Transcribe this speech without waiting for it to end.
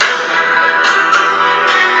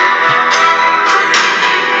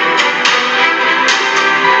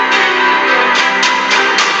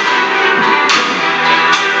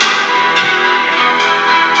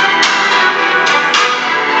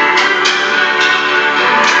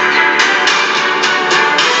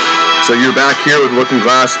So you're back here with Looking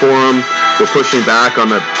Glass Forum. We're pushing back on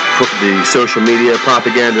the social media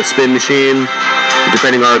propaganda spin machine,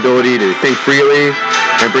 defending our ability to think freely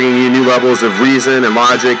and bringing you new levels of reason and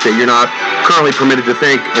logic that you're not currently permitted to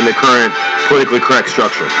think in the current politically correct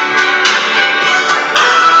structure.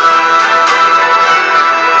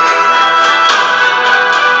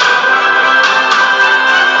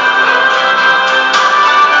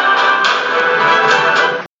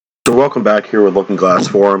 So welcome back here with Looking Glass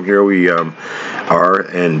Forum. Here we are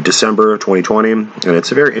in December 2020, and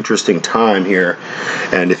it's a very interesting time here.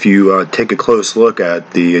 And if you take a close look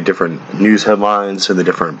at the different news headlines and the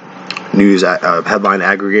different news headline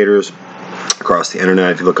aggregators across the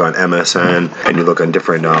internet, if you look on MSN and you look on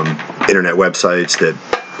different internet websites that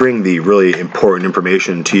bring the really important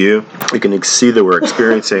information to you, you can see that we're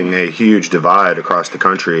experiencing a huge divide across the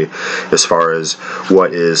country as far as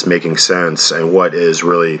what is making sense and what is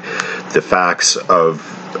really the facts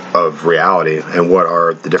of reality, and what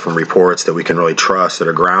are the different reports that we can really trust that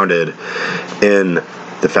are grounded in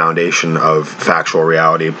the foundation of factual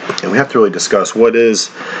reality. And we have to really discuss what is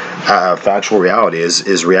factual reality.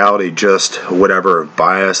 Is reality just whatever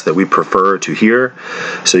bias that we prefer to hear?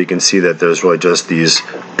 So you can see that there's really just these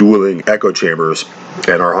dueling echo chambers,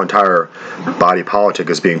 and our entire body politic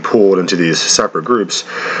is being pulled into these separate groups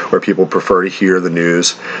where people prefer to hear the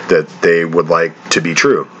news that they would like to be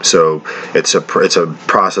true. So it's a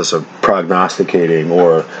process of prognosticating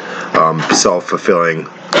or self-fulfilling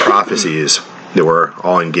prophecies that we're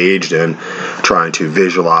all engaged in, trying to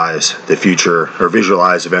visualize the future or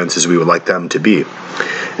visualize events as we would like them to be.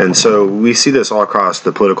 And so we see this all across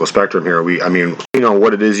the political spectrum here.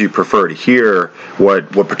 What it is you prefer to hear, what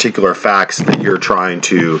particular facts that you're trying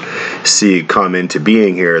to see come into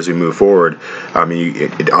being here as we move forward. On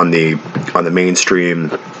the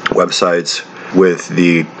mainstream websites with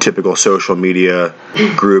the typical social media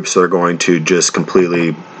groups that are going to just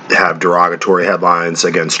completely have derogatory headlines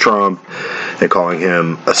against Trump and calling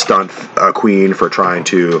him a stunt queen for trying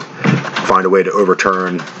to find a way to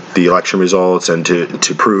overturn the election results and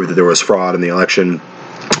to prove that there was fraud in the election.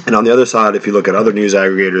 And on the other side, if you look at other news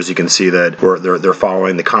aggregators, you can see that they're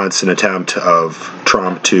following the constant attempt of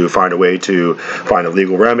Trump to find a way to find a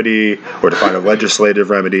legal remedy or to find a legislative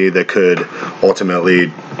remedy that could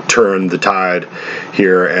ultimately turn the tide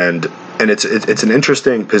here. And it's an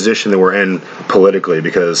interesting position that we're in politically,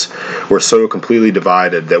 because we're so completely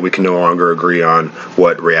divided that we can no longer agree on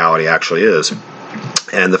what reality actually is.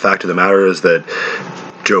 And the fact of the matter is that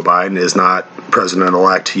Joe Biden is not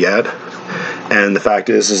president-elect yet. And the fact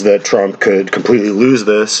is that Trump could completely lose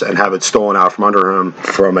this and have it stolen out from under him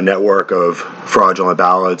from a network of fraudulent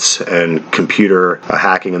ballots and computer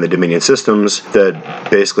hacking in the Dominion systems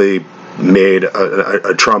that basically made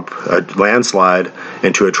a Trump landslide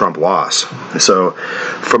into a Trump loss. So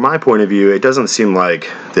from my point of view, it doesn't seem like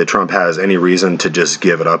that Trump has any reason to just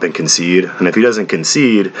give it up and concede. And if he doesn't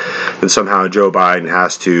concede, then somehow Joe Biden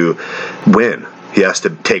has to win. He has to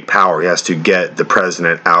take power. He has to get the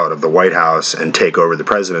president out of the White House and take over the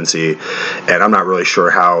presidency. And I'm not really sure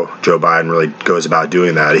how Joe Biden really goes about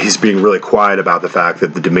doing that. He's being really quiet about the fact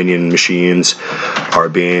that the Dominion machines are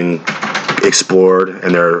being explored,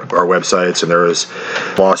 and there are websites and there's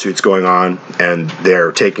lawsuits going on, and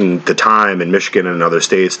they're taking the time in Michigan and other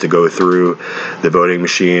states to go through the voting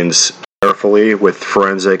machines carefully with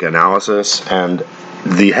forensic analysis. And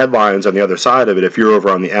the headlines on the other side of it, if you're over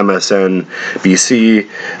on the MSNBC,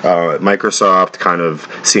 Microsoft, kind of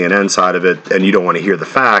CNN side of it, and you don't want to hear the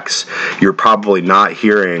facts, you're probably not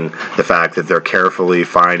hearing the fact that they're carefully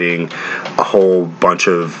finding a whole bunch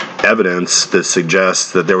of evidence that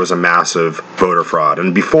suggests that there was a massive voter fraud.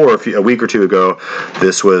 And before, a week or two ago,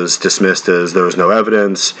 this was dismissed as there was no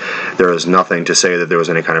evidence, there was nothing to say that there was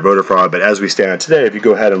any kind of voter fraud. But as we stand today, if you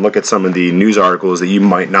go ahead and look at some of the news articles that you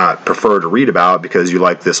might not prefer to read about because you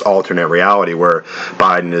like this alternate reality where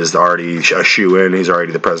Biden is already a shoo-in, he's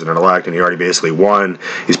already the president-elect, and he already basically won,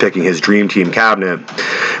 he's picking his dream team cabinet.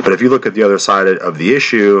 But if you look at the other side of the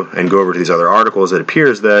issue and go over to these other articles, it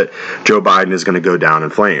appears that Joe Biden is going to go down in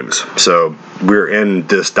flames. So we're in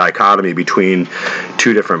this dichotomy between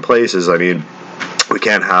two different places. I mean, we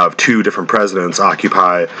can't have two different presidents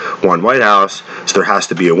occupy one White House, so there has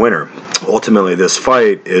to be a winner. Ultimately, this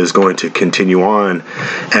fight is going to continue on,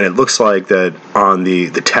 and it looks like that on the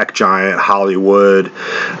tech giant, Hollywood,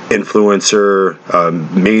 influencer,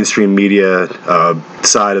 mainstream media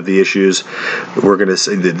side of the issues, we're going to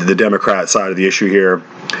see the Democrat side of the issue here.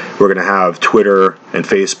 We're going to have Twitter and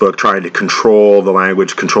Facebook trying to control the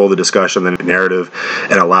language, control the discussion, the narrative,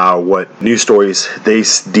 and allow what news stories they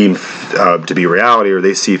deem to be reality or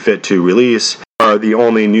they see fit to release. are the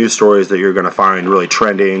only news stories that you're going to find really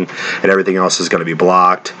trending, and everything else is going to be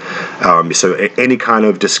blocked. So any kind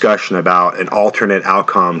of discussion about an alternate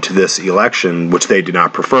outcome to this election, which they do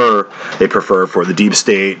not prefer, they prefer for the deep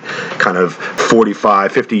state, kind of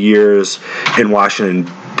 45, 50 years in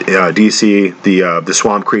Washington, D.C., the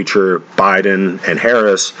swamp creature Biden and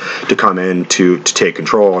Harris to come in to take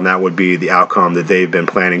control, and that would be the outcome that they've been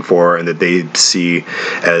planning for, and that they see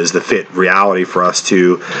as the fit reality for us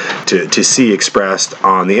to see expressed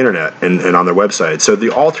on the internet and on their website. So the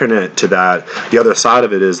alternate to that, the other side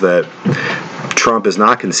of it, is that Trump is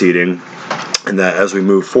not conceding, and that as we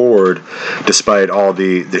move forward, despite all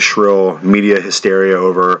the shrill media hysteria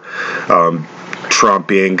over Trump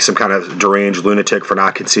being some kind of deranged lunatic for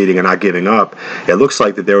not conceding and not giving up, it looks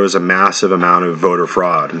like that there was a massive amount of voter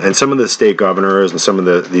fraud. And some of the state governors and some of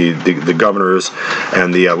the governors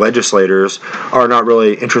and the legislators are not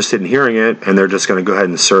really interested in hearing it, and they're just going to go ahead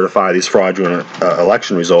and certify these fraudulent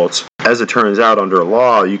election results. As it turns out, under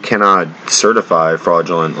law, you cannot certify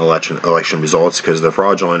fraudulent election results because they're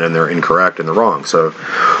fraudulent and they're incorrect and they're wrong. So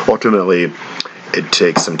ultimately, it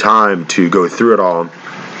takes some time to go through it all.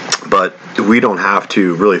 But we don't have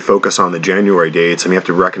to really focus on the January dates, and we have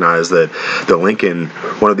to recognize that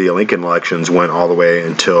one of the Lincoln elections went all the way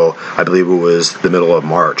until, I believe it was the middle of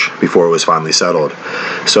March before it was finally settled.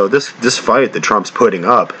 So this fight that Trump's putting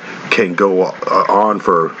up can go on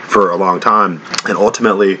for a long time, and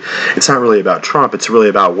ultimately it's not really about Trump, it's really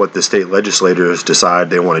about what the state legislators decide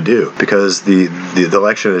they want to do, because the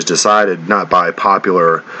election is decided not by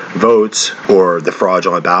popular votes or the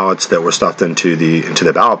fraudulent ballots that were stuffed into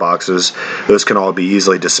the ballot boxes. Those can all be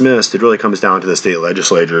easily dismissed. It really comes down to the state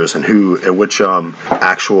legislators and which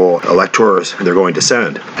actual electors they're going to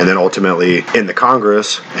send, and then ultimately in the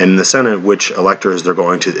Congress and in the Senate which electors they're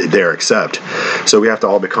going to dare accept. So we have to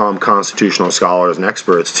all become constitutional scholars and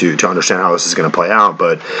experts to understand how this is going to play out.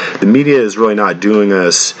 But the media is really not doing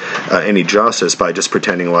us any justice by just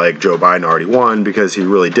pretending like Joe Biden already won, because he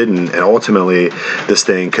really didn't, and ultimately this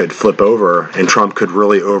thing could flip over and Trump could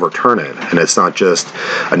really overturn it. And it's not just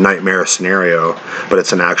a nightmare scenario, but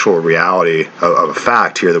it's an actual reality of a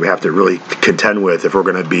fact here that we have to really contend with if we're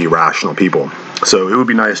going to be rational people. So it would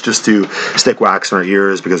be nice just to stick wax in our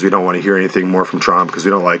ears, because we don't want to hear anything more from Trump, because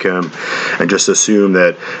we don't like him, and just assume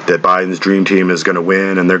that Biden's dream team is going to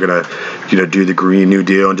win and they're going to do the Green New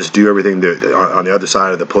Deal and just do everything that, on the other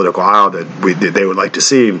side of the political aisle, that they would like to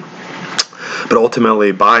see. But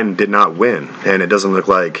ultimately, Biden did not win, and it doesn't look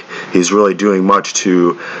like he's really doing much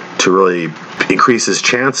to really increase his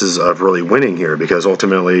chances of really winning here, because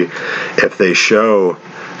ultimately, if they show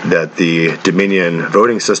that the Dominion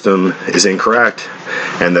voting system is incorrect,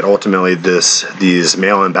 and that ultimately these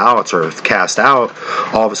mail-in ballots are cast out,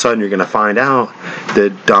 all of a sudden you're going to find out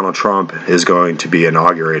that Donald Trump is going to be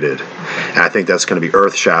inaugurated. And I think that's going to be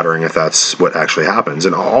earth-shattering if that's what actually happens.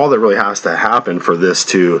 And all that really has to happen for this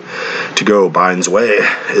to go Biden's way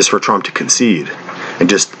is for Trump to concede and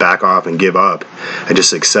just back off and give up and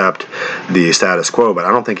just accept the status quo. But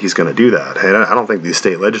I don't think he's going to do that. And I don't think the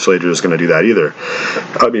state legislature is going to do that either.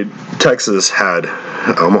 I mean, Texas had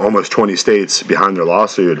almost 20 states behind their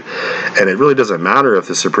lawsuit, and it really doesn't matter if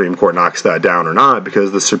the Supreme Court knocks that down or not,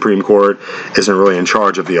 because the Supreme Court isn't really in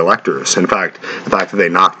charge of the electors. In fact, the fact that they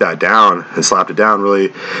knocked that down and slapped it down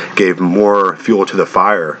really gave more fuel to the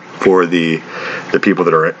fire for the people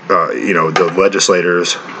that are, the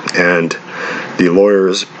legislators and the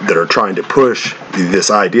lawyers that are trying to push this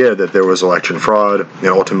idea that there was election fraud, and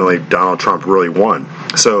ultimately Donald Trump really won.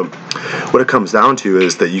 So what it comes down to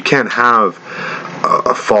is that you can't have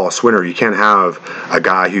a false winner. You can't have a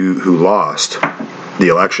guy who lost the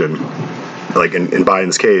election, like in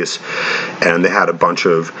Biden's case, and they had a bunch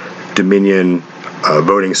of Dominion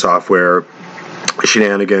voting software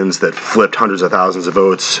shenanigans that flipped hundreds of thousands of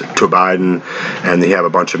votes to Biden, and they have a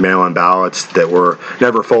bunch of mail-in ballots that were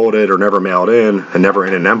never folded or never mailed in and never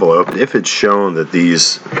in an envelope. If it's shown that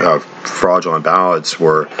these fraudulent ballots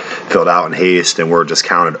were filled out in haste and were just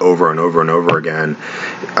counted over and over and over again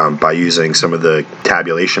by using some of the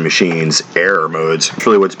tabulation machines error modes, it's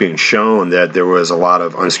really what's being shown, that there was a lot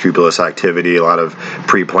of unscrupulous activity, a lot of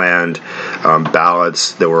pre-planned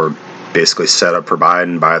ballots that were basically set up for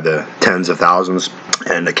Biden by the tens of thousands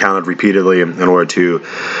and accounted repeatedly in order to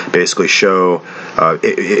basically show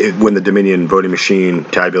when the Dominion voting machine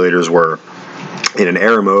tabulators were in an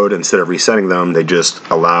error mode, instead of resetting them, they just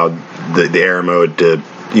allowed the error mode to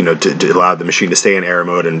allow the machine to stay in error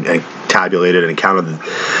mode and tabulated and counted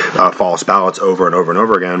false ballots over and over and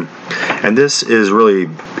over again. And this is really,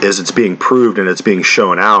 as it's being proved and it's being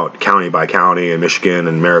shown out county by county in Michigan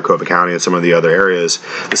and Maricopa County and some of the other areas,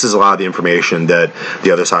 this is a lot of the information that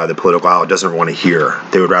the other side of the political aisle doesn't want to hear.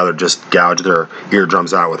 They would rather just gouge their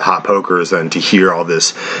eardrums out with hot pokers than to hear all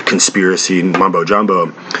this conspiracy mumbo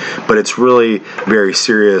jumbo. But it's really very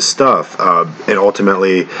serious stuff. And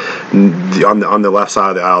ultimately, on the left side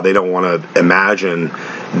of the aisle, they don't want to imagine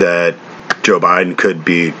that Joe Biden could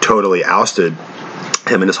be totally ousted,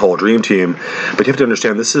 him and his whole dream team. But you have to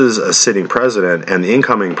understand, this is a sitting president, and the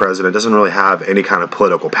incoming president doesn't really have any kind of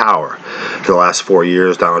political power. For the last 4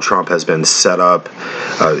 years, Donald Trump has been set up,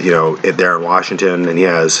 there in Washington, and he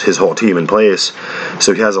has his whole team in place.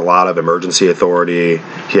 So he has a lot of emergency authority.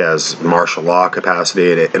 He has martial law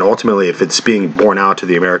capacity, and ultimately, if it's being borne out to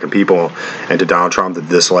the American people and to Donald Trump that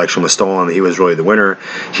this election was stolen, that he was really the winner,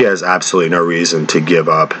 he has absolutely no reason to give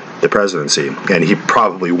up the presidency, and he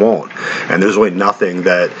probably won't. And there's really nothing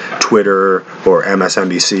that Twitter or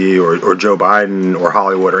MSNBC or Joe Biden or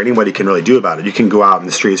Hollywood or anybody can really do about it. You can go out in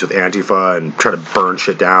the streets with Antifa and try to burn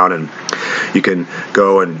shit down, and you can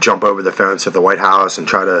go and jump over the fence of the White House and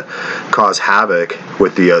try to cause havoc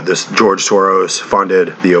with this George Soros funded,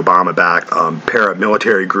 the Obama-backed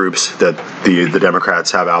paramilitary groups that the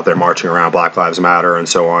Democrats have out there marching around, Black Lives Matter and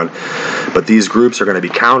so on. But these groups are going to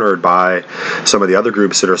be countered by some of the other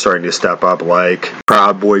groups that are starting to step up, like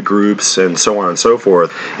Proud Boy groups and so on and so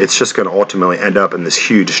forth. It's just going to ultimately end up in this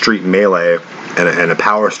huge street melee and a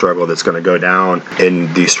power struggle that's going to go down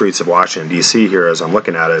in the streets of Washington, D.C. here as I'm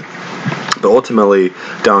looking at it. But ultimately,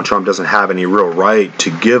 Donald Trump doesn't have any real right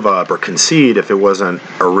to give up or concede if it wasn't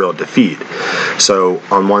a real defeat. So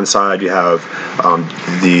on one side, you have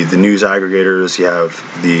the news aggregators, you have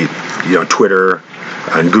the Twitter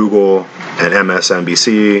and Google and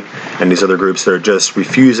MSNBC and these other groups that are just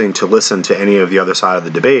refusing to listen to any of the other side of the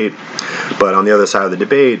debate. But on the other side of the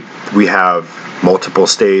debate, we have multiple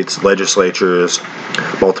states, legislatures,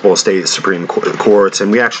 multiple state Supreme Courts,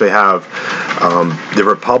 and we actually have the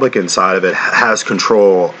Republican side of it has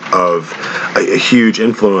control of a huge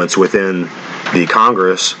influence within the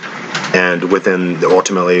Congress and within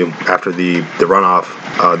ultimately after the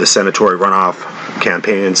runoff, the senatorial runoff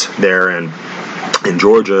campaigns there and in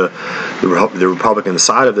Georgia, the Republican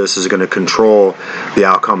side of this is going to control the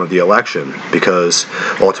outcome of the election because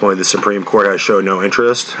ultimately the Supreme Court has shown no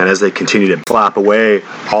interest, and as they continue to slap away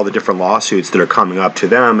all the different lawsuits that are coming up to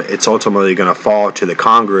them, it's ultimately going to fall to the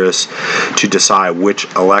Congress to decide which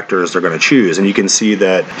electors they're going to choose. And you can see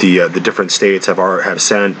that the different states they've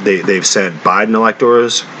sent Biden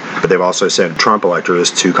electors, but they've also sent Trump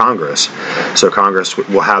electors to Congress. So Congress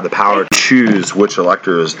will have the power to choose which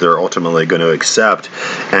electors they're ultimately going to accept.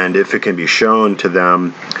 And if it can be shown to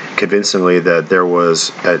them convincingly that there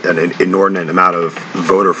was an inordinate amount of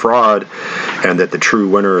voter fraud and that the true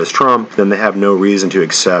winner is Trump, then they have no reason to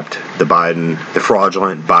accept the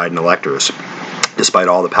fraudulent Biden electors. Despite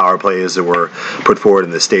all the power plays that were put forward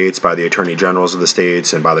in the states by the attorney generals of the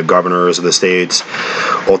states and by the governors of the states,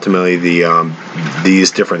 ultimately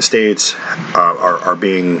these different states are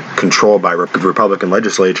being controlled by Republican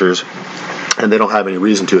legislatures, and they don't have any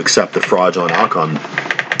reason to accept the fraudulent outcome.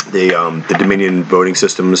 The Dominion voting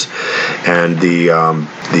systems and the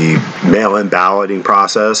mail-in balloting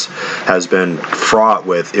process has been fraught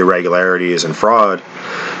with irregularities and fraud,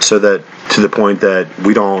 so that to the point that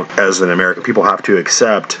we don't, as an American people, have to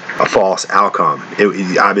accept a false outcome.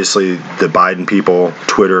 Obviously, the Biden people,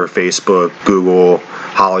 Twitter, Facebook, Google,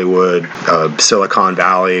 Hollywood, Silicon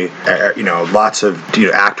Valley, lots of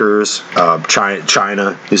actors,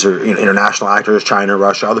 China. These are international actors, China,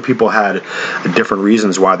 Russia. Other people had different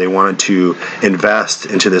reasons why they wanted to invest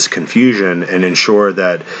into this confusion and ensure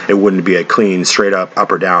that it wouldn't be a clean, straight up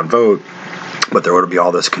or down vote. But there would be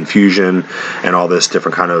all this confusion and all this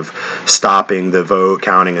different kind of stopping the vote,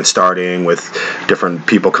 counting and starting with different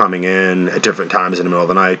people coming in at different times in the middle of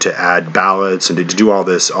the night to add ballots and to do all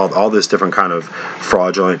this different kind of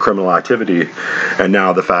fraudulent criminal activity. And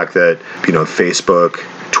now the fact that, Facebook,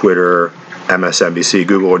 Twitter, MSNBC,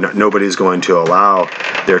 Google, nobody's going to allow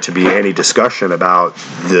there to be any discussion about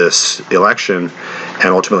this election, and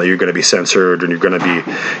ultimately you're going to be censored, and you're going to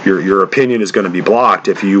be your opinion is going to be blocked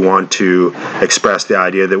if you want to express the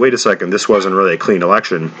idea that, wait a second, this wasn't really a clean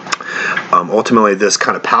election. Ultimately, this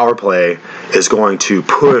kind of power play is going to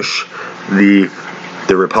push the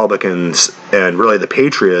Republicans and really the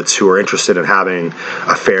patriots who are interested in having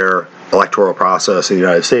a fair electoral process in the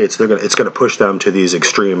United States, it's going to push them to these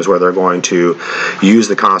extremes where they're going to use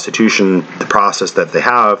the Constitution, the process that they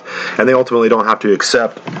have, and they ultimately don't have to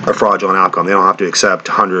accept a fraudulent outcome. They don't have to accept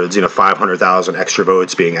hundreds, 500,000 extra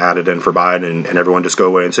votes being added in for Biden, and everyone just go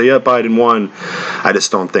away and say, yeah, Biden won. I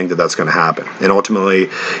just don't think that that's going to happen. And ultimately,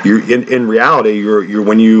 in reality, you're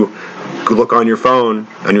when you look on your phone,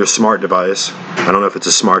 on your smart device, I don't know if it's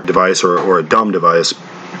a smart device or a dumb device,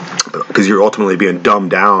 because you're ultimately being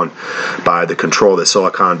dumbed down by the control that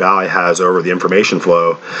Silicon Valley has over the information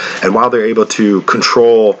flow. And while they're able to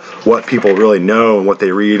control what people really know and what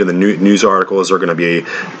they read, and the news articles are going to be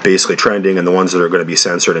basically trending and the ones that are going to be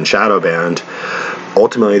censored and shadow banned,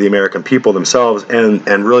 ultimately the American people themselves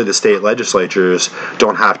and really the state legislatures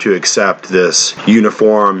don't have to accept this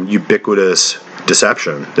uniform, ubiquitous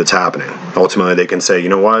deception that's happening. Ultimately, they can say, you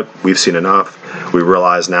know what, we've seen enough. We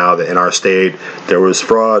realize now that in our state there was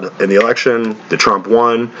fraud in the election, that Trump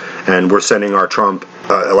won, and we're sending our Trump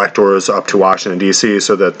electors up to Washington, D.C.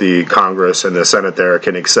 so that the Congress and the Senate there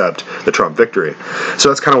can accept the Trump victory. So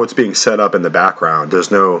that's kind of what's being set up in the background.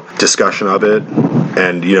 There's no discussion of it.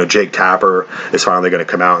 And, Jake Tapper is finally going to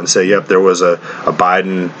come out and say, yep, there was a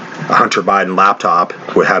Hunter Biden laptop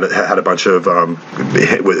which had a bunch of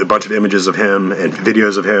with a bunch of images of him and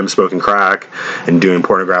videos of him smoking crack and doing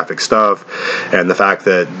pornographic stuff. And the fact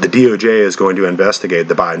that the DOJ is going to investigate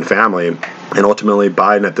the Biden family, and ultimately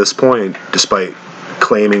Biden at this point, despite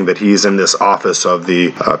claiming that he's in this office of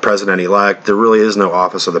the president-elect, there really is no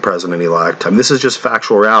office of the president-elect. I mean, this is just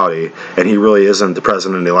factual reality, and he really isn't the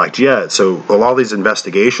president-elect yet. So a lot of these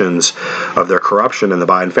investigations of their corruption in the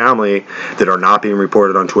Biden family that are not being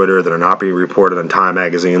reported on Twitter, that are not being reported in Time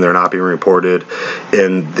magazine, they're not being reported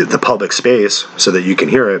in the public space so that you can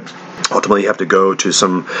hear it. Ultimately, you have to go to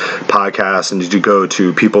some podcasts and you go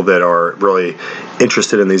to people that are really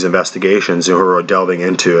interested in these investigations and who are delving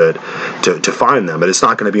into it to find them. But it's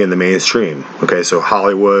not going to be in the mainstream. Okay, so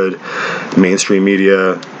Hollywood, mainstream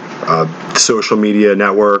media, social media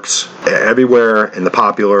networks, everywhere in the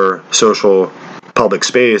popular social public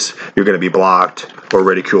space, you're going to be blocked or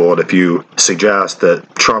ridiculed if you suggest that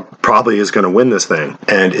Trump probably is going to win this thing.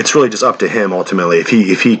 And it's really just up to him ultimately. If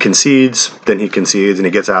he concedes, then he concedes and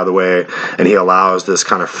he gets out of the way and he allows this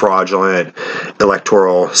kind of fraudulent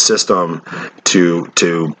electoral system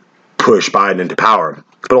to push Biden into power.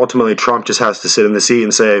 But ultimately, Trump just has to sit in the seat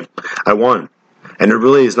and say, I won. And there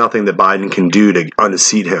really is nothing that Biden can do to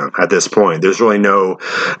unseat him at this point. There's really no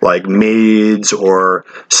maids or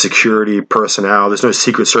security personnel. There's no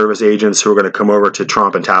Secret Service agents who are going to come over to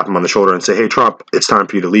Trump and tap him on the shoulder and say, hey, Trump, it's time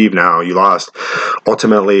for you to leave now. You lost.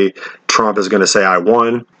 Ultimately, Trump is going to say, I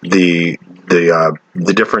won. The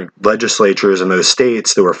different legislatures in those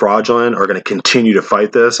states that were fraudulent are going to continue to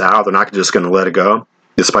fight this out. They're not just going to let it go,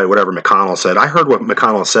 despite whatever McConnell said. I heard what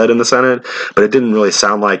McConnell said in the Senate, but it didn't really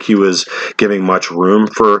sound like he was giving much room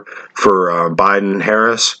for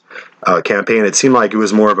Biden-Harris campaign. It seemed like it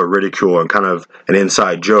was more of a ridicule and kind of an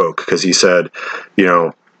inside joke, because he said,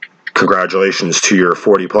 congratulations to your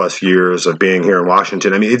 40-plus years of being here in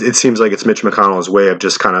Washington. I mean, it seems like it's Mitch McConnell's way of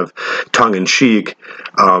just kind of tongue-in-cheek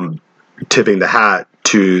tipping the hat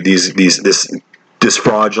to this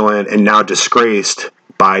fraudulent and now disgraced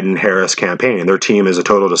Biden-Harris campaign. Their team is a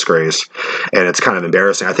total disgrace, and it's kind of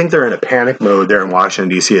embarrassing. I think they're in a panic mode there in Washington,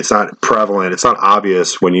 D.C. It's not prevalent. It's not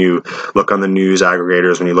obvious when you look on the news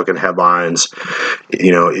aggregators, when you look at headlines,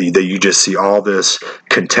 that you just see all this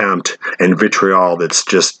contempt and vitriol that's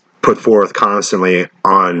just put forth constantly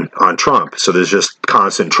on Trump. So there's just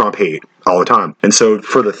constant Trump hate all the time. And so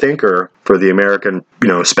for the thinker, for the American,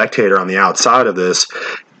 spectator on the outside of this,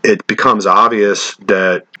 it becomes obvious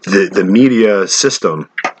that the media system,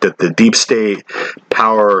 that the deep state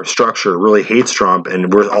power structure really hates Trump,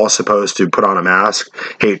 and we're all supposed to put on a mask,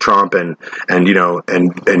 hate Trump, and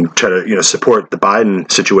try to support the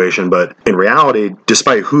Biden situation. But in reality,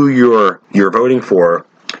 despite who you're voting for,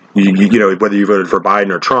 whether you voted for Biden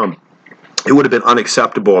or Trump, it would have been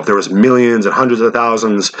unacceptable if there was millions and hundreds of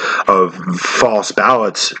thousands of false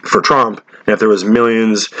ballots for Trump, and if there was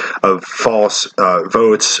millions of false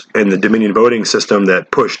votes in the Dominion voting system that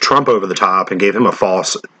pushed Trump over the top and gave him a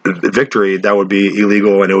false victory. That would be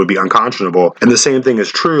illegal and it would be unconscionable. And the same thing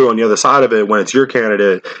is true on the other side of it when it's your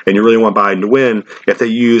candidate and you really want Biden to win, if they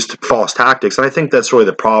used false tactics. And I think that's really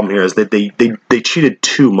the problem here, is that they cheated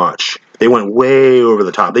too much. They went way over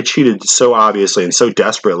the top. They cheated so obviously and so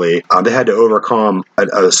desperately. They had to overcome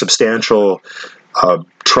a substantial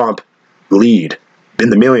Trump lead in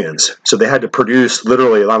the millions. So they had to produce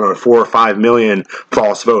literally, 4 or 5 million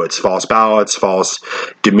false votes, false ballots, false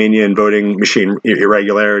Dominion voting machine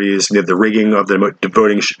irregularities, the rigging of the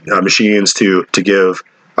voting machines to give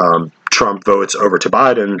Trump votes over to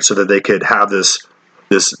Biden so that they could have this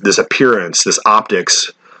appearance, this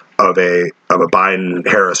optics of a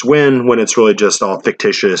Biden-Harris win, when it's really just all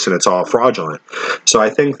fictitious and it's all fraudulent. So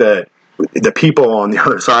I think that the people on the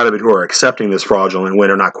other side of it who are accepting this fraudulent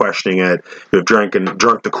win are not questioning it, who have drunk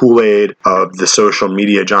the Kool-Aid of the social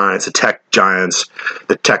media giants, the tech giants,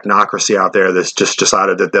 the technocracy out there that's just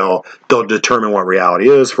decided that they'll determine what reality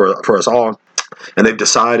is for us all. And they've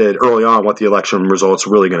decided early on what the election results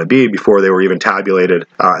were really going to be before they were even tabulated.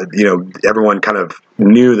 Everyone kind of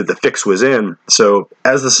knew that the fix was in. So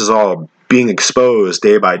as this is all being exposed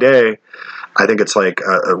day by day, I think it's like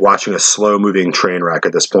watching a slow-moving train wreck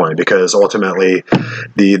at this point, because ultimately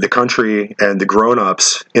the country and the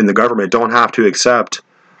grown-ups in the government don't have to accept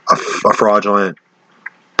a fraudulent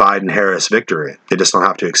Biden-Harris victory. They just don't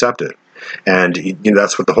have to accept it. And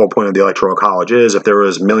that's what the whole point of the Electoral College is. If there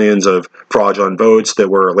was millions of fraudulent votes that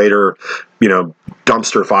were later,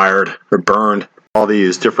 dumpster fired or burned, all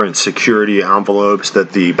these different security envelopes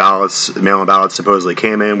that the mail-in ballots supposedly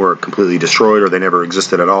came in were completely destroyed, or they never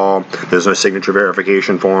existed at all. There's no signature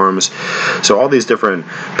verification forms. So all these different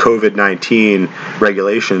COVID-19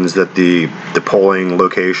 regulations that the polling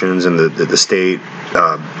locations and the state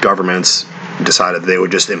governments decided they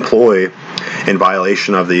would just employ in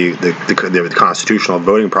violation of the constitutional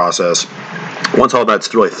voting process. Once all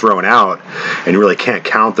that's really thrown out and you really can't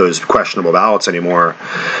count those questionable ballots anymore,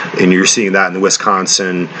 and you're seeing that in the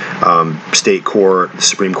Wisconsin state court, the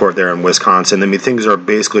Supreme Court there in Wisconsin, I mean, things are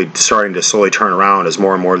basically starting to slowly turn around as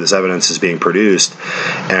more and more of this evidence is being produced.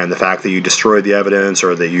 And the fact that you destroyed the evidence,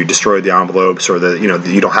 or that you destroyed the envelopes, or that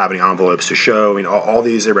you don't have any envelopes to show, I mean, all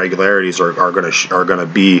these irregularities are going to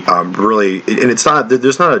be really, and it's not,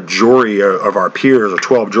 there's not a jury of our peers or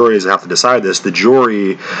 12 juries that have to decide this. The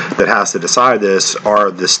jury that has to decide this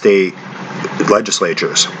are the state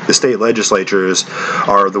legislatures. The state legislatures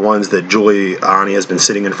are the ones that Giuliani has been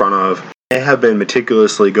sitting in front of. They have been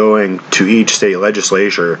meticulously going to each state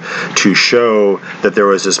legislature to show that there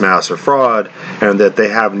was this massive fraud, and that they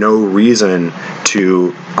have no reason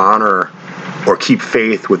to honor or keep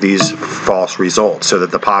faith with these false results, so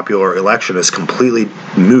that the popular election is completely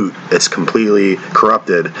moot, it's completely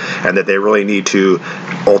corrupted, and that they really need to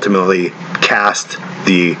ultimately cast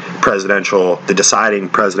the deciding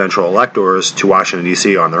presidential electors to Washington,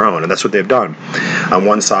 D.C. on their own. And that's what they've done. On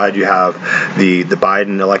one side, you have the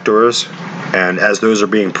Biden electors, and as those are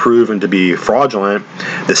being proven to be fraudulent,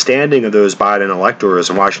 the standing of those Biden electors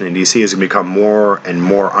in Washington, D.C. is going to become more and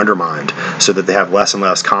more undermined, so that they have less and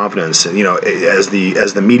less confidence. As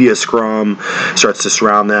the media scrum starts to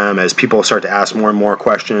surround them, as people start to ask more and more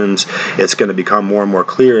questions, it's going to become more and more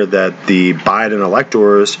clear that the Biden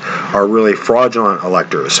electors are really fraudulent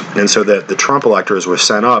electors, and so that the Trump electors were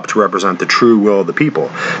sent up to represent the true will of the people.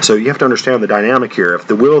 So you have to understand the dynamic here. If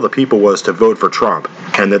the will of the people was to vote for Trump,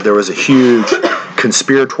 and that there was a huge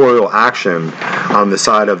conspiratorial action on the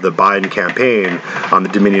side of the Biden campaign, on the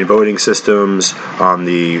Dominion voting systems, on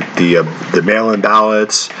the mail-in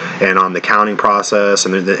ballots, and on the counting process,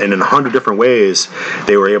 and in 100 different ways,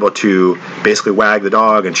 they were able to basically wag the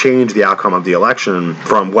dog and change the outcome of the election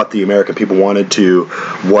from what the American people wanted to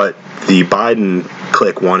what the Biden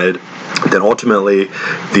clique wanted. Then ultimately,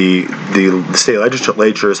 the state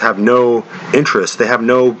legislatures have no interest. They have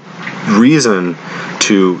no reason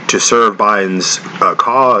to serve Biden's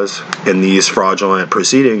cause in these fraudulent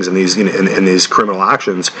proceedings and in these criminal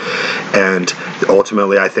actions. And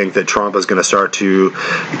ultimately, I think that Trump is going to start to,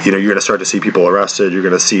 you're going to start to see people arrested. You're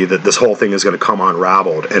going to see that this whole thing is going to come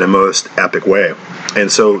unraveled in a most epic way.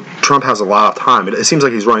 And so Trump has a lot of time. It seems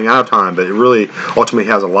like he's running out of time, but it really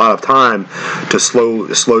ultimately has a lot of time to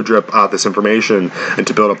slow drip out this information and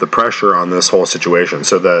to build up the pressure on this whole situation,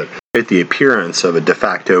 so that the appearance of a de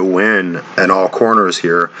facto win in all corners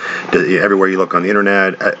here. Everywhere you look on the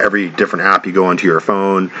internet, every different app you go into your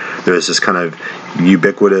phone, there's this kind of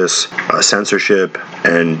ubiquitous censorship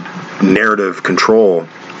and narrative control.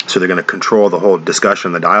 So they're going to control the whole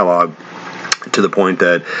discussion, the dialogue, to the point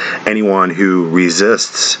that anyone who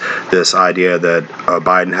resists this idea that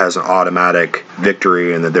Biden has an automatic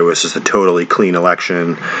victory and that there was just a totally clean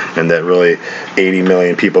election and that really 80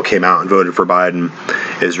 million people came out and voted for Biden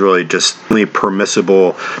is really just only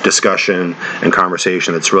permissible discussion and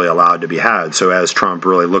conversation that's really allowed to be had. So as Trump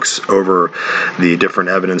really looks over the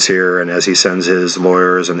different evidence here, and as he sends his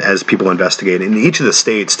lawyers, and as people investigate, and each of the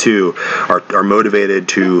states too are motivated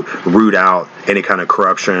to root out any kind of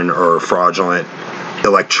corruption or fraudulent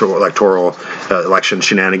electoral election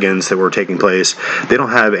shenanigans that were taking place. They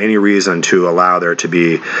don't have any reason to allow there to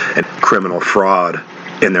be a criminal fraud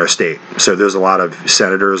in their state. So there's a lot of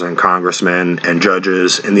senators and congressmen and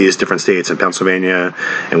judges in these different states, in Pennsylvania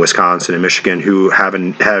and Wisconsin and Michigan, who have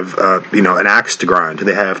an axe to grind.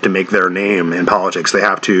 They have to make their name in politics. They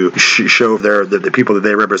have to show the people that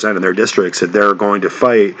they represent in their districts that they're going to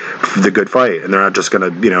fight the good fight, and they're not just going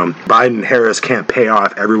to, Biden and Harris can't pay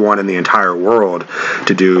off everyone in the entire world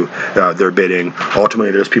to do their bidding.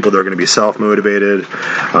 Ultimately, there's people that are going to be self-motivated.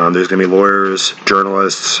 There's going to be lawyers,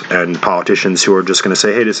 journalists, and politicians who are just going to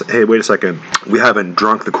say, hey, wait a second, we haven't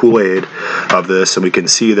drunk the Kool-Aid of this, and we can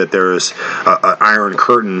see that there's an iron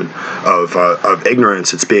curtain of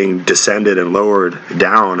ignorance that's being descended and lowered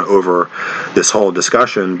down over this whole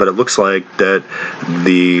discussion. But it looks like that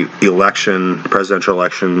the presidential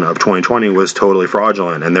election of 2020 was totally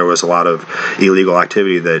fraudulent, and there was a lot of illegal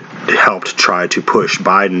activity that helped try to push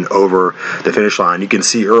Biden over the finish line. You can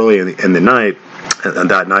see early in the night, and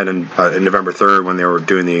that night in November 3rd, when they were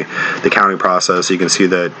doing the counting process, you can see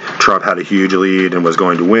that Trump had a huge lead and was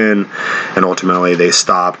going to win, and ultimately they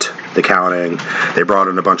stopped the counting. They brought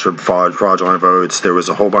in a bunch of fraudulent votes. There was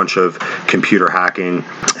a whole bunch of computer hacking,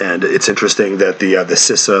 and it's interesting that the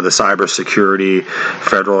CISA, the cybersecurity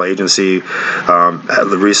federal agency,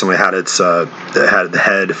 recently had the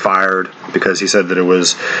head fired because he said that it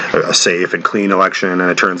was a safe and clean election, and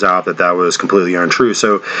it turns out that was completely untrue.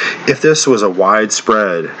 So if this was a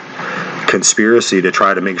widespread conspiracy to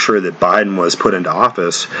try to make sure that Biden was put into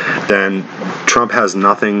office, then Trump has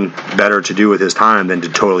nothing better to do with his time than to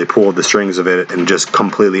totally pull the strings of it and just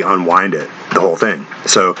completely unwind it, the whole thing.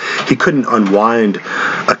 So he couldn't unwind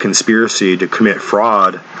a conspiracy to commit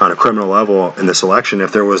fraud on a criminal level in this election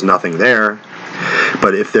if there was nothing there.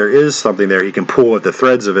 But if there is something there, he can pull at the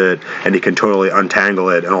threads of it, and he can totally untangle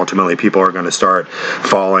it, and ultimately people are going to start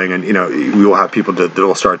falling, and we will have people that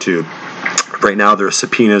will start to. Right now, there are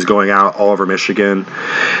subpoenas going out all over Michigan.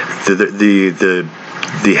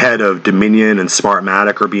 The head of Dominion and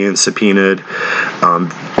Smartmatic are being subpoenaed.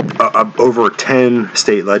 Over 10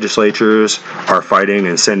 state legislatures are fighting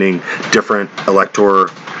and sending different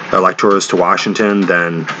electors to Washington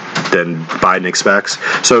than Biden expects.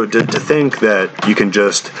 So to think that you can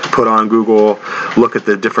just put on Google, look at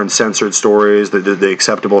the different censored stories, the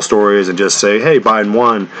acceptable stories, and just say, hey, Biden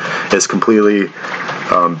won, is completely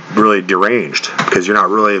really deranged, because you're not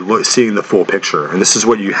really seeing the full picture. And this is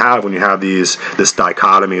what you have when you have this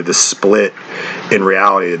dichotomy, this split in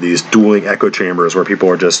reality, these dueling echo chambers where people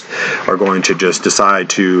are going to just decide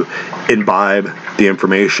to imbibe the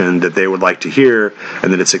information that they would like to hear,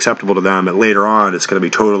 and that it's acceptable to them, and later on it's going to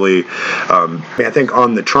be totally I think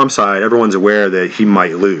on the Trump side, everyone's aware that he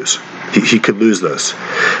might lose. He could lose this.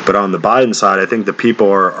 But on the Biden side, I think the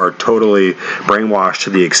people are totally brainwashed to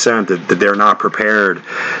the extent that they're not prepared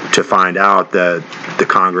to find out that the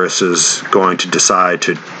Congress is going to decide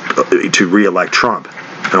to re-elect Trump.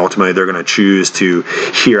 And ultimately, they're going to choose to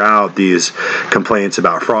hear out these complaints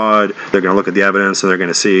about fraud. They're going to look at the evidence, and they're going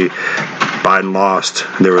to see Biden lost.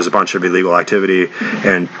 There was a bunch of illegal activity,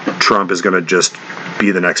 and Trump is going to just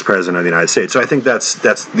be the next president of the United States. So I think that's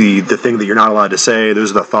the thing that you're not allowed to say.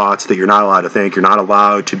 Those are the thoughts that you're not allowed to think. You're not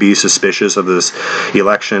allowed to be suspicious of this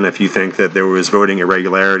election if you think that there was voting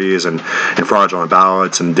irregularities and fraudulent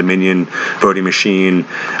ballots and Dominion voting machine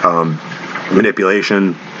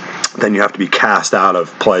manipulation. Then you have to be cast out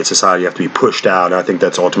of polite society. You have to be pushed out. And I think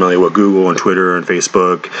that's ultimately what Google and Twitter and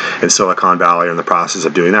Facebook and Silicon Valley are in the process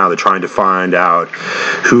of doing now. They're trying to find out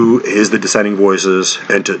who is the dissenting voices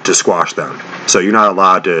and to squash them. So you're not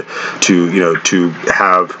allowed to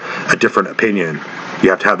have a different opinion. You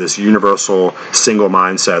have to have this universal single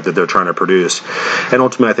mindset that they're trying to produce. And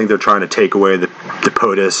ultimately, I think they're trying to take away the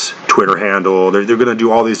POTUS Twitter handle. They're going to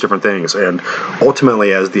do all these different things. And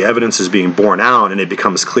ultimately, as the evidence is being borne out and it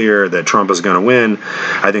becomes clear that Trump is going to win,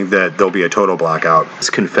 I think that there'll be a total blackout. This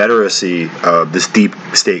confederacy, this deep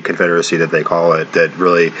state confederacy that they call it, that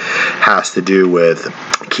really has to do with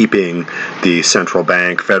keeping the central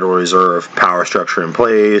bank, Federal Reserve power structure in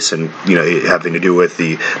place, and having to do with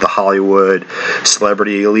the Hollywood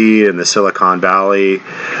celebrity elite and the Silicon Valley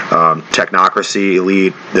technocracy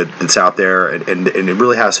elite that's out there, and it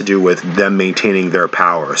really has to do with them maintaining their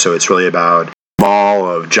power. So it's really about all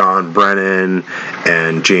of John Brennan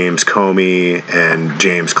and James Comey and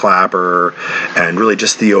James Clapper and really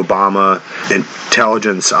just the Obama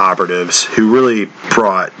intelligence operatives who really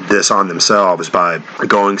brought this on themselves by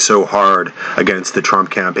going so hard against the Trump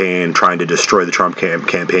campaign, trying to destroy the Trump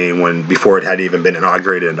campaign before it had even been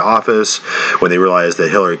inaugurated into office, when they realized that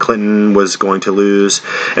Hillary Clinton was going to lose.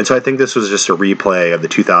 And so I think this was just a replay of the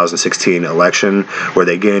 2016 election where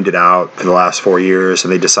they gamed it out for the last 4 years,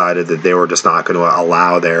 and they decided that they were just not going going to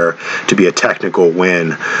allow there to be a technical win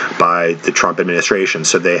by the Trump administration.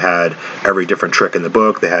 So they had every different trick in the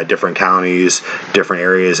book. They had different counties, different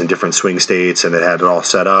areas, and different swing states, and they had it all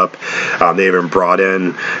set up. They even brought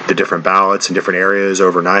in the different ballots in different areas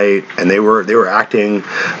overnight, and they were acting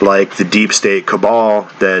like the deep state cabal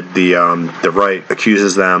that the right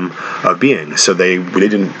accuses them of being. So they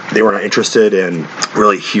were not interested in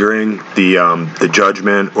really hearing the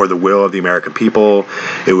judgment or the will of the American people.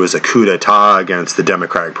 It was a coup d'etat against the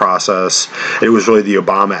democratic process. It was really the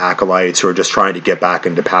Obama acolytes who are just trying to get back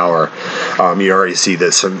into power. You already see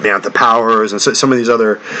this Samantha Powers and some of these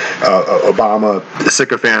other Obama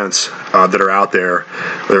sycophants that are out there.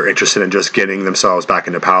 They're interested in just getting themselves back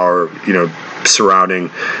into power, surrounding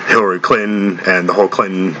Hillary Clinton and the whole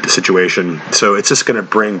Clinton situation. So it's just going to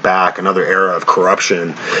bring back another era of corruption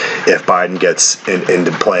if Biden gets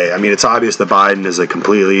into play. I mean, it's obvious that Biden is a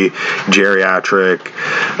completely geriatric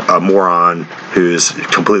moron who's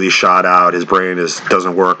completely shot out. His brain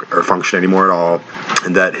doesn't work or function anymore at all,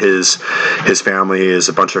 and that his family is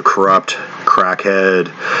a bunch of corrupt crackhead,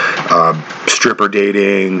 stripper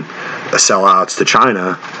dating, sellouts to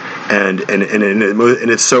China. And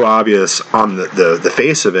it's so obvious on the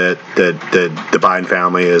face of it that the Biden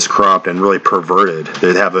family is corrupt and really perverted.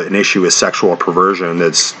 They have an issue with sexual perversion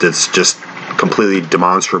that's just completely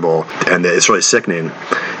demonstrable, and it's really sickening.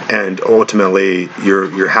 And ultimately,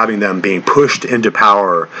 you're having them being pushed into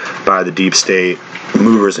power by the deep state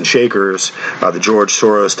movers and shakers, the George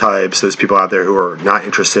Soros types, those people out there who are not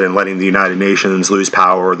interested in letting the United Nations lose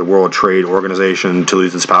power, the World Trade Organization to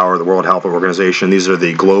lose its power, the World Health Organization. These are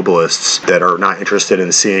the globalists that are not interested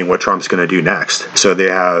in seeing what Trump's going to do next. So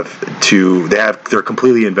they're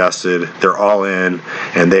completely invested, they're all in,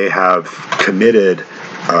 and they have committed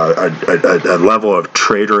a level of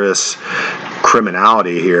traitorous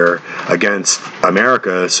criminality here against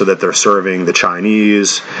America, so that they're serving the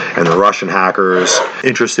Chinese and the Russian hackers,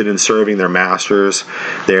 interested in serving their masters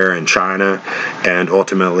there in China, and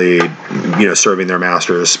ultimately, serving their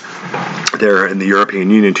masters there in the European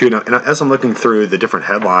Union too. Now, and as I'm looking through the different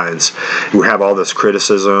headlines, we have all this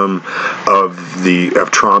criticism of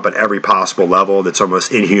Trump at every possible level that's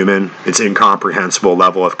almost inhuman. It's incomprehensible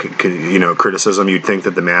level of criticism. You'd think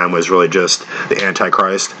that the man was really just the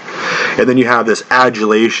Antichrist, and then you have this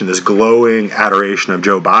adulation, this glowing adoration of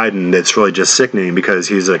Joe Biden that's really just sickening because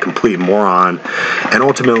he's a complete moron. And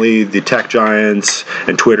ultimately, the tech giants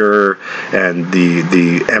and Twitter and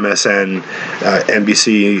the MSN,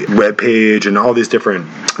 NBC webpage and all these different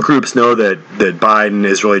groups know that Biden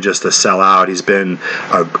is really just a sellout. He's been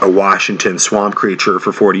a Washington swamp creature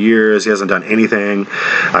for 40 years. He hasn't done anything.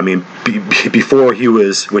 I mean, when he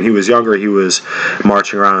was younger, he was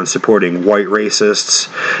marching around and supporting white racists,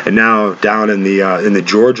 and now down in the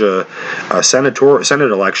Georgia Senate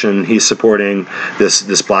election, he's supporting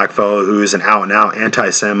this black fellow who's an out-and-out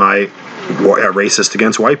anti-Semite, racist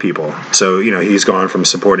against white people. So he's gone from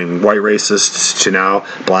supporting white racists to now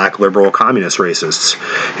black liberal communist racists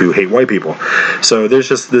who hate white people. So there's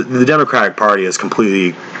just the Democratic Party has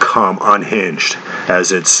completely come unhinged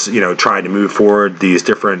as it's trying to move forward these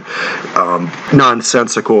different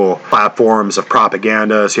nonsensical platforms of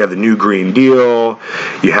propaganda. So you have the New Green Deal,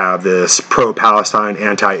 you have this pro-Palestine,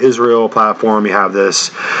 anti-Israel platform, you have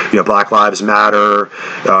this Black Lives Matter,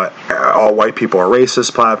 all white people are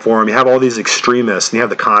racist platform. You have all these extremists, and you have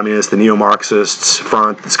the communists, the neo-Marxists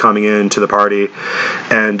front that's coming into the party,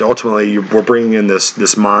 and ultimately we're bringing in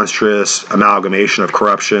this monstrous amalgamation of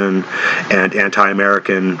corruption and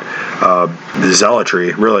anti-American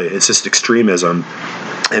zealotry. Really, it's just extremism.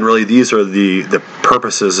 And really, these are the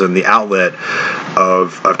purposes and the outlet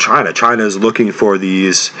of China. China is looking for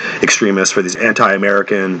these extremists, for these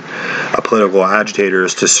anti-American political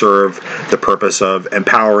agitators to serve the purpose of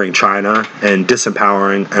empowering China and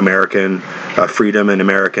disempowering American freedom and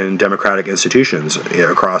American democratic institutions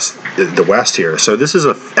across the West here. So this is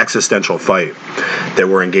an existential fight that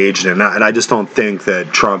we're engaged in. And I just don't think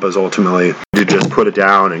that Trump is ultimately to just put it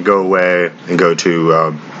down and go away and go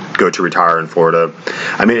to retire in Florida.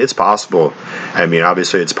 I mean, it's possible. I mean,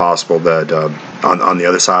 obviously, it's possible that on the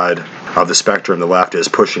other side of the spectrum, the left is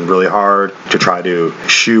pushing really hard to try to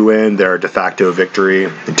shoo in their de facto victory,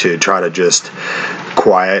 to try to just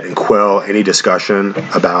quiet and quell any discussion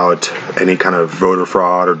about any kind of voter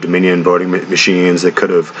fraud or Dominion voting machines that could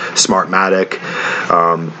have Smartmatic,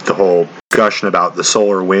 the whole discussion about the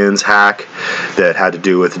Solar Winds hack that had to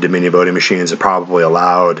do with the Dominion voting machines that probably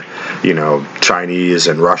allowed, Chinese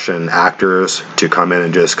and Russian actors to come in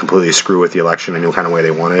and just completely screw with the election any kind of way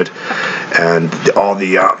they wanted, and all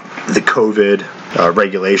the COVID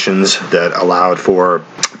regulations that allowed for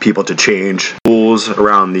people to change rules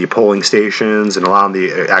around the polling stations and allowing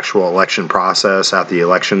the actual election process at the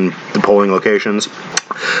polling locations,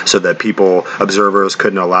 so that observers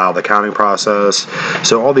couldn't allow the counting process.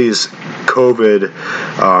 So all these COVID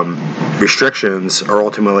restrictions are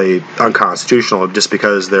ultimately unconstitutional. Just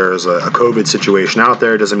because there's a COVID situation out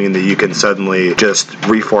there doesn't mean that you can suddenly just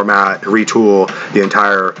reformat, retool the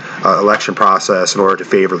entire election process in order to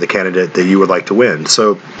favor the candidate that you would like to win.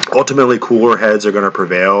 So ultimately, cooler heads are going to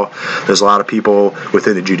prevail. There's a lot of people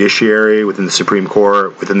within the judiciary, within the Supreme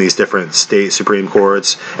Court, within these different state Supreme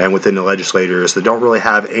Courts, and within the legislators that don't really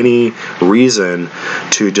have any reason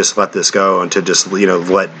to just let this go and to just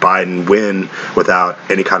let Biden win without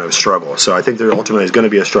any kind of struggle. So I think there ultimately is going to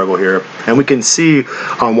be a struggle here, and we can see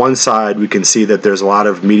on one side that there's a lot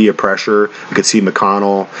of media pressure. We could see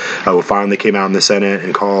McConnell who finally came out in the Senate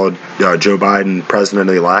and called Joe Biden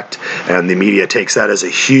president-elect, and the media takes that as a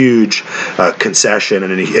huge concession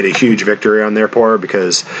and a huge victory on their part,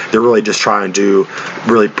 because they're really just trying to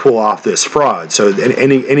really pull off this fraud. So in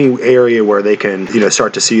any area where they can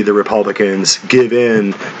start to see the Republicans give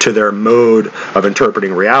in to their mode of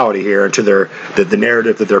interpreting reality here, and to the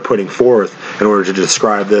narrative that they're putting forth in order to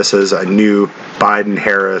describe this as a new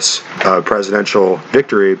Biden-Harris presidential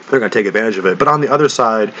victory, they're going to take advantage of it. But on the other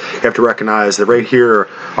side, you have to recognize that right here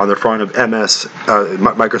on the front of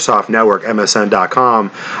Microsoft Network,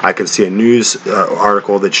 MSN.com, I can see a news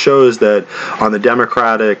article that shows that on the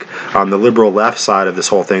Democratic, on the liberal left side of this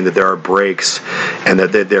whole thing, that there are breaks, and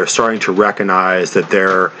that they're starting to recognize that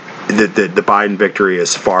the Biden victory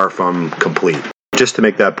is far from complete. Just to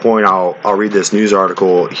make that point, I'll read this news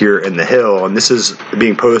article here in The Hill, and this is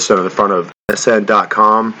being posted on the front of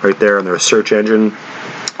MSN.com right there in their search engine.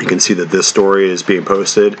 You can see that this story is being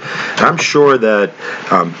posted. And I'm sure that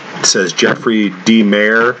it says Jeffrey D.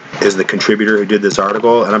 Mayer is the contributor who did this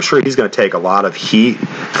article, and I'm sure he's going to take a lot of heat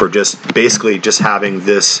for just having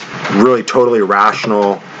this really totally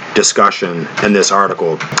rational discussion in this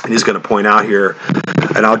article. And he's going to point out here,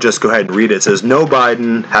 and I'll just go ahead and read it. It says, "No,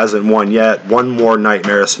 Biden hasn't won yet. One more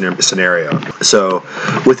nightmare scenario." So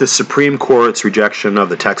with the Supreme Court's rejection of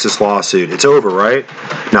the Texas lawsuit, it's over, right?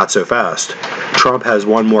 Not so fast. Trump has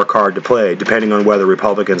one more card to play, depending on whether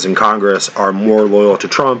Republicans in Congress are more loyal to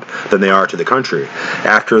Trump than they are to the country.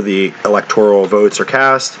 After the electoral votes are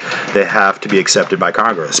cast, they have to be accepted by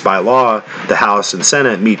Congress. By law, the House and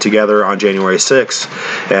Senate meet together on January 6th,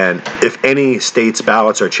 and if any state's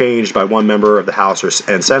ballots are changed by one member of the House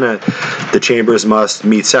and Senate, the chambers must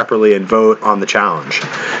meet separately and vote on the challenge.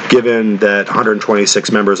 Given that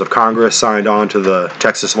 126 members of Congress signed on to the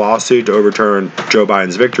Texas lawsuit to overturn Joe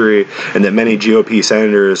Biden's victory, and that many GOP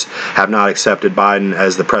senators have not accepted Biden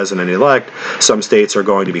as the president-elect, some states are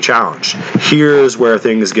going to be challenged. Here's where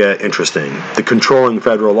things get interesting. The controlling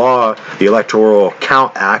federal law, the Electoral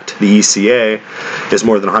Count Act, the ECA, is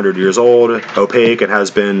more than 100 years old, opaque, and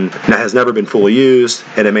has never been fully used,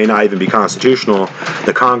 and it may not even be constitutional.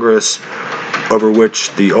 The Congress over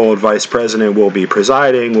which the old vice president will be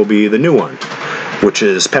presiding will be the new one, which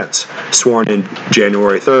is Pence. Sworn in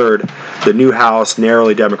January 3rd, the new House,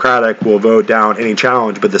 narrowly Democratic, will vote down any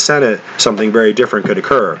challenge, but the Senate, something very different could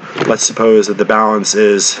occur. Let's suppose that the balance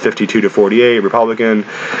is 52-48 Republican,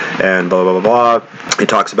 and blah, blah, blah, blah. It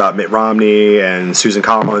talks about Mitt Romney and Susan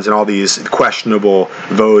Collins and all these questionable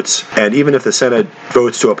votes. And even if the Senate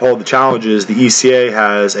votes to uphold the challenges, the ECA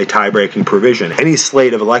has a tie-breaking provision. Any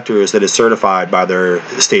slate of electors that is certified by their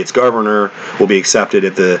state's governor will be accepted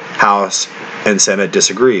if the House and Senate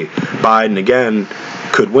disagree. Biden, again,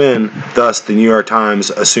 could win. Thus, the New York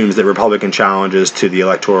Times assumes that Republican challenges to the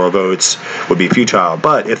electoral votes would be futile.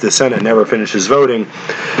 But if the Senate never finishes voting,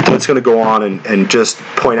 it's going to go on and just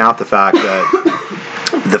point out the fact that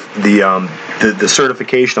the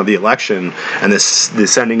certification of the election and the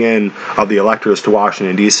sending in of the electors to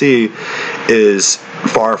Washington, D.C. is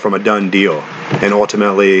far from a done deal. And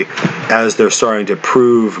ultimately, as they're starting to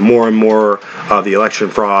prove more and more of the election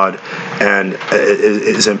fraud, and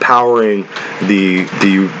is empowering the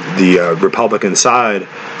Republican side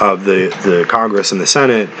of the Congress and the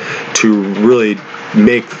Senate to really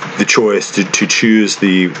make the choice to choose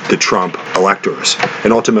the Trump electors.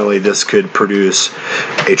 And ultimately, this could produce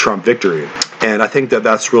a Trump victory. And I think that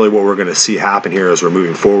that's really what we're going to see happen here as we're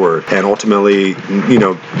moving forward. And ultimately,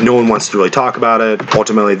 no one wants to really talk about it.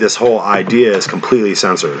 Ultimately, this whole idea is completely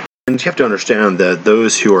censored. And you have to understand that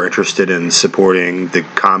those who are interested in supporting the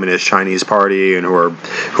Communist Chinese Party and who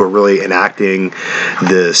are really enacting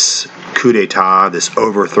this coup d'etat, this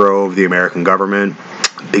overthrow of the American government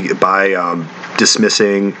by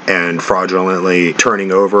dismissing and fraudulently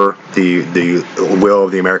turning over the will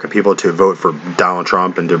of the American people to vote for Donald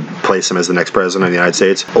Trump and to place him as the next president of the United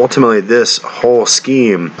States. Ultimately, this whole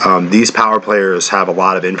scheme, these power players have a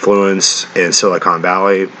lot of influence in Silicon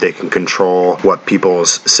Valley. They can control what people's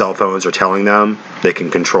cell phones are telling them. They can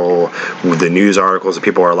control the news articles that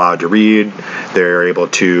people are allowed to read. They're able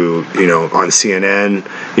to, on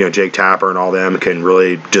CNN, Jake Tapper and all them can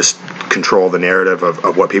really just control the narrative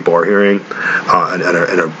of what people are hearing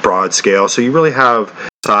at a broad scale. So you really have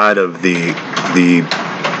side of the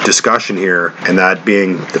discussion here, and that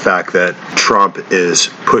being the fact that Trump is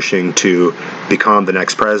pushing to become the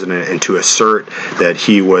next president and to assert that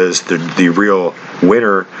he was the real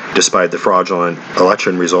winner despite the fraudulent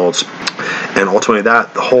election results. And ultimately the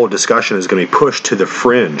whole discussion is going to be pushed to the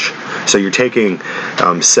fringe. So you're taking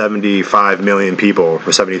 75 million people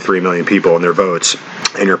or 73 million people and their votes,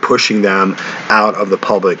 and you're pushing them out of the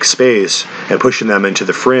public space and pushing them into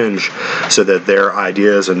the fringe so that their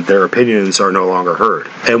ideas and their opinions are no longer heard.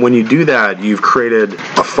 And when you do that, you've created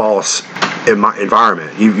a false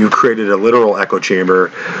environment. You've created a literal echo chamber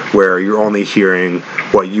where you're only hearing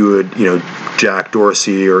what you would, Jack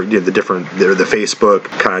Dorsey or the Facebook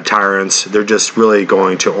kind of tyrants. They're just really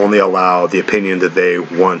going to only allow the opinion that they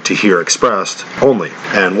want to hear expressed only.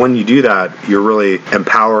 And when you do that, you're really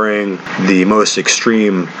empowering the most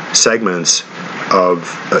extreme segments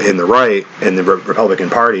in the right, in the Republican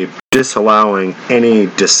Party, disallowing any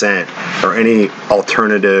dissent or any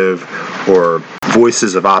alternative or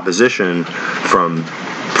voices of opposition from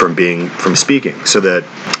speaking. So that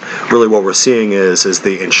really what we're seeing is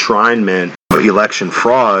the enshrinement of election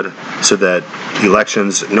fraud, so that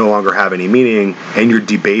elections no longer have any meaning, and you're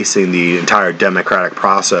debasing the entire democratic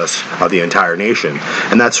process of the entire nation.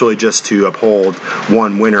 And that's really just to uphold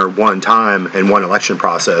one winner one time in one election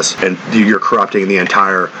process, and you're corrupting the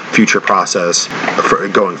entire future process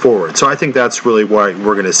going forward. So I think that's really why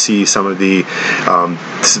we're going to see some of the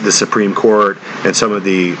Supreme Court and some of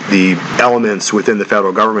the elements within the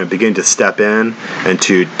federal government begin to step in and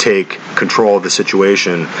to take control of the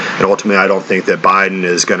situation. And ultimately, I don't think that Biden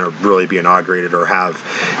is going to really be inaugurated or have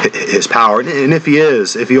his power. And if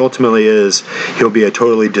he ultimately is, he'll be a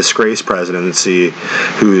totally disgraced presidency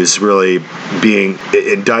who's really being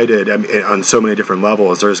indicted on so many different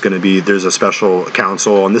levels. There's a special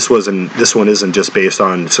counsel, and this one isn't just based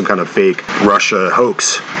on some kind of fake Russia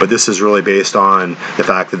hoax, but this is really based on the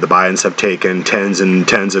fact that the Bidens have taken tens and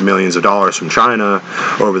tens of millions of dollars from China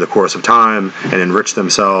over the course of time and enriched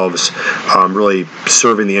themselves, really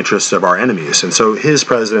serving the interests of our enemies. And so his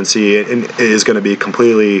presidency is going to be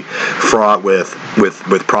completely fraught with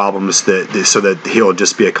problems so that he'll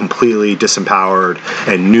just be a completely disempowered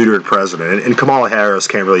and neutered president. And Kamala Harris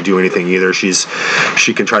can't really do anything either.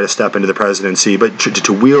 She can try to step into the presidency, but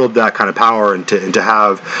to wield that kind of power and to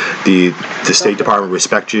have the State Department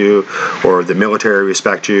respect you or the military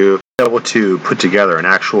respect you, able to put together an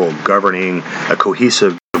actual governing, a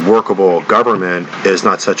cohesive, workable government is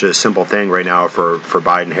not such a simple thing right now for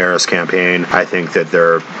Biden-Harris campaign. I think that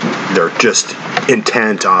they're just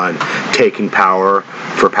intent on taking power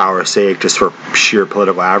for power's sake, just for sheer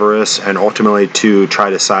political avarice, and ultimately to try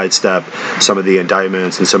to sidestep some of the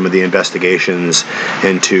indictments and some of the investigations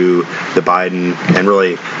into the Biden and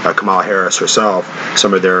really Kamala Harris herself,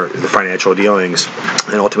 some of the financial dealings.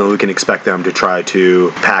 And ultimately we can expect them to try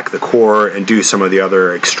to pack the court and do some of the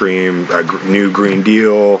other extreme new Green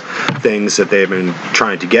Deal things that they've been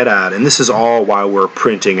trying to get at. And this is all while we're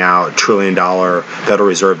printing out $1 trillion Federal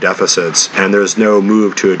Reserve deficits, and there's no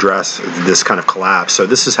move to address this kind of collapse. So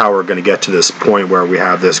this is how we're going to get to this point where we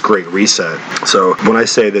have this great reset. So when I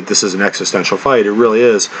say that this is an existential fight, it really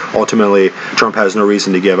is. Ultimately, Trump has no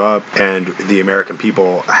reason to give up, and the American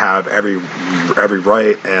people have every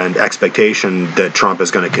right and expectation that Trump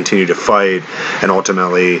is going to continue to fight and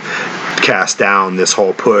ultimately cast down this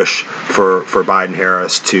whole push for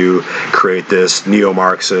Biden-Harris to create this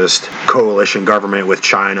neo-Marxist coalition government with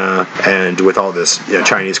China and with all this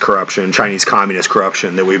Chinese corruption, Chinese communist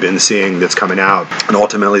corruption that we've been seeing that's coming out. And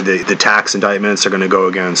ultimately the tax indictments are going to go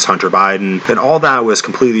against Hunter Biden. And all that was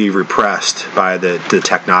completely repressed by the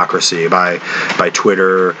technocracy, by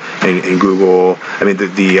Twitter and Google. I mean,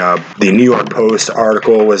 the New York Post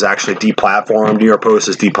article was actually deplatformed. New York Post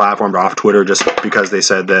is deplatformed off Twitter just because they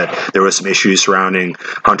said that there there was some issues surrounding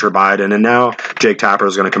Hunter Biden, and now Jake Tapper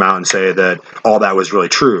is going to come out and say that all that was really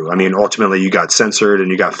true. I mean, ultimately, you got censored and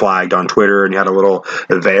you got flagged on Twitter, and you had a little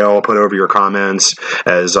veil put over your comments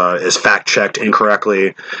as fact-checked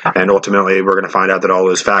incorrectly, and ultimately, we're going to find out that all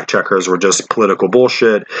those fact-checkers were just political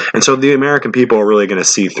bullshit. And so the American people are really going to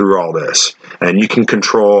see through all this, and you can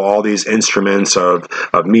control all these instruments of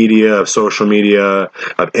media, of social media,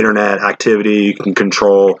 of internet activity. You can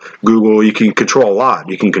control Google. You can control a lot.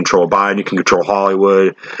 You can control Biden. You can control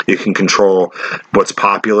Hollywood. You can control what's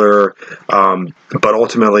popular. But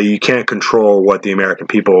ultimately, you can't control what the American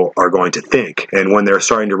people are going to think. And when they're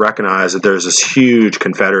starting to recognize that there's this huge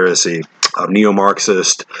confederacy of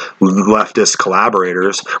neo-Marxist, leftist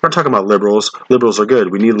collaborators. We're not talking about liberals. Liberals are good.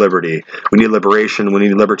 We need liberty. We need liberation. We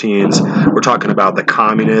need libertines. We're talking about the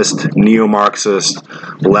communist, neo-Marxist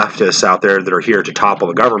leftists out there that are here to topple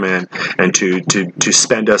the government and to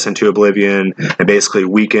spend us into oblivion and basically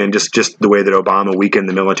weaken, just the way that Obama weakened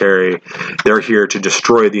the military. They're here to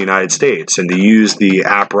destroy the United States and to use the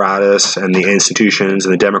apparatus and the institutions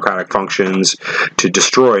and the democratic functions to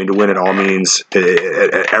destroy and to win at all means,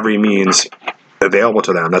 at every means available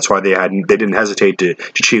to them. That's why they didn't hesitate to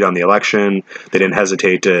cheat on the election. They didn't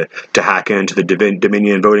hesitate to hack into the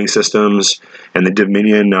Dominion voting systems and the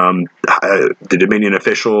Dominion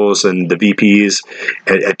officials and the VPs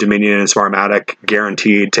at Dominion and Smartmatic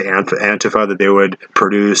guaranteed to Antifa that they would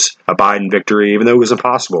produce a Biden victory, even though it was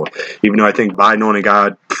impossible. Even though I think Biden only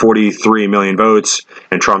got 43 million votes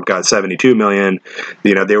and Trump got 72 million,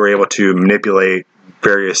 they were able to manipulate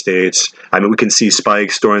various states. I mean, we can see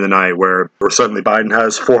spikes during the night where suddenly Biden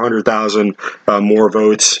has 400,000 more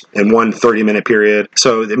votes in one 30-minute period.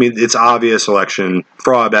 So, I mean, it's obvious election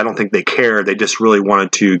fraud. I don't think they cared. They just really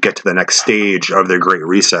wanted to get to the next stage of their Great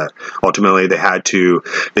Reset. Ultimately, they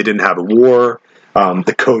didn't have a war.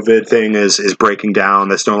 The COVID thing is breaking down.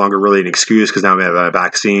 That's no longer really an excuse because now we have a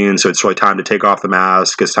vaccine. So it's really time to take off the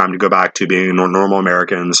mask. It's time to go back to being normal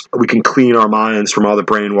Americans. We can clean our minds from all the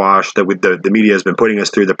brainwash that the media has been putting us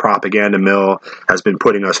through. The propaganda mill has been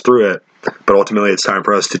putting us through it. But ultimately, it's time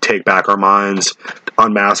for us to take back our minds, to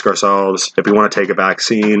unmask ourselves. If we want to take a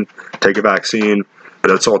vaccine, take a vaccine. But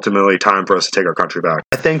it's ultimately time for us to take our country back.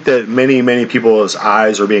 I think that many, many people's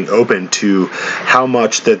eyes are being opened to how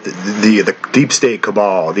much that the deep state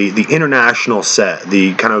cabal, the international set,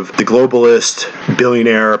 the kind of the globalist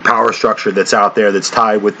billionaire power structure that's out there that's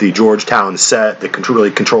tied with the Georgetown set that really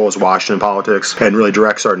controls Washington politics and really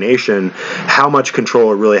directs our nation, how much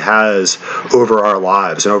control it really has over our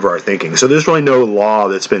lives and over our thinking. So there's really no law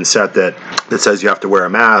that's been set that says you have to wear a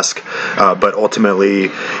mask, but ultimately,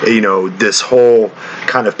 this whole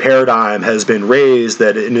kind of paradigm has been raised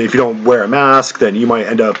that if you don't wear a mask, then you might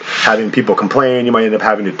end up having people complain. You might end up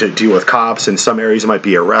having to deal with cops. In some areas, you might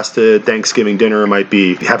be arrested. Thanksgiving dinner might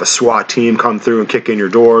be have a SWAT team come through and kick in your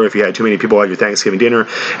door if you had too many people at your Thanksgiving dinner.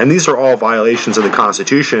 And these are all violations of the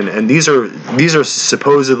Constitution. And these are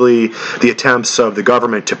supposedly the attempts of the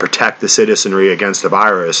government to protect the citizenry against the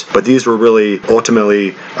virus. But these were really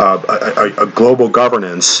ultimately a global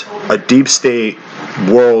governance, a deep state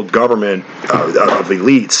world government of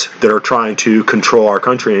elites that are trying to control our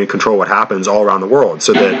country and control what happens all around the world,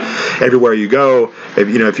 so that everywhere you go,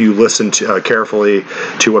 if you listen carefully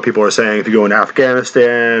to what people are saying, if you go into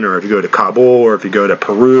Afghanistan or if you go to Kabul or if you go to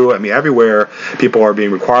Peru, I mean, everywhere people are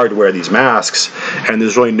being required to wear these masks, and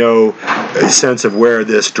there's really no sense of where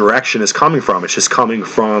this direction is coming from. It's just coming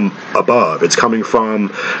from above. It's coming from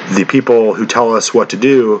the people who tell us what to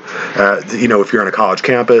do. If you're on a college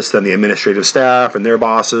campus, then the administrative staff and their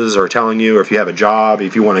bosses are telling you, or if you have a job,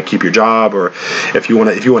 if you want to keep your job, or if you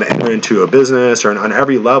want to enter into a business, or on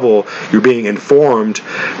every level, you're being informed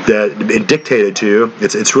that and dictated to.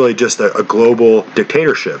 It's really just a global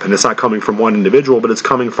dictatorship, and it's not coming from one individual, but it's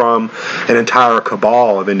coming from an entire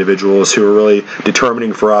cabal of individuals who are really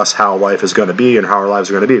determining for us how life is going to be and how our lives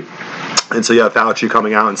are going to be. And so you have Fauci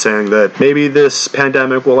coming out and saying that maybe this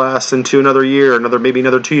pandemic will last into another year, maybe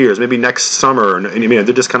another 2 years, maybe next summer. And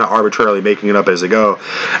they're just kind of arbitrarily making it up as they go.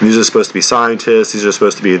 And these are supposed to be scientists. These are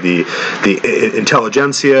supposed to be the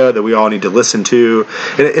intelligentsia that we all need to listen to.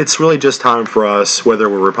 And it's really just time for us, whether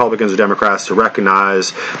we're Republicans or Democrats, to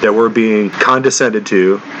recognize that we're being condescended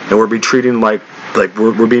to and we're being treated like like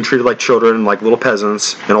we're being treated like children, like little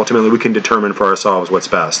peasants, and ultimately we can determine for ourselves what's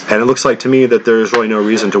best. And it looks like to me that there's really no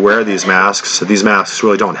reason to wear these masks. These masks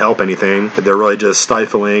really don't help anything. They're really just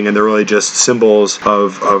stifling, and they're really just symbols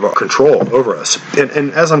of control over us.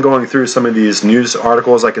 And as I'm going through some of these news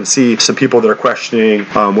articles, I can see some people that are questioning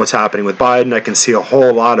what's happening with Biden. I can see a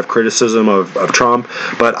whole lot of criticism of Trump,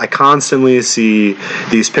 but I constantly see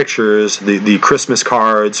these pictures, the Christmas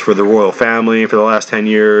cards for the royal family for the last 10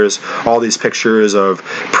 years, all these pictures of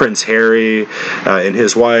Prince Harry and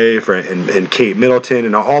his wife, and Kate Middleton,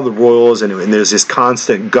 and all the royals, and there's this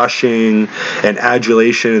constant gushing and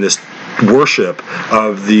adulation and this worship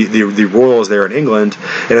of the royals there in England.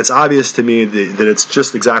 And it's obvious to me that it's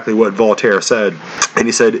just exactly what Voltaire said. And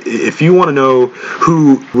he said, if you want to know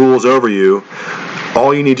who rules over you,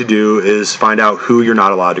 all you need to do is find out who you're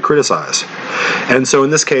not allowed to criticize. And so in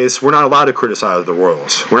this case, we're not allowed to criticize the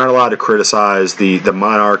royals. We're not allowed to criticize the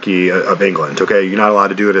monarchy of England, okay? You're not allowed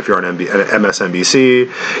to do it if you're on MSNBC.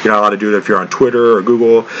 You're not allowed to do it if you're on Twitter or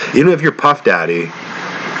Google. Even if you're Puff Daddy,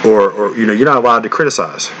 or you're not allowed to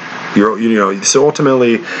criticize. So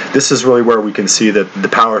ultimately, this is really where we can see that the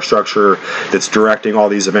power structure that's directing all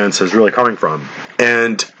these events is really coming from.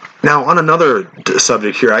 And now, on another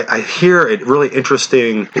subject here, I hear a really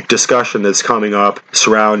interesting discussion that's coming up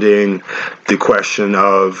surrounding the question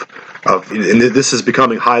of and this is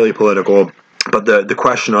becoming highly political, but the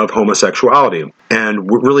question of homosexuality and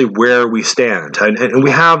really where we stand. And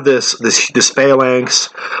we have this phalanx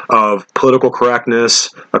of political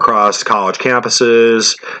correctness across college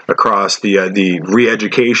campuses, across the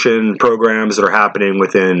re-education programs that are happening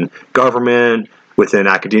within government, within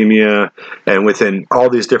academia, and within all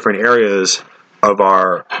these different areas of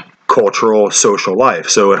our cultural, social life.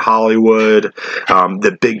 So at Hollywood,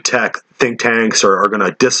 the big tech think tanks are going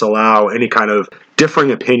to disallow any kind of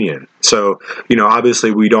differing opinion. So,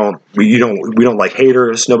 obviously we don't like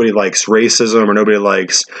haters. Nobody likes racism, or nobody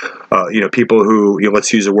likes, people who,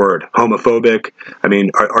 let's use a word, homophobic. I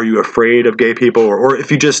mean, are you afraid of gay people? Or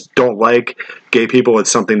if you just don't like gay people,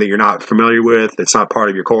 it's something that you're not familiar with. It's not part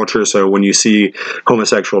of your culture. So when you see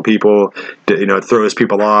homosexual people, it throws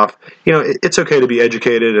people off. It's okay to be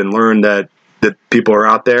educated and learn that people are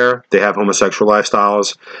out there, they have homosexual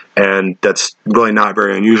lifestyles, and that's really not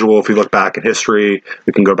very unusual. If we look back in history,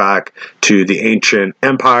 we can go back to the ancient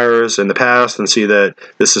empires in the past and see that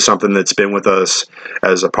this is something that's been with us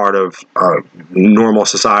as a part of normal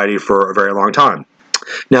society for a very long time.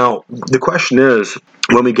 Now, the question is,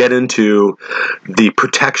 when we get into the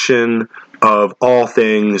protection of all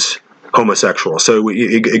things homosexual, so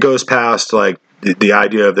it goes past like the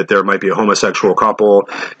idea that there might be a homosexual couple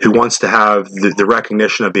who wants to have the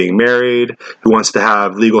recognition of being married, who wants to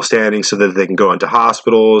have legal standing so that they can go into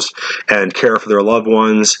hospitals and care for their loved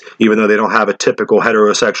ones, even though they don't have a typical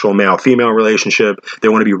heterosexual male-female relationship. They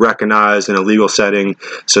want to be recognized in a legal setting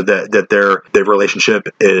so that their relationship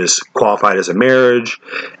is qualified as a marriage,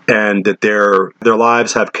 and that their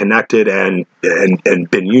lives have connected and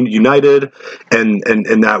been united, and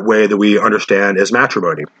in that way that we understand as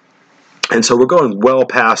matrimony. And so we're going well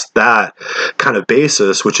past that kind of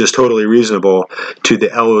basis, which is totally reasonable, to the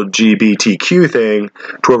LGBTQ thing,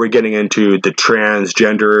 to where we're getting into the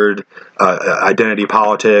transgendered identity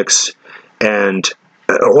politics, and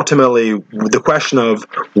ultimately the question of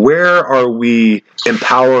where are we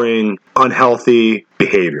empowering unhealthy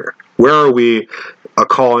behavior? Where are we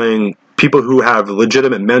calling people who have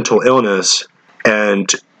legitimate mental illness and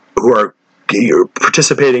who are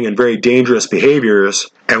participating in very dangerous behaviors,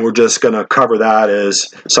 and we're just going to cover that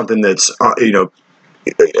as something that's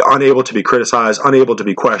unable to be criticized, unable to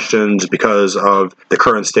be questioned because of the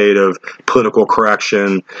current state of political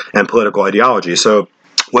correction and political ideology. So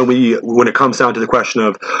when it comes down to the question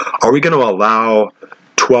of, are we going to allow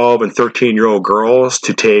 12 and 13-year-old girls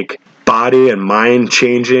to take body and mind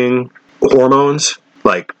changing hormones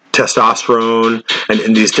like testosterone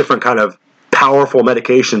and these different kind of powerful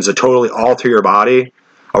medications that totally alter your body?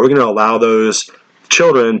 Are we going to allow those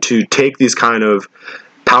children to take these kind of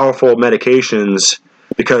powerful medications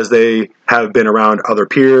because they have been around other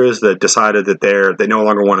peers that decided that they no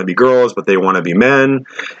longer want to be girls, but they want to be men?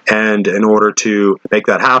 And in order to make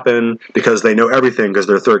that happen, because they know everything, because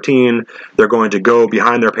they're 13, they're going to go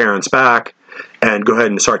behind their parents' back and go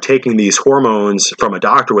ahead and start taking these hormones from a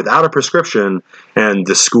doctor without a prescription, and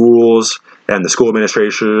the schools and the school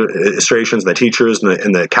administrations, the teachers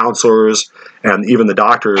and the counselors and even the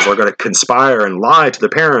doctors are going to conspire and lie to the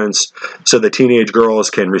parents so that teenage girls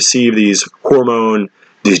can receive these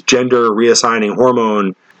gender reassigning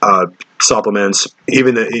hormone supplements,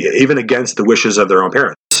 even against the wishes of their own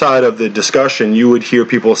parents. side of the discussion, you would hear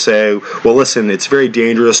people say, well, listen, it's very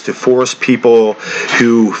dangerous to force people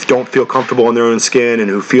who don't feel comfortable in their own skin and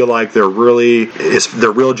who feel like their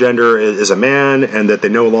real gender is a man, and that they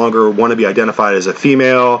no longer want to be identified as a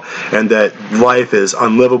female, and that life is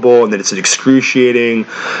unlivable, and that it's an excruciating,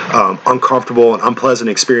 uncomfortable, and unpleasant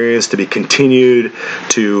experience to be continued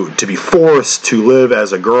to be forced to live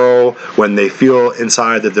as a girl when they feel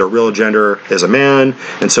inside that their real gender is a man,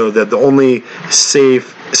 and so that the only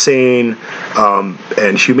safe, sane,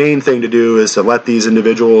 and humane thing to do is to let these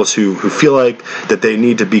individuals who feel like that they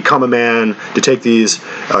need to become a man, to take these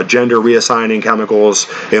gender reassigning chemicals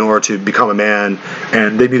in order to become a man,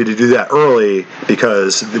 and they needed to do that early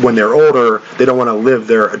because when they're older, they don't want to live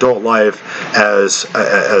their adult life as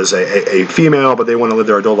a female, but they want to live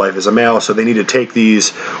their adult life as a male, so they need to take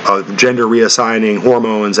these gender reassigning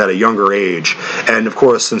hormones at a younger age. And of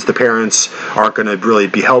course, since the parents aren't going to really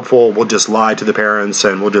be helpful, we'll just lie to the parents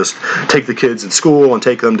and we'll just take the kids in school and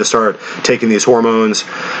take them to start taking these hormones.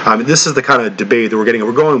 This is the kind of debate that we're getting.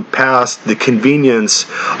 We're going past the convenience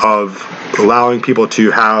of allowing people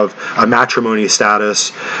to have a matrimony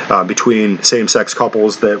status between same-sex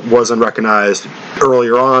couples that wasn't recognized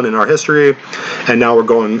earlier on in our history, and now we're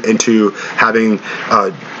going into having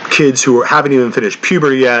kids who haven't even finished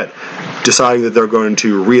puberty yet deciding that they're going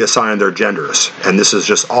to reassign their genders. And this is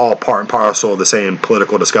just all part and parcel of the same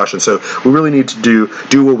political discussion. So we really need to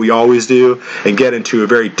do what we always do and get into a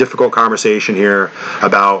very difficult conversation here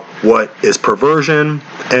about what is perversion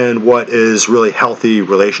and what is really healthy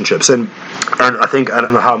relationships. And I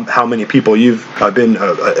don't know how many people you've been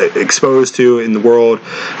exposed to in the world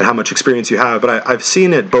and how much experience you have, but I've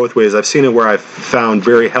seen it both ways. I've seen it where I've found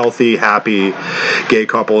very healthy, happy gay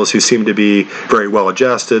couples who seem to be very well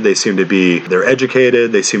adjusted. They're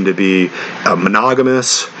educated. They seem to be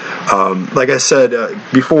monogamous. Like I said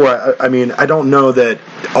before, I don't know that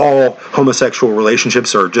all homosexual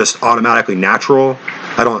relationships are just automatically natural.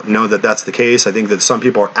 I don't know that that's the case. I think that some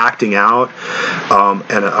people are acting out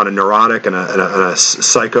and on a neurotic and a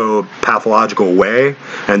psychopathological way,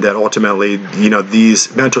 and that ultimately,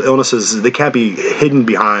 these mental illnesses, they can't be hidden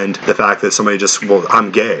behind the fact that somebody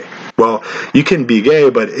I'm gay. Well, you can be gay,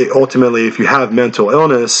 but ultimately, if you have mental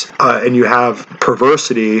illness and you have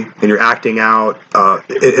perversity and you're acting out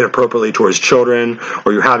inappropriately towards children,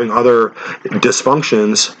 or you're having other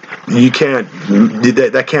dysfunctions,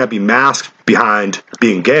 that can't be masked behind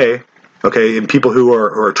being gay. Okay, and people who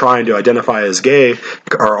are trying to identify as gay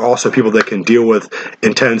are also people that can deal with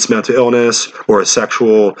intense mental illness or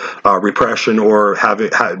sexual repression, or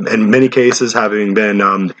in many cases having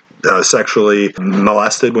been sexually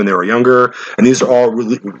molested when they were younger. And these are all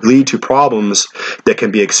lead to problems that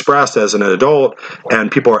can be expressed as an adult,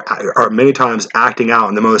 and people are many times acting out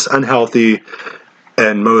in the most unhealthy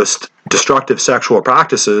and most destructive sexual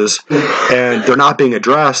practices, and they're not being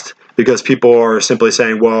addressed because people are simply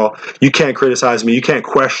saying, well, you can't criticize me, you can't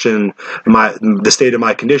question the state of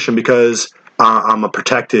my condition because I'm a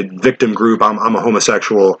protected victim group, I'm a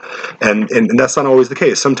homosexual, and that's not always the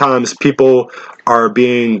case. Sometimes people are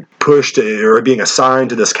being pushed or being assigned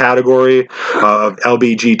to this category of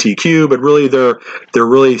LGBTQ, but really they're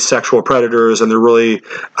really sexual predators, and they're really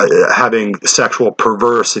having sexual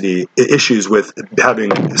perversity, issues with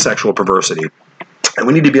having sexual perversity. And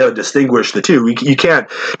we need to be able to distinguish the two. You can't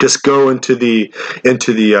just go into the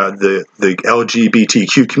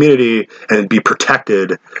LGBTQ community and be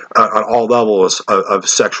protected on all levels of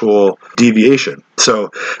sexual deviation. So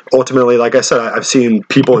ultimately, like I said, I've seen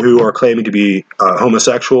people who are claiming to be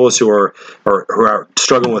homosexuals who are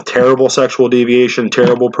struggling with terrible sexual deviation,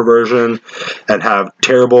 terrible perversion, and have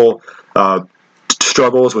terrible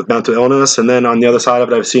struggles with mental illness. And then on the other side of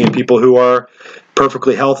it, I've seen people who are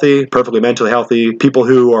perfectly healthy, perfectly mentally healthy, people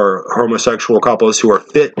who are homosexual couples who are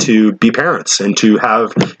fit to be parents and to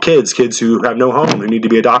have kids who have no home, who need to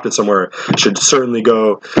be adopted somewhere, should certainly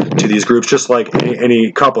go to these groups. Just like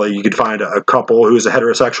any couple, you could find a couple who's a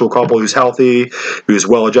heterosexual couple who's healthy, who's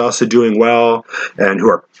well adjusted, doing well, and who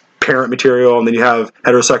are parent material, and then you have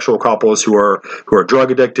heterosexual couples who are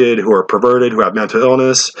drug addicted, who are perverted, who have mental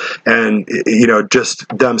illness, and just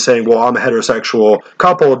them saying, well, I'm a heterosexual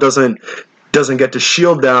couple doesn't get to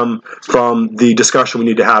shield them from the discussion we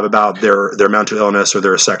need to have about their mental illness or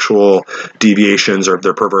their sexual deviations or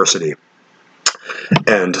their perversity.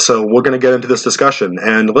 And so we're going to get into this discussion,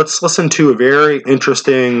 and let's listen to a very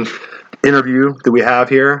interesting interview that we have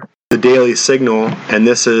here. the Daily Signal, and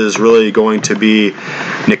this is really going to be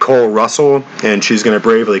Nicole Russell, and she's going to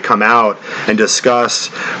bravely come out and discuss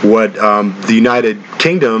what the United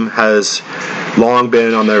Kingdom has long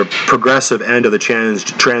been on the progressive end of the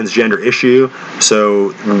transgender issue.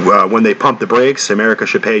 So when they pump the brakes, America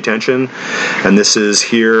should pay attention. And this is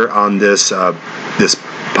here on this this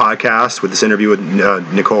podcast with this interview with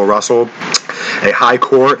Nicole Russell. A high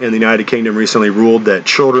court in the United Kingdom recently ruled that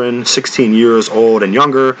children 16 years old and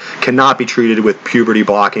younger cannot be treated with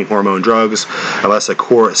puberty-blocking hormone drugs unless a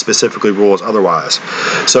court specifically rules otherwise.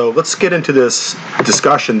 So let's get into this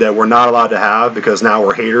discussion that we're not allowed to have, because now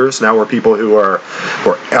we're haters. Now we're people who are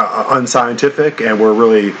unscientific, and we're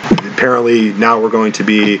really, apparently now we're going to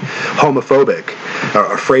be homophobic,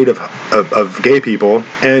 afraid of gay people.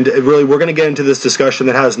 And really, we're going to get into this discussion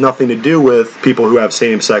that has nothing to do with people who have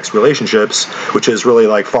same-sex relationships, which is really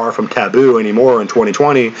like far from taboo anymore in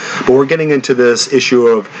 2020. But we're getting into this issue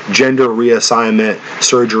of gender reassignment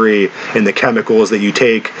surgery and the chemicals that you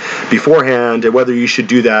take beforehand, and whether you should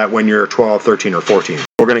do that when you're 12, 13, or 14.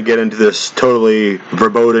 We're going to get into this totally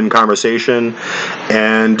verboten conversation,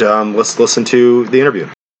 and let's listen to the interview.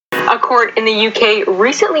 A court in the UK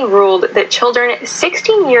recently ruled that children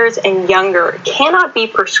 16 years and younger cannot be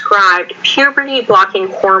prescribed puberty-blocking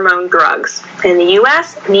hormone drugs, and the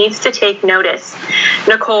US needs to take notice.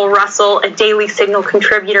 Nicole Russell, a Daily Signal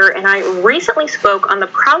contributor, and I recently spoke on the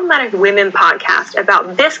Problematic Women podcast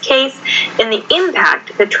about this case and the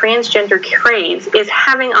impact the transgender craze is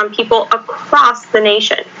having on people across the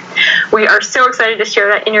nation. We are so excited to share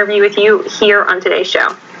that interview with you here on today's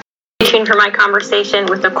show. Stay tuned for my conversation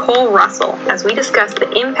with Nicole Russell as we discuss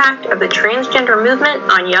the impact of the transgender movement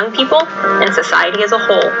on young people and society as a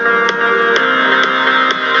whole.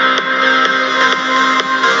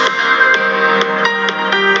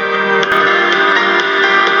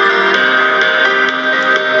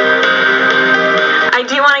 I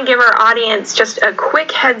do want to give our audience just a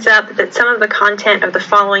quick heads up that some of the content of the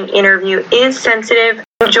following interview is sensitive.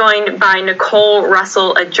 I'm joined by Nicole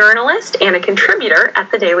Russell, a journalist and a contributor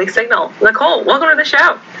at the Daily Signal. Nicole, welcome to the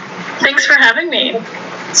show. Thanks for having me.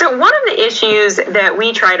 So one of the issues that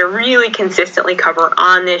we try to really consistently cover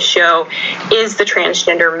on this show is the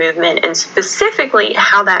transgender movement, and specifically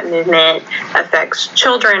how that movement affects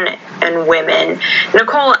children and women.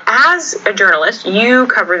 Nicole, as a journalist, you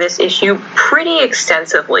cover this issue pretty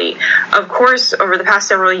extensively. Of course, over the past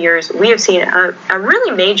several years, we have seen a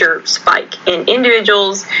really major spike in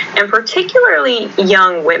individuals, and particularly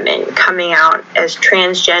young women, coming out as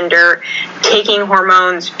transgender, taking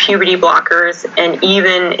hormones, puberty blockers, and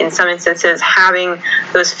even in some instances having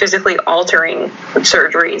those physically altering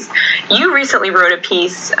surgeries. You recently wrote a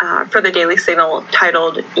piece for the Daily Signal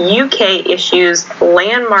titled UK Issues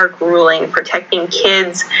Landmark Ruling Protecting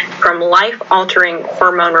Kids from Life-Altering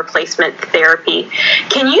Hormone Replacement Therapy.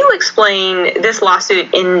 Can you explain this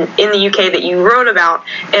lawsuit in the UK that you wrote about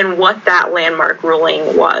and what that landmark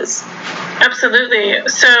ruling was? Absolutely.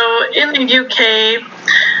 So in the UK,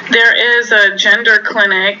 there is a gender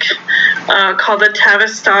clinic called the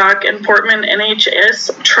Tavistock and Portman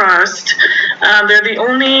NHS Trust. They're the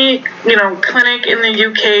only, clinic in the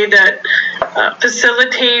UK that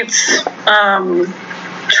facilitates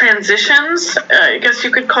transitions, I guess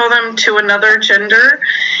you could call them, to another gender.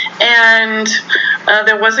 And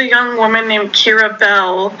there was a young woman named Kira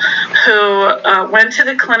Bell who went to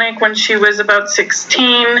the clinic when she was about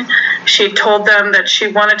 16. She told them that she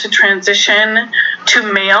wanted to transition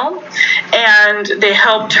to male, and they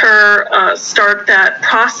helped her start that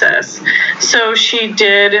process. So she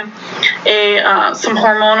did some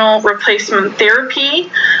hormonal replacement therapy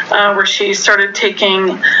where she started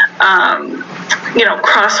taking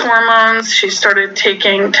cross hormones. She started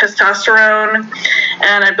taking testosterone,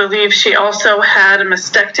 and I believe she also had a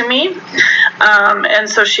mastectomy, and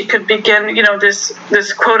so she could begin,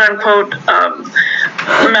 this quote unquote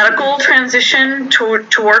medical transition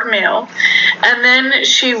toward male. And then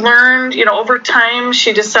she learned, over time,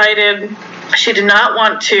 she decided she did not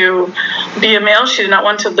want to be a male. She did not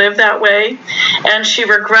want to live that way. And she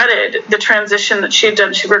regretted the transition that she had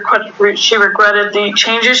done. She regretted the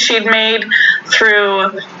changes she'd made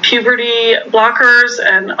through puberty blockers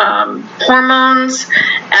and hormones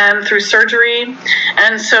and through surgery.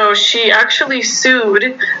 And so she actually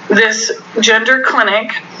sued this gender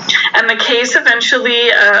clinic. And the case eventually,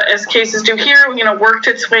 as cases do here, worked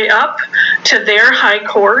its way up to their high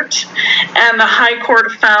court. And the high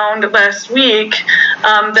court found last week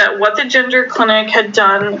that what the gender clinic had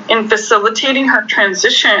done in facilitating her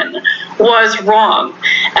transition was wrong.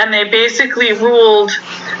 And they basically ruled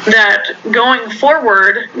that going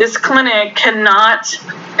forward, this clinic cannot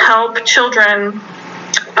help children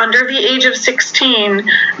under the age of 16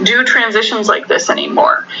 do transitions like this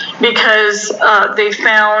anymore, because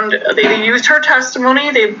they used her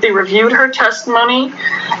testimony, they reviewed her testimony,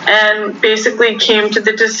 and basically came to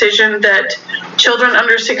the decision that children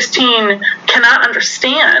under 16 cannot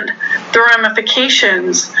understand the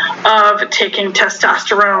ramifications of taking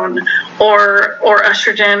testosterone or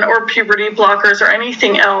estrogen or puberty blockers or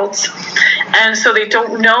anything else. And so they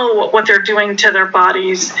don't know what they're doing to their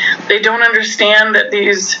bodies. They don't understand that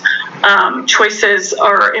these choices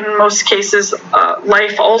are, in most cases,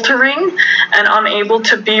 life-altering and unable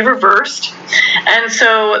to be reversed. And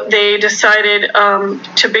so they decided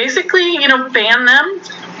to basically, ban them.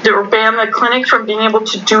 They were ban the clinic from being able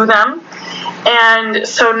to do them. And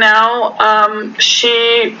so now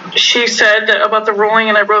she said about the ruling,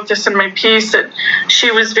 and I wrote this in my piece, that she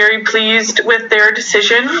was very pleased with their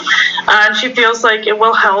decision, and she feels like it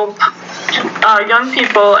will help young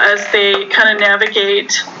people as they kind of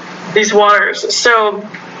navigate these waters. So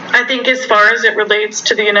I think as far as it relates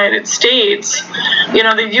to the United States,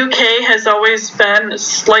 the UK has always been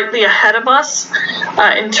slightly ahead of us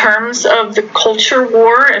in terms of the culture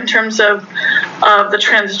war, in terms of the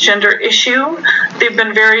transgender issue. They've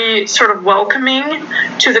been very sort of welcoming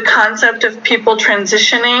to the concept of people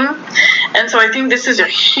transitioning. And so I think this is a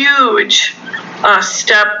huge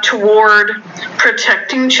step toward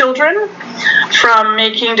protecting children from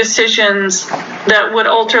making decisions that would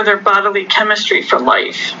alter their bodily chemistry for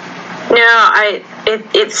life. Yeah,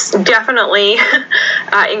 it's definitely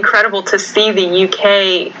incredible to see the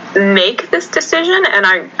UK make this decision, and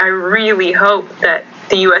I really hope that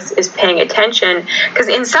the U.S. is paying attention, because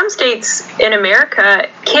in some states in America,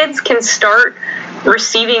 kids can start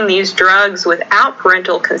receiving these drugs without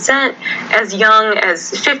parental consent as young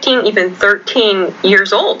as 15, even 13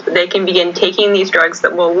 years old. They can begin taking these drugs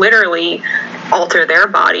that will literally alter their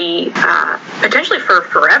body, potentially for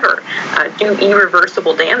forever, do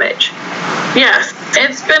irreversible damage. Yes,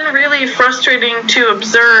 it's been really frustrating to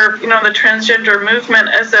observe, the transgender movement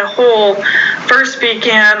as a whole first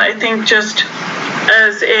began, I think, just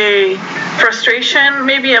as a frustration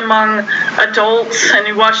maybe among adults, and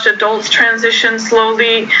you watched adults transition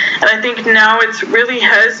slowly, and I think now it's really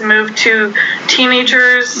has moved to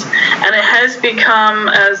teenagers, and it has become,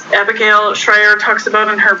 as Abigail Schreier talks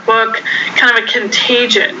about in her book, kind of a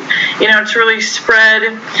contagion. It's really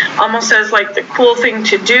spread almost as like the cool thing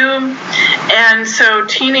to do, and so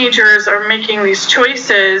teenagers are making these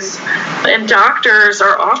choices, and doctors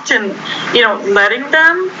are often, letting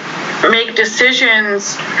them make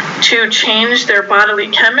decisions to change their bodily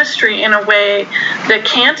chemistry in a way that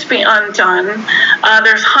can't be undone.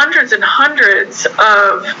 There's hundreds and hundreds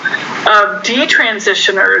of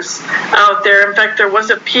detransitioners out there. In fact, there was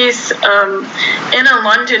a piece in a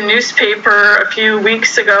London newspaper a few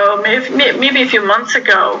weeks ago, maybe a few months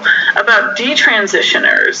ago, about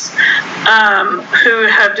detransitioners who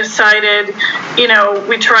have decided,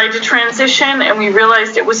 we tried to transition and we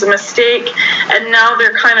realized it was a mistake, and now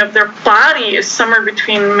their body is somewhere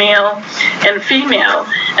between male and female.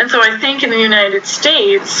 And so I think in the United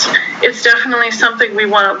States, it's definitely something we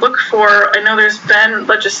want to look for. I know there's been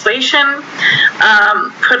legislation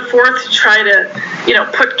put forth to try to,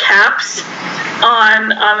 put caps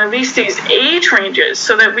on at least these age ranges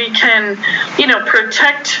so that we can,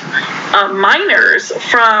 protect minors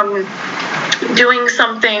from doing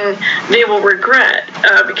something they will regret,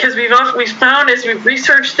 because we've found as we've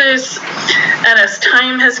researched this and as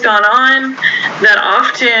time has gone on that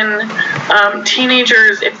often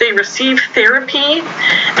teenagers, if they receive therapy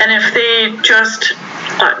and if they just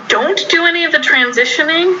don't do any of the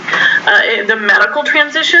transitioning, the medical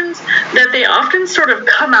transitions, that they often sort of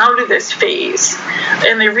come out of this phase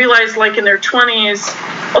and they realize, like in their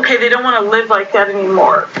 20s, okay, they don't want to live like that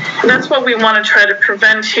anymore. And that's what we want to try to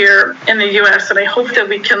prevent here in the U.S., and I hope that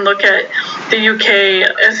we can look at the U.K.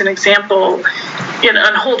 as an example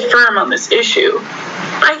and hold firm on this issue.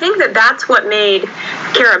 I think that that's what made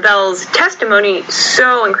Cara Bell's testimony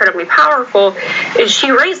so incredibly powerful, is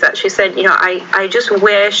she raised that. She said, I just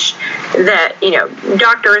wish that,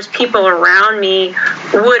 doctors, people around me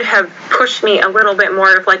would have pushed me a little bit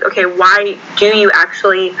more of like, okay, why do you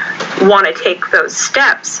actually want to take those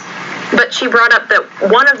steps? But she brought up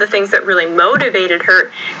that one of the things that really motivated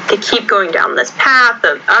her to keep going down this path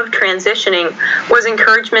of transitioning was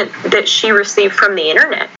encouragement that she received from the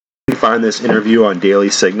internet. You find this interview on Daily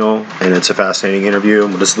Signal, and it's a fascinating interview.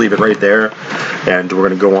 We'll just leave it right there, and we're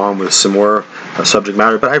going to go on with some more subject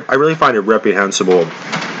matter. But I really find it reprehensible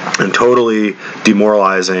and totally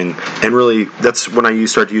demoralizing, and really that's when I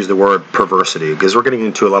start to use the word perversity, because we're getting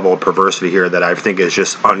into a level of perversity here that I think is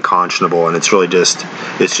just unconscionable, and it's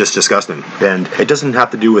just disgusting. And it doesn't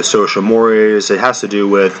have to do with social mores. It has to do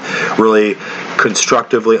with really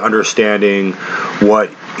constructively understanding what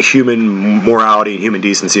human morality and human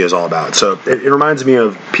decency is all about. So it reminds me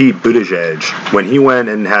of Pete Buttigieg when he went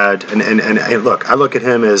and had and look, I look at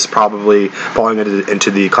him as probably falling into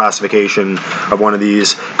the classification of one of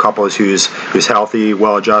these couples who's healthy,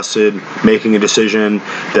 well-adjusted, making a decision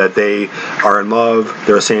that they are in love.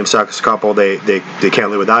 They're a same-sex couple. They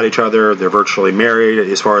can't live without each other. They're virtually married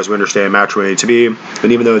as far as we understand matrimony to be.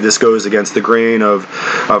 And even though this goes against the grain of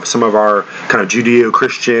some of our kind of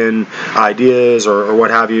Judeo-Christian ideas or what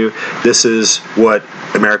have you, this is what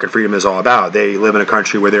American freedom is all about. They live in a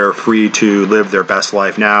country where they're free to live their best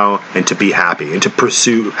life now and to be happy and to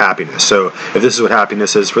pursue happiness. So if this is what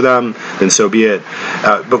happiness is for them, then so be it.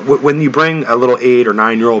 But when you bring a little 8 or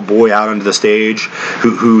 9-year-old boy out onto the stage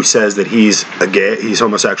who says that he's he's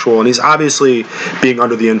homosexual, and he's obviously being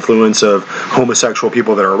under the influence of homosexual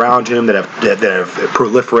people that are around him that have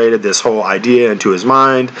proliferated this whole idea into his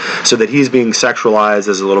mind, so that he's being sexualized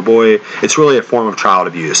as a little boy, it's really a form of child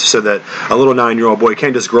abuse. So that a little 9-year-old boy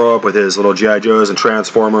can't just grow up with his little G.I. Joes and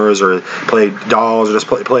Transformers or play dolls or just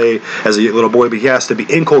play as a little boy, but he has to be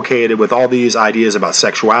inculcated with all these ideas about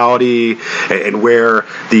sexuality and where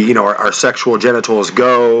our sexual genitals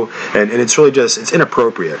go, and it's really just, it's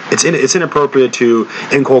inappropriate. It's inappropriate to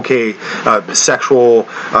inculcate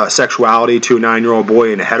sexuality to a 9-year-old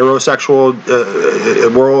boy in a heterosexual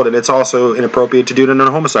world, and it's also inappropriate to do it in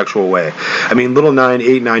a homosexual way. I mean, little 8,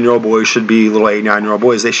 9-year-old boys should be little 8, 9-year-old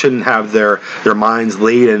boys. They shouldn't have their minds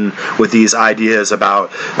laden with these ideas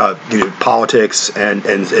about politics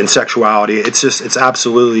and sexuality. It's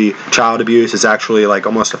absolutely child abuse. It's actually like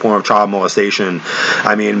almost a form of child molestation.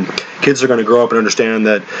 I mean, kids are going to grow up and understand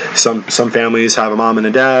that some families have a mom and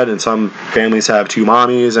a dad, and some families have 2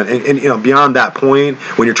 mommies, and beyond that point,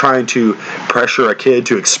 when you're trying to pressure a kid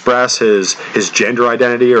to express his gender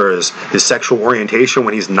identity or his sexual orientation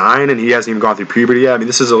when he's 9 and he hasn't even gone through puberty yet. I mean,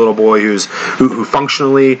 this is a little boy who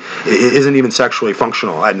functionally isn't even sexually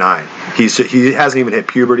functional at 9. He hasn't even hit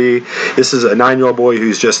puberty. This is a 9-year-old boy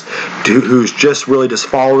who's just really just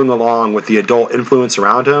following along with the adult influence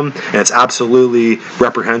around him, and it's absolutely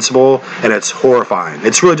reprehensible, and it's horrifying.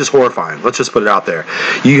 It's really just horrifying. Let's just put it out there.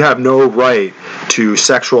 You have no right to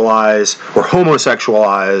sexualize or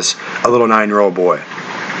homosexualize a little 9-year-old boy.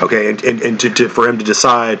 Okay, and for him to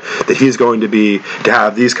decide that he's going to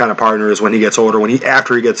have these kind of partners when he gets older,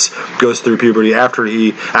 after he goes through puberty, after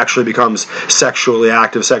he actually becomes sexually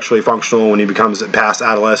active, sexually functional, when he becomes past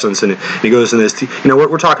adolescence, and he goes in this,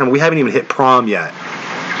 we're talking, we haven't even hit prom yet.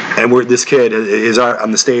 And this kid is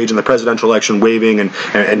on the stage in the presidential election waving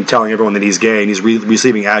and telling everyone that he's gay, and he's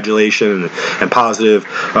receiving adulation and positive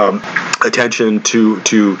attention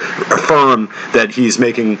to affirm that he's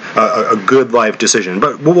making a good life decision.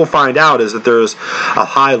 But what we'll find out is that there's a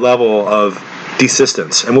high level of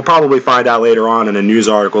desistance, and we'll probably find out later on in a news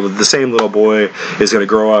article that the same little boy is going to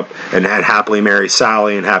grow up and happily marry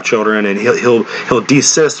Sally and have children, and he'll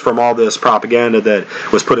desist from all this propaganda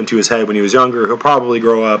that was put into his head when he was younger. He'll probably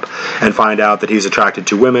grow up and find out that he's attracted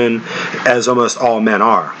to women, as almost all men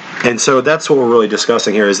are. And so that's what we're really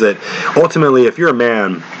discussing here, is that ultimately, if you're a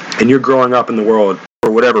man and you're growing up in the world,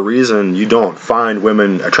 for whatever reason you don't find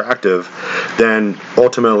women attractive, then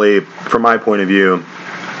ultimately, from my point of view,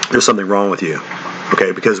 there's something wrong with you,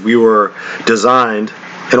 okay? Because we were designed,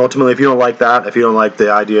 and ultimately, if you don't like that, if you don't like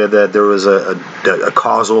the idea that there was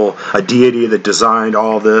a deity that designed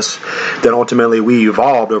all of this, then ultimately we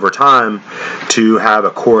evolved over time to have a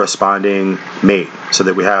corresponding mate, so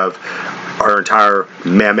that we have our entire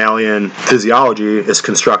mammalian physiology is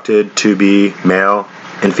constructed to be male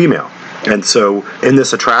and female. And so in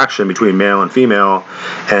this attraction between male and female,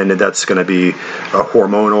 and that's going to be a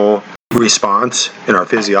hormonal response in our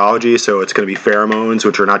physiology, so it's going to be pheromones,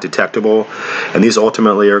 which are not detectable, and these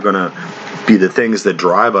ultimately are going to be the things that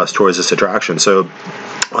drive us towards this attraction. So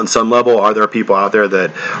on some level, are there people out there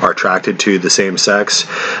that are attracted to the same sex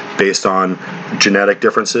based on genetic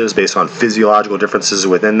differences, based on physiological differences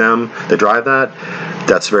within them that drive that?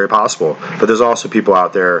 That's very possible. But there's also people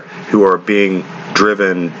out there who are being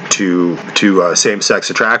driven to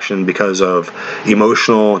same-sex attraction because of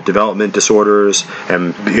emotional development disorders.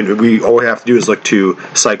 And all we have to do is look to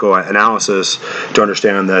psychoanalysis to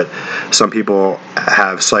understand that some people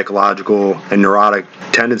have psychological and neurotic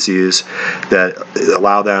tendencies that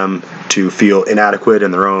allow them to feel inadequate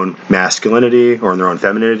in their own masculinity or in their own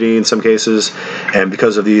femininity in some cases, and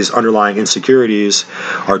because of these underlying insecurities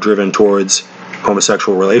are driven towards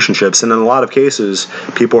homosexual relationships. And in a lot of cases,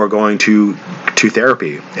 people are going to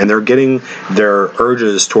therapy, and they're getting their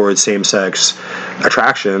urges towards same-sex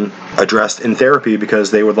attraction addressed in therapy because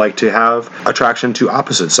they would like to have attraction to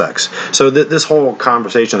opposite sex. So this whole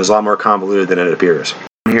conversation is a lot more convoluted than it appears.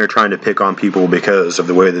 I'm here trying to pick on people because of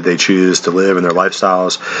the way that they choose to live and their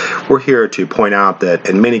lifestyles. We're here to point out that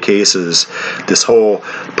in many cases, this whole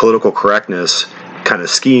political correctness kind of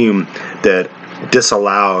scheme that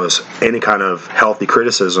disallows any kind of healthy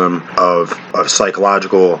criticism of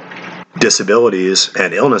psychological disabilities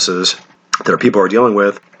and illnesses that people are dealing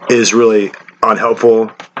with is really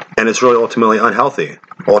unhelpful, and it's really ultimately unhealthy.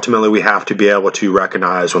 Ultimately, we have to be able to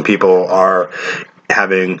recognize when people are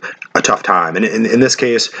having a tough time. And in this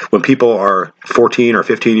case, when people are 14 or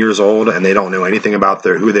 15 years old and they don't know anything about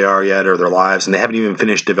who they are yet or their lives, and they haven't even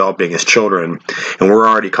finished developing as children, and we're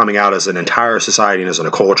already coming out as an entire society and as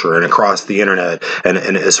a culture and across the internet and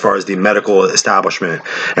as far as the medical establishment,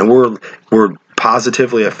 and we're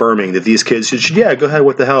positively affirming that these kids should, go ahead,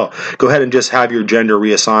 what the hell? Go ahead and just have your gender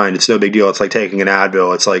reassigned. It's no big deal. It's like taking an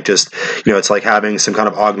Advil. It's like just, it's like having some kind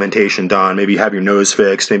of augmentation done. Maybe have your nose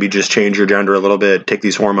fixed. Maybe just change your gender a little bit, take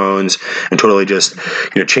these hormones, and totally just,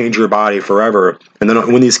 change your body forever. And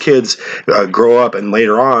then when these kids grow up and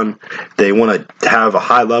later on, they want to have a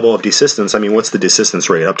high level of desistance. I mean, what's the desistance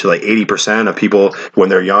rate? Up to like 80% of people when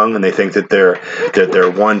they're young and they think that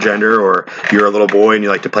they're one gender, or you're a little boy and you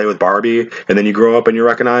like to play with Barbie, and then you grow up and you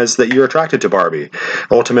recognize that you're attracted to Barbie.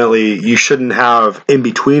 Ultimately, you shouldn't have in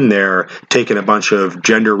between there taken a bunch of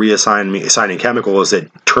gender reassigning chemicals that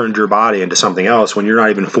turned your body into something else when you're not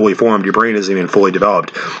even fully formed. Your brain isn't even fully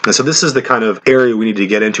developed. And so this is the kind of area we need to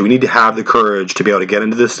get into. We need to have the courage to be able to get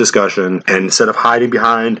into this discussion, and instead of hiding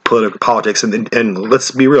behind politics, and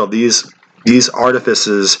let's be real, these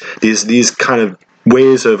artifices, these kind of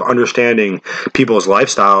ways of understanding people's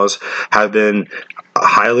lifestyles have been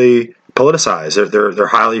highly politicized. They're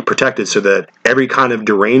highly protected so that every kind of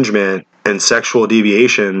derangement and sexual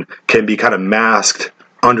deviation can be kind of masked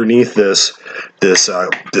underneath this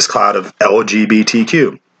cloud of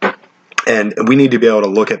LGBTQ. And we need to be able to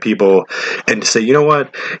look at people and say, you know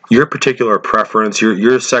what, your particular preference,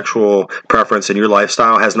 your sexual preference and your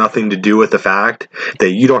lifestyle has nothing to do with the fact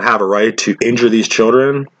that you don't have a right to injure these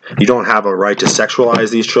children, you don't have a right to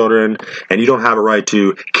sexualize these children, and you don't have a right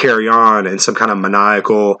to carry on in some kind of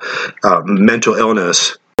maniacal mental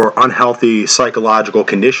illness or unhealthy psychological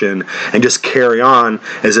condition and just carry on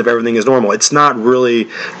as if everything is normal. It's not really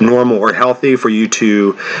normal or healthy for you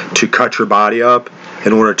to cut your body up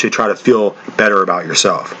in order to try to feel better about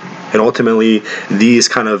yourself. And ultimately, these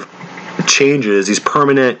kind of changes, these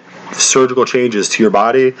permanent surgical changes to your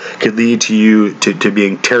body could lead to you to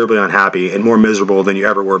being terribly unhappy and more miserable than you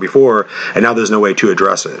ever were before, and now there's no way to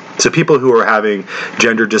address it. So people who are having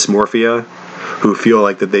gender dysmorphia, who feel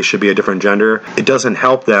like that they should be a different gender, it doesn't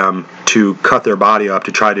help them to cut their body up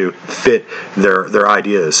to try to fit their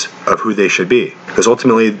ideas of who they should be. Because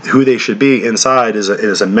ultimately, who they should be inside is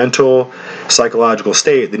a mental, psychological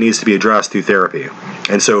state that needs to be addressed through therapy.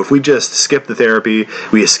 And so if we just skip the therapy,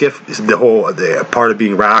 we skip the part of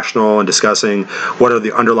being rational and discussing what are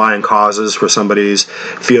the underlying causes for somebody's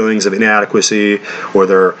feelings of inadequacy or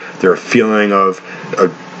their feeling of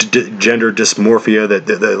gender dysmorphia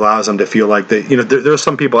that allows them to feel like that. There's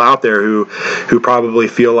some people out there who probably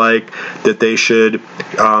feel like that they should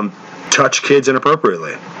touch kids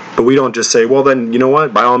inappropriately. But we don't just say, well, then, you know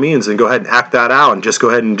what, by all means, then go ahead and act that out and just go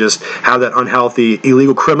ahead and just have that unhealthy,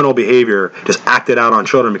 illegal criminal behavior, just act it out on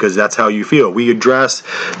children because that's how you feel. We address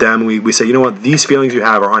them. We say, you know what, these feelings you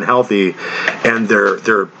have are unhealthy and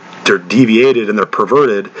they're deviated and they're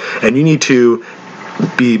perverted, and you need to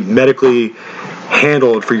be medically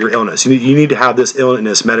handled for your illness. You need to have this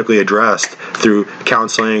illness medically addressed through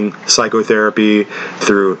counseling, psychotherapy,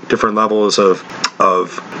 through different levels of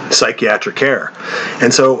psychiatric care.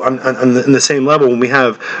 And so on the same level, when we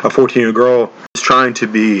have a 14-year-old girl who's trying to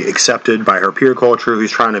be accepted by her peer culture,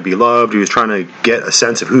 who's trying to be loved, who's trying to get a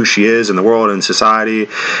sense of who she is in the world and society,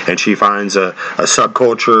 and she finds a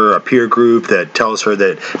subculture, a peer group that tells her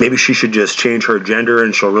that maybe she should just change her gender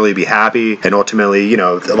and she'll really be happy. And ultimately,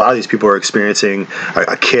 a lot of these people are experiencing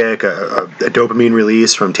a kick, a dopamine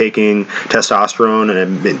release from taking testosterone,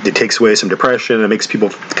 and it takes away some depression, and it makes people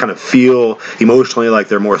kind of feel emotionally like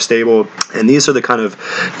they're more stable. And these are the kind of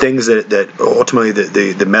things that ultimately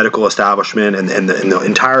the medical establishment and the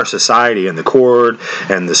entire society and the court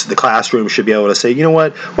and the classroom should be able to say, you know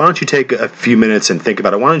what, why don't you take a few minutes and think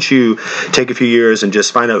about it? Why don't you take a few years and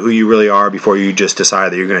just find out who you really are before you just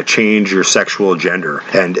decide that you're going to change your sexual gender?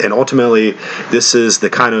 And ultimately, this is the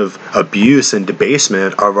kind of abuse and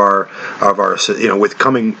debasement of our with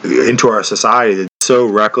coming into our society that's so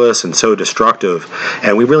reckless and so destructive.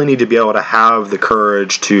 And we really need to be able to have the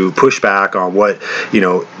courage to push back on what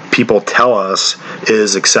people tell us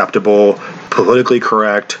is acceptable, politically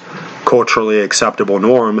correct, culturally acceptable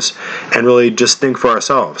norms, and really just think for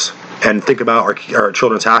ourselves and think about our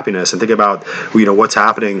children's happiness and think about what's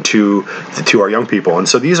happening to our young people. And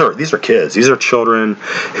so these are kids, these are children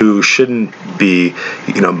who shouldn't be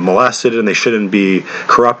molested, and they shouldn't be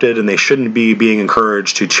corrupted, and they shouldn't be being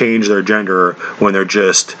encouraged to change their gender when they're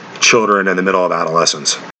just children in the middle of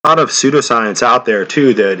adolescence. A lot of pseudoscience out there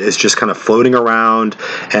too that is just kind of floating around,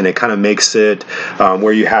 and it kind of makes it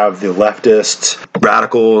where you have the leftists,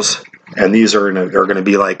 radicals, and these are going to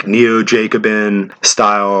be like neo-Jacobin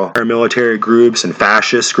style paramilitary groups and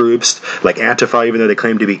fascist groups like Antifa. Even though they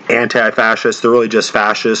claim to be anti-fascist, they're really just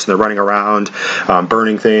fascists, and they're running around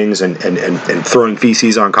burning things and throwing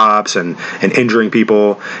feces on cops and injuring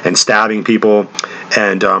people and stabbing people,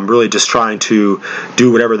 and really just trying to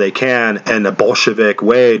do whatever they can in a Bolshevik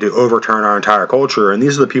way to overturn our entire culture. And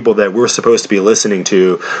these are the people that we're supposed to be listening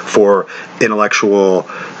to for intellectual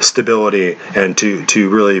stability and to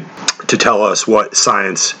really to tell us what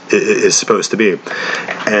science is supposed to be.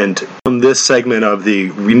 And from this segment of the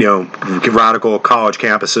radical college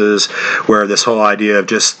campuses, where this whole idea of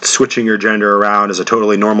just switching your gender around is a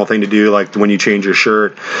totally normal thing to do, like when you change your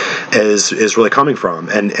shirt, is really coming from,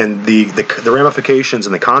 and the ramifications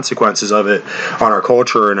and the consequences of it on our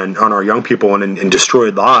culture and on our young people and in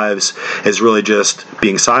destroyed lives is really just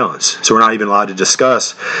being silenced. So we're not even allowed to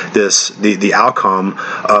discuss the outcome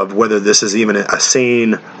of whether this is even a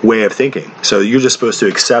sane way of thinking. So you're just supposed to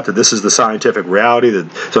accept that this is the scientific reality,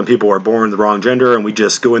 that some people are born the wrong gender, and we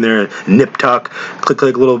just go in there and nip tuck, click a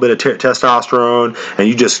little bit of testosterone, and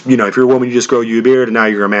you just, if you're a woman, you just grow you a beard, and now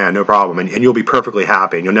you're a man, no problem, and you'll be perfectly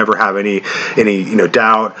happy, and you'll never have any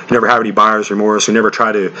doubt, you never have any buyer's remorse, you never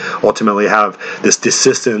try to ultimately have this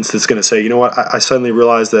desistance that's going to say, I suddenly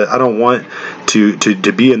realized that I don't want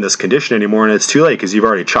to be in this condition anymore, and it's too late because you've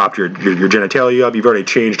already chopped your genitalia up, you've already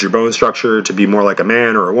changed your bone structure to be more like a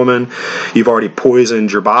man or a woman, you've already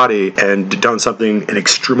poisoned your body and done something in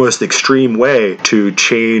most extreme way to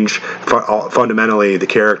change fundamentally the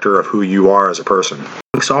character of who you are as a person.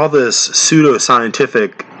 Amongst all this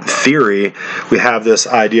pseudo-scientific theory, we have this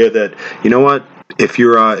idea that, if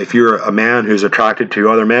you're a man who's attracted to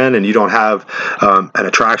other men and you don't have an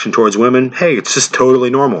attraction towards women, hey, it's just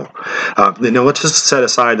totally normal. Now let's just set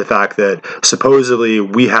aside the fact that supposedly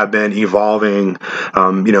we have been evolving,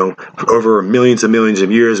 over millions and millions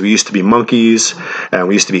of years. We used to be monkeys and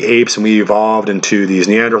we used to be apes, and we evolved into these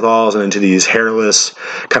Neanderthals and into these hairless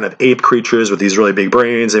kind of ape creatures with these really big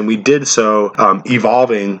brains, and we did so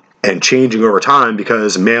evolving and changing over time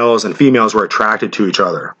because males and females were attracted to each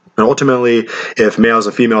other. And ultimately, if males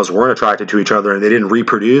and females weren't attracted to each other and they didn't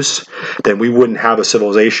reproduce, then we wouldn't have a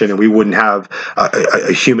civilization and we wouldn't have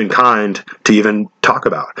a humankind to even talk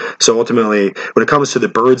about. So ultimately, when it comes to the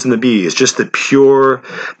birds and the bees, just the pure,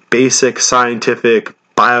 basic, scientific,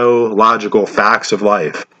 biological facts of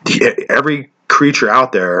life, every creature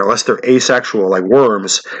out there, unless they're asexual like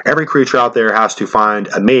worms, every creature out there has to find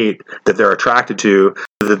a mate that they're attracted to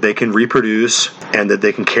so that they can reproduce and that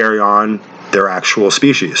they can carry on their actual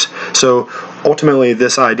species. So ultimately,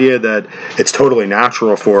 this idea that it's totally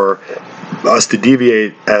natural for us to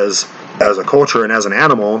deviate as a culture and as an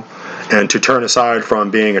animal and to turn aside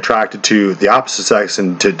from being attracted to the opposite sex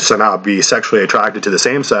and to somehow be sexually attracted to the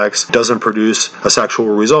same sex doesn't produce a sexual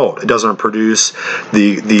result. It doesn't produce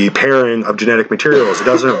the pairing of genetic materials. It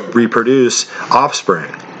doesn't reproduce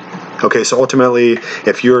offspring. Okay, so ultimately,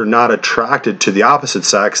 if you're not attracted to the opposite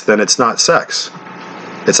sex, then it's not sex.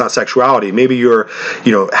 It's not sexuality. Maybe you're,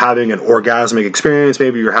 having an orgasmic experience.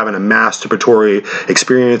 Maybe you're having a masturbatory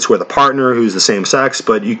experience with a partner who's the same sex,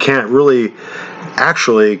 but you can't really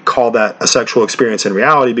actually call that a sexual experience in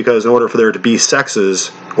reality, because in order for there to be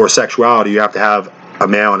sexes or sexuality, you have to have a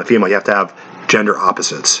male and a female. You have to have gender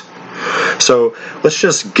opposites. So let's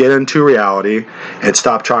just get into reality and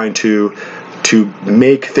stop trying to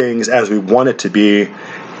make things as we want it to be,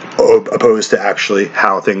 opposed to actually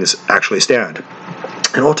how things actually stand.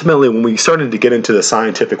 And ultimately, when we started to get into the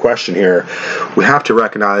scientific question here, we have to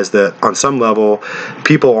recognize that on some level,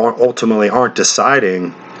 people ultimately aren't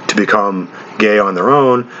deciding to become gay on their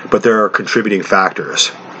own, but there are contributing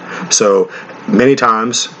factors. So many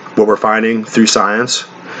times, what we're finding through science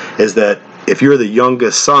is that if you're the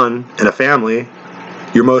youngest son in a family,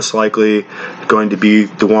 you're most likely going to be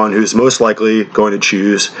the one who's most likely going to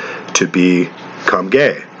choose to become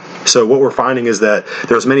gay. So what we're finding is that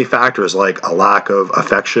there's many factors, like a lack of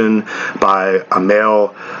affection by a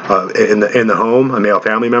male in the home, a male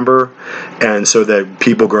family member, and so that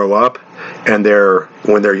people grow up and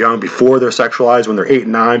when they're young, before they're sexualized, when they're 8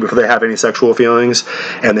 and 9, before they have any sexual feelings,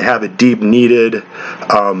 and they have a deep need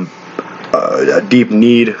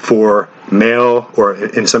for male, or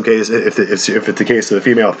in some cases, if it's the case of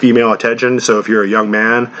the female attention. So if you're a young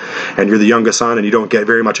man and you're the youngest son and you don't get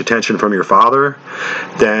very much attention from your father,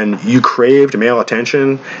 then you craved male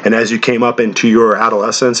attention, and as you came up into your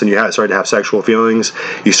adolescence and you started to have sexual feelings,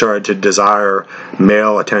 you started to desire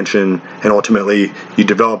male attention, and ultimately you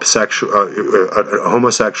develop a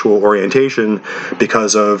homosexual orientation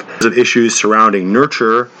because of issues surrounding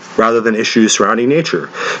nurture rather than issues surrounding nature.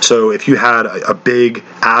 So if you had a big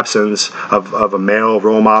absence of a male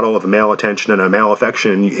role model, of a male attention and a male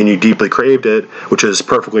affection, and you deeply craved it, which is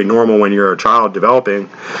perfectly normal when you're a child developing,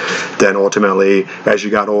 then ultimately, as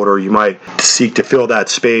you got older, you might seek to fill that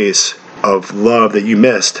space of love that you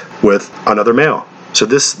missed with another male. So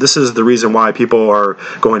this is the reason why people are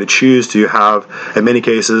going to choose to have, in many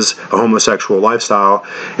cases, a homosexual lifestyle,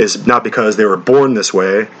 is not because they were born this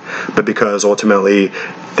way, but because ultimately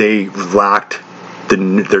they lacked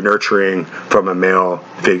their nurturing from a male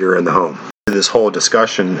figure in the home. This whole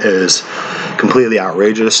discussion is completely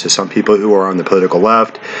outrageous to some people who are on the political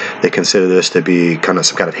left. They consider this to be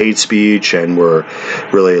some kind of hate speech, and we're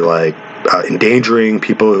really endangering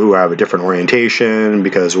people who have a different orientation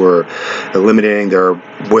because we're eliminating their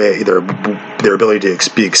ability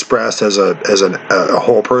to be expressed as a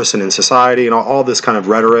whole person in society, and all this kind of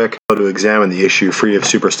rhetoric. To examine the issue free of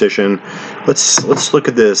superstition, let's look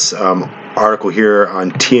at this article here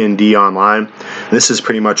on TND Online. And this is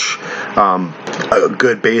pretty much a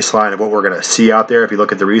good baseline of what we're going to see out there if you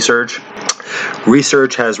look at the research.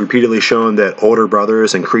 Research has repeatedly shown that older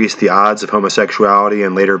brothers increase the odds of homosexuality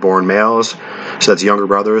in later born males, so that's younger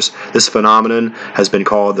brothers. This phenomenon has been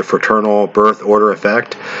called the fraternal birth order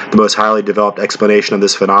effect. The most highly developed explanation of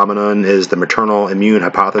this phenomenon is the maternal immune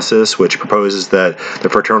hypothesis, which proposes that the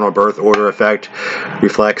fraternal birth order effect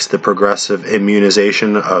reflects the progressive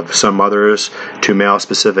immunization of some mothers to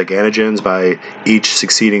male-specific antigens by each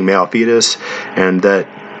succeeding male fetus, and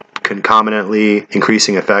that concomitantly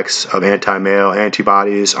increasing effects of anti-male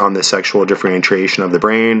antibodies on the sexual differentiation of the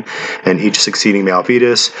brain and each succeeding male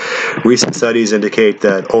fetus. Recent studies indicate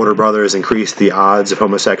that older brothers increase the odds of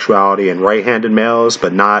homosexuality in right-handed males,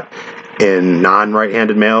 but not in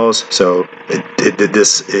non-right-handed males. So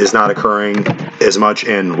this is not occurring as much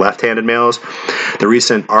in left-handed males. The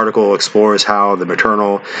recent article explores how the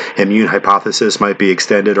maternal immune hypothesis might be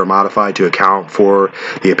extended or modified to account for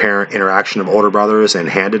the apparent interaction of older brothers and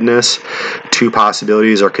handedness. Two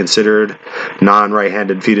possibilities are considered.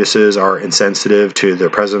 Non-right-handed fetuses are insensitive to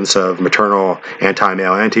the presence of maternal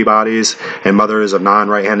anti-male antibodies, and mothers of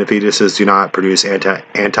non-right-handed fetuses do not produce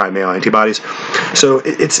anti-male antibodies. So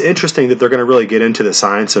it's interesting that they're going to really get into the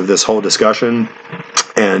science of this whole discussion.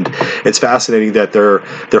 And it's fascinating that they're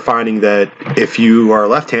finding that if you are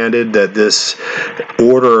left-handed, that this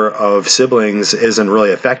order of siblings isn't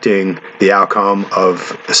really affecting the outcome of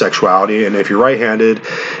sexuality, and if you're right-handed,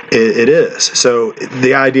 it is. So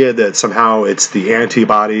the idea that somehow it's the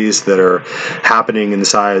antibodies that are happening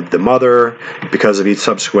inside the mother because of each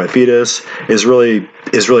subsequent fetus is really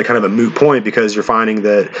kind of a moot point, because you're finding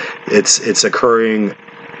that it's occurring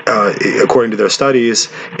according to their studies,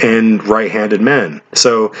 in right-handed men.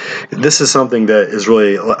 So this is something that is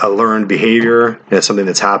really a learned behavior, and it's something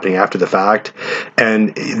that's happening after the fact.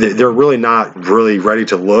 And they're really not really ready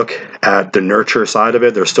to look at the nurture side of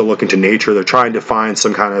it. They're still looking to nature. They're trying to find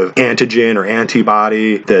some kind of antigen or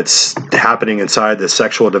antibody that's happening inside the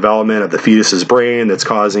sexual development of the fetus's brain that's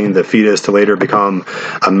causing the fetus to later become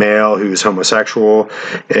a male who's homosexual.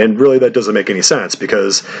 And really that doesn't make any sense,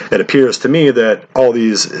 because it appears to me that all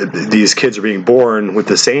these kids are being born with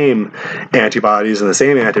the same antibodies and the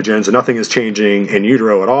same antigens, and nothing is changing in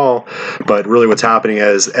utero at all. But really what's happening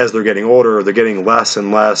as they're getting older, they're getting less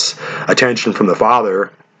and less attention from the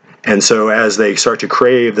father, And so as they start to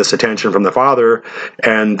crave this attention from the father,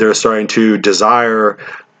 and they're starting to desire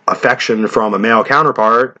affection from a male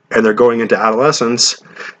counterpart, and they're going into adolescence,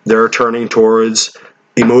 they're turning towards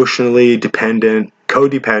emotionally dependent,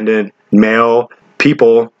 codependent male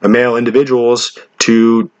people, male individuals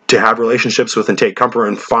to have relationships with and take comfort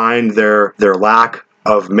and find their lack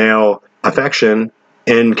of male affection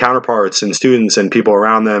in counterparts and students and people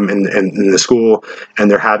around them in the school.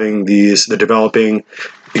 And they're developing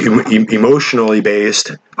emotionally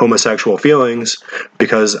based homosexual feelings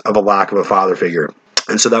because of a lack of a father figure.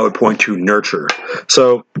 And so that would point to nurture.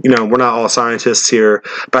 So, we're not all scientists here,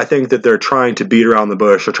 but I think that they're trying to beat around the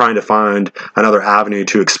bush. They're trying to find another avenue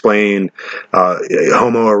to explain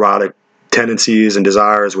homoerotic tendencies and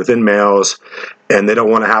desires within males. And they don't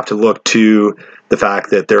want to have to look to the fact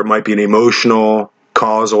that there might be an emotional,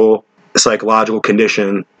 causal, psychological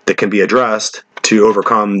condition that can be addressed to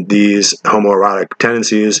overcome these homoerotic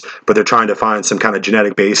tendencies, but they're trying to find some kind of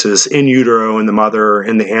genetic basis in utero, in the mother,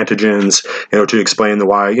 in the antigens, to explain the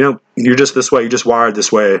why. You're just this way, you're just wired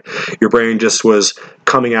this way. Your brain just was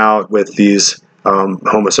coming out with these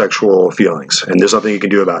homosexual feelings, and there's nothing you can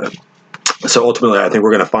do about it. So ultimately, I think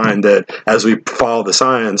we're going to find that as we follow the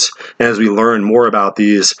science and as we learn more about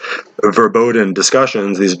these verboten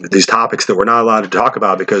discussions, these topics that we're not allowed to talk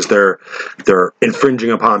about because they're infringing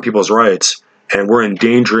upon people's rights, and we're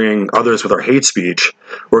endangering others with our hate speech,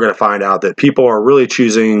 we're going to find out that people are really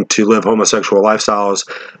choosing to live homosexual lifestyles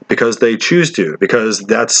because they choose to, because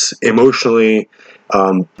that's emotionally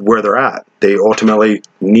where they're at. They ultimately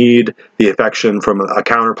need the affection from a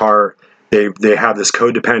counterpart. They have this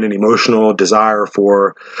codependent emotional desire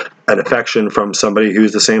for an affection from somebody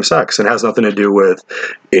who's the same sex. And it has nothing to do with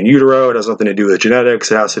in utero. It has nothing to do with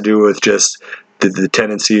genetics. It has to do with just the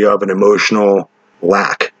tendency of an emotional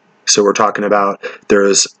lack. So we're talking about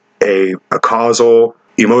there's a causal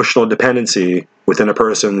emotional dependency within a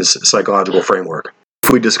person's psychological framework.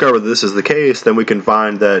 If we discover this is the case, then we can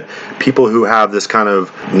find that people who have this kind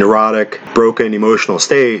of neurotic, broken emotional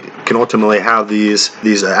state can ultimately have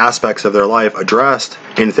these aspects of their life addressed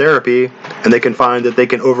in therapy, and they can find that they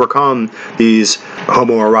can overcome these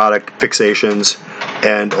homoerotic fixations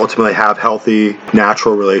and ultimately have healthy,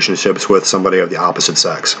 natural relationships with somebody of the opposite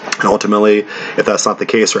sex. And ultimately, if that's not the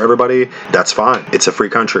case for everybody, that's fine. It's a free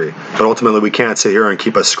country. But ultimately, we can't sit here and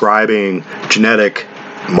keep ascribing genetic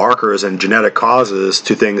markers and genetic causes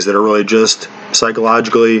to things that are really just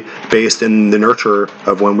psychologically based in the nurture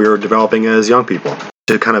of when we were developing as young people.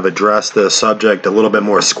 To kind of address the subject a little bit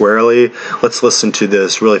more squarely, let's listen to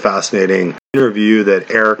this really fascinating interview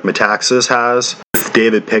that Eric Metaxas has with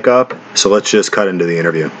David Pickup. So let's just cut into the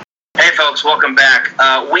interview. Hey folks, welcome back.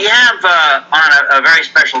 We have on a very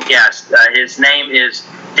special guest. His name is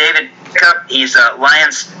David Pickup. He's a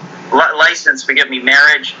licensed,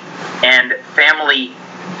 marriage and family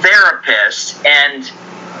therapist. And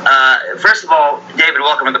first of all, David,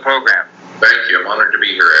 welcome to the program. Thank you. I'm honored to be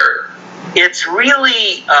here, Eric. It's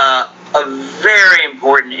really a very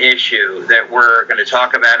important issue that we're going to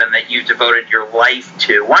talk about and that you devoted your life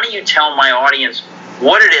to. Why don't you tell my audience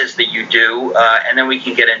what it is that you do, and then we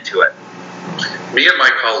can get into it. Me and my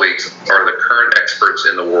colleagues are the current experts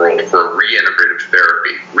in the world for reintegrative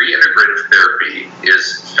therapy. Reintegrative therapy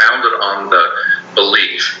is founded on the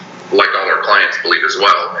belief, like all our clients believe as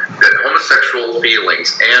well, that homosexual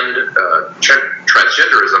feelings and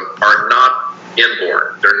transgenderism are not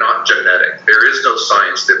inborn. They're not genetic. There is no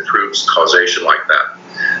science that proves causation like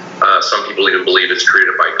that. Some people even believe it's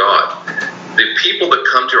created by God. The people that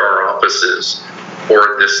come to our offices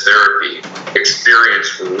for this therapy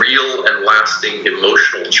experience real and lasting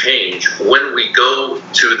emotional change when we go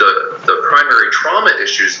to the primary trauma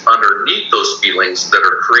issues underneath those feelings that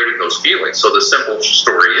are creating those feelings. So the simple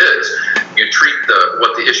story is you treat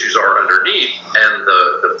what the issues are underneath, and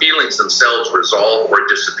the feelings themselves resolve or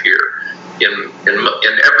disappear. In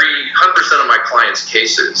every 100% of my clients'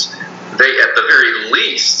 cases, they at the very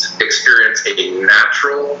least experience a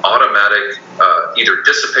natural, automatic, either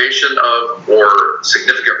dissipation of or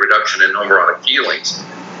significant reduction in homoerotic feelings.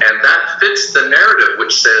 And that fits the narrative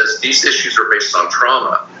which says these issues are based on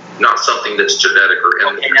trauma, not something that's genetic or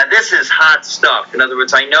inborn. Okay, now this is hot stuff. In other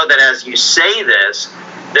words, I know that as you say this,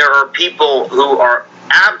 there are people who are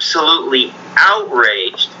absolutely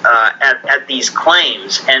outraged at these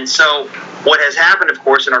claims. And so what has happened, of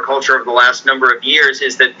course, in our culture over the last number of years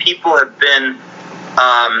is that people have been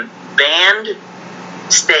banned.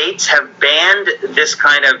 States have banned this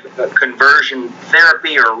kind of conversion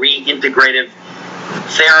therapy or reintegrative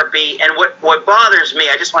therapy. And what bothers me,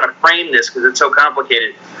 I just want to frame this because it's so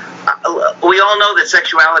complicated. we all know that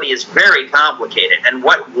sexuality is very complicated, and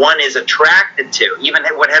what one is attracted to, even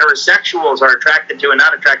what heterosexuals are attracted to and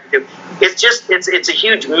not attracted to, it's a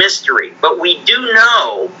huge mystery. But we do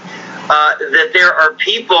know that there are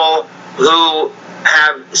people who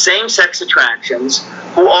have same-sex attractions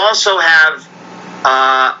who also have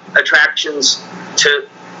attractions to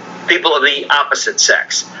people of the opposite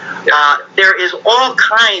sex. There is all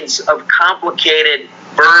kinds of complicated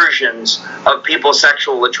versions of people's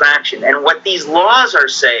sexual attraction. And what these laws are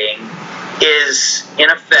saying is, in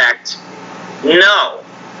effect, no,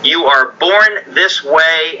 you are born this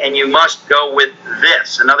way and you must go with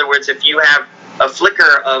this. In other words, if you have a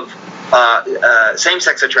flicker of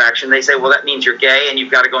same-sex attraction, they say, well, that means you're gay and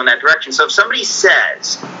you've got to go in that direction. So if somebody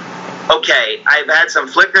says, okay, I've had some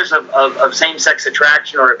flickers of same-sex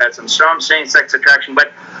attraction, or I've had some strong same-sex attraction,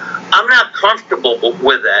 but I'm not comfortable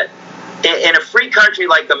with it. In a free country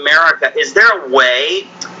like America, is there a way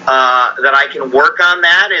that I can work on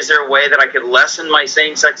that? Is there a way that I could lessen my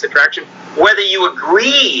same-sex attraction? Whether you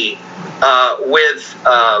agree with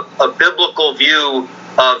a biblical view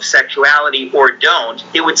of sexuality or don't,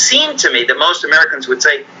 it would seem to me that most Americans would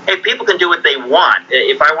say, hey, people can do what they want.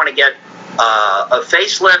 If I want to get a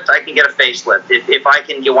facelift, I can get a facelift. If I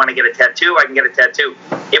want to get a tattoo, I can get a tattoo.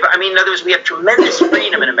 In other words, we have tremendous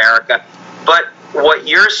freedom in America. But what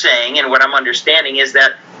you're saying and what I'm understanding is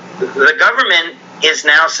that the government is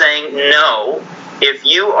now saying, no, if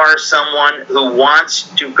you are someone who wants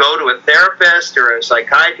to go to a therapist or a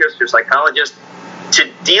psychiatrist or psychologist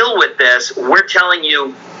to deal with this, we're telling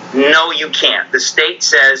you, no, you can't. The state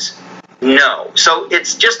says no. So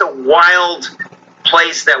it's just a wild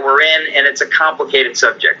place that we're in, and it's a complicated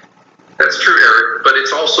subject. That's true, Eric, but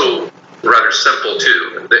it's also rather simple,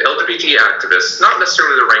 too. The LGBT activists, not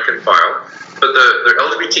necessarily the rank and file, but the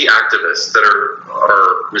LGBT activists that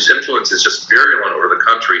are whose influence is just virulent over the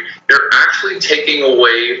country, they're actually taking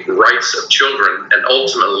away rights of children and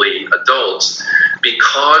ultimately adults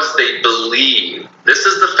because they believe, this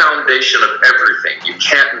is the foundation of everything, you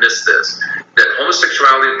can't miss this, that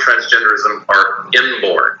homosexuality and transgenderism are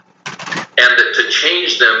inborn, and that to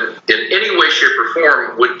change them in any way, shape, or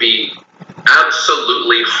form would be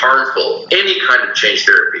absolutely harmful, any kind of change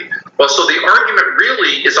therapy. Well, so the argument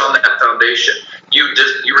really is on that foundation. You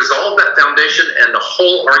resolve that foundation and the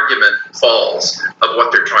whole argument falls of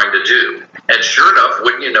what they're trying to do. And sure enough,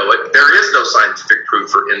 wouldn't you know it, there is no scientific proof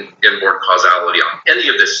for inborn causality on any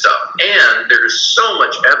of this stuff. And there is so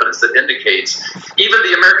much evidence that indicates, even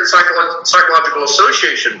the American Psychological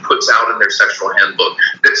Association puts out in their sexual handbook,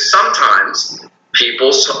 that sometimes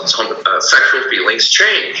people's sexual feelings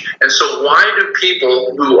change. And so why do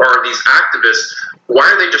people who are these activists,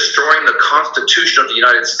 why are they destroying the Constitution of the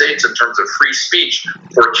United States in terms of free speech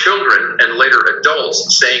for children and later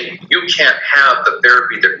adults, saying you can't have the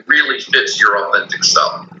therapy that really fits your authentic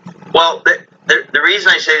self? Well, the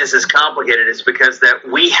reason I say this is complicated is because that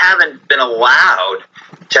we haven't been allowed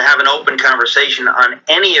to have an open conversation on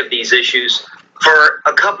any of these issues for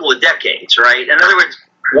a couple of decades, right? In other words,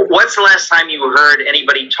 what's the last time you heard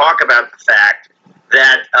anybody talk about the fact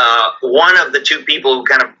that one of the two people who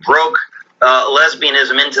kind of broke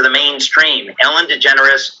lesbianism into the mainstream, Ellen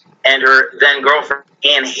DeGeneres and her then girlfriend,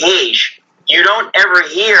 Anne Heche, you don't ever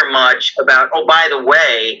hear much about, oh, by the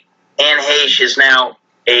way, Anne Heche is now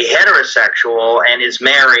a heterosexual and is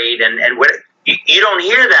married, and what, you don't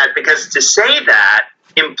hear that, because to say that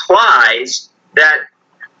implies that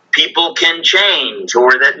people can change,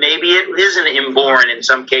 or that maybe it isn't inborn in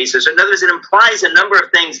some cases. In other words, it implies a number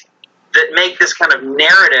of things that make this kind of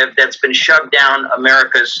narrative that's been shoved down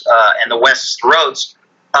America's and the West's throats.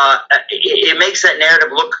 It makes that narrative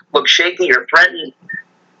look shaky or threatened,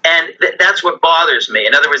 and that's what bothers me.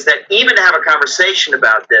 In other words, that even to have a conversation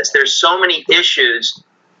about this, there's so many issues,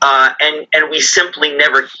 and we simply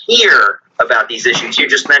never hear about these issues. You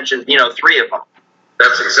just mentioned, 3 of them.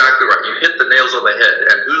 That's exactly right. You hit the nails on the head.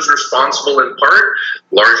 And who's responsible in part?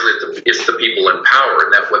 Largely, it's the people in power.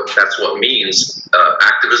 And that's what means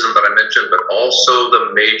activism that I mentioned, but also the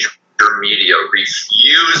major media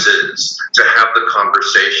refuses to have the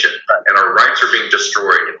conversation. And our rights are being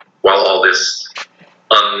destroyed while all this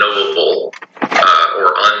unknowable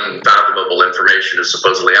or unfathomable information is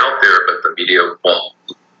supposedly out there, but the media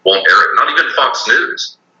won't air it. Not even Fox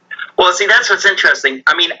News. Well, see, that's what's interesting.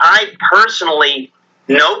 I mean, I personally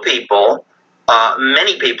know people,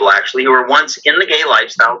 many people actually, who were once in the gay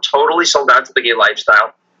lifestyle, totally sold out to the gay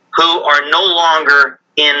lifestyle, who are no longer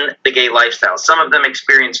in the gay lifestyle. Some of them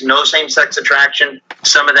experience no same-sex attraction.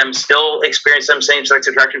 Some of them still experience some same-sex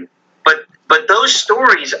attraction. But those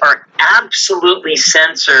stories are absolutely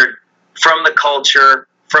censored from the culture,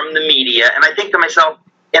 from the media. And I think to myself,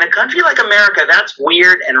 in a country like America, that's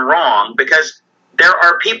weird and wrong, because there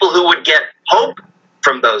are people who would get hope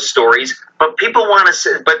from those stories, but people want to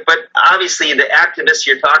say, but obviously the activists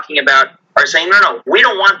you're talking about are saying, no, we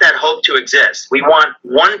don't want that hope to exist. We want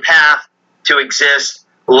one path to exist,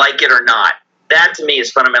 like it or not. That to me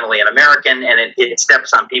is fundamentally un-American, and it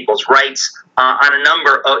steps on people's rights in a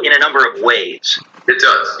number of ways. It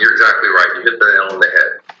does. You're exactly right. You hit the nail on the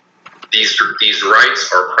head. These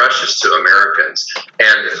rights are precious to Americans.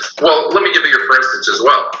 And, well, let me give you for instance as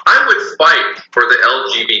well. I would fight for the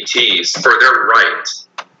LGBTs, for their right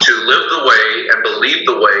to live the way and believe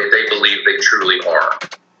the way they believe they truly are.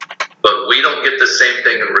 But we don't get the same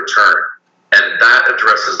thing in return. And that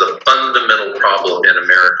addresses the fundamental problem in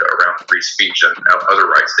America around free speech and other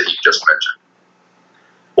rights that you just mentioned.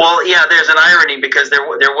 Well, yeah, there's an irony, because there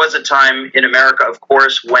was a time in America, of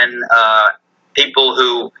course, when people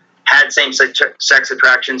who had same-sex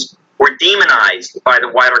attractions were demonized by the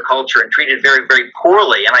wider culture and treated very, very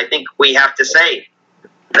poorly. And I think we have to say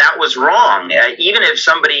that was wrong. Even if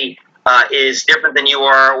somebody is different than you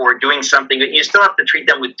are or doing something, you still have to treat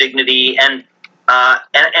them with dignity. And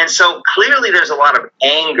so clearly there's a lot of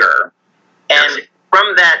anger. And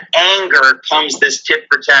from that anger comes this tit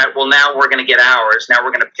for tat, well, now we're going to get ours. Now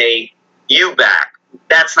we're going to pay you back.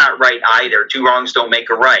 That's not right either. Two wrongs don't make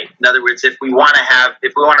a right. In other words, if we want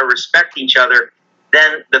to respect each other,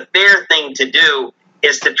 then the fair thing to do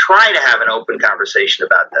is to try to have an open conversation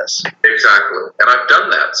about this. Exactly. And I've done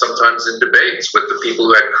that sometimes in debates with the people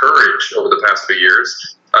who had courage over the past few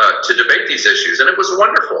years to debate these issues. And it was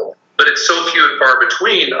wonderful. But it's so few and far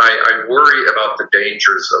between. I worry about the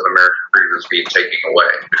dangers of American freedoms being taken away,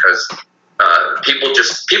 because people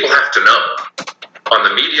have to know. On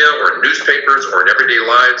the media or in newspapers or in everyday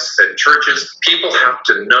lives at churches, people have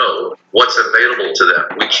to know what's available to them.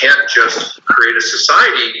 We can't just create a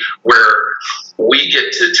society where we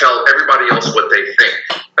get to tell everybody else what they think.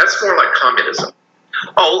 That's more like communism.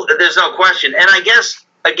 Oh, there's no question. And I guess,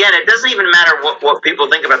 again, it doesn't even matter what people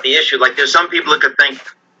think about the issue. Like, there's some people who could think,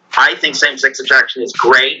 I think same-sex attraction is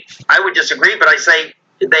great. I would disagree, but I say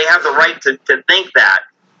they have the right to think that.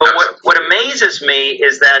 But what amazes me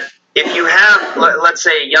is that if you have, let's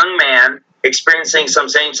say, a young man experiencing some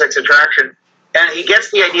same-sex attraction, and he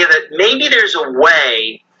gets the idea that maybe there's a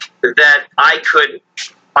way that I could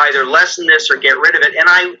either lessen this or get rid of it, and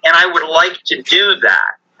I would like to do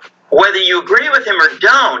that. Whether you agree with him or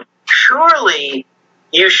don't, surely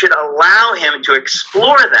you should allow him to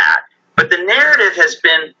explore that. But the narrative has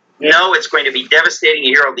been, no, it's going to be devastating.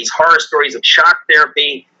 You hear all these horror stories of shock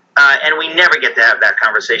therapy, and we never get to have that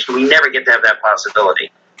conversation. We never get to have that possibility.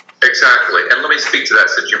 Exactly. And let me speak to that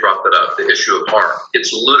since you brought that up, the issue of harm.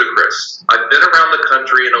 It's ludicrous. I've been around the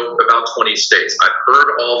country in about 20 states. I've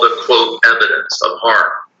heard all the, quote, evidence of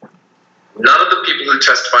harm. None of the people who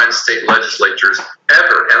testify in state legislatures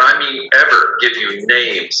ever, and I mean ever, give you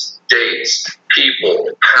names, dates,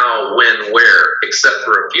 people, how, when, where, except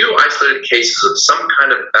for a few isolated cases of some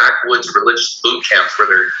kind of backwoods religious boot camps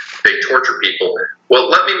where they torture people. Well,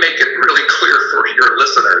 let me make it really clear for your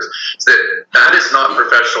listeners that is not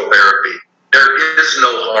professional therapy. There is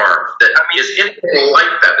no harm that is anything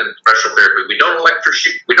like that in professional therapy. We don't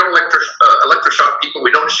electroshock people.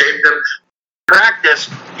 We don't shave them. Practice,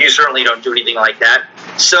 you certainly don't do anything like that.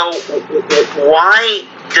 So why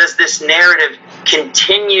does this narrative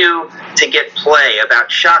continue to get play about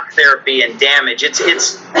shock therapy and damage? It's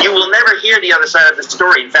you will never hear the other side of the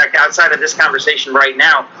story. In fact, outside of this conversation right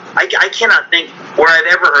now, I cannot think where I've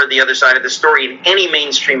ever heard the other side of the story in any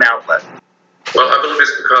mainstream outlet. Well, I believe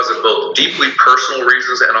it's because of both deeply personal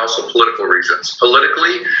reasons and also political reasons.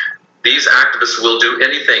 Politically, these activists will do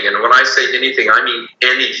anything, and when I say anything, I mean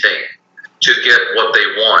anything, to get what they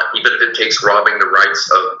want, even if it takes robbing the rights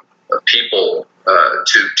of people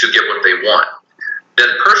to get what they want. Then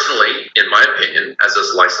personally, in my opinion, as a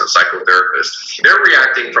licensed psychotherapist, they're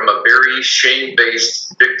reacting from a very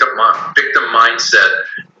shame-based victim mindset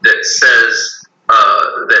that says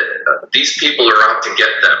that these people are out to get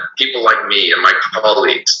them, people like me and my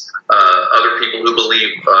colleagues, other people who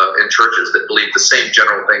believe in churches that believe the same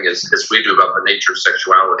general thing as we do about the nature of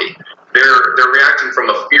sexuality. They're reacting from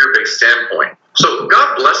a fear-based standpoint. So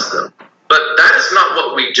God bless them, but that is not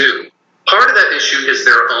what we do. Part of that issue is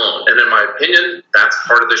their own, and in my opinion, that's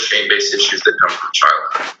part of the shame-based issues that come from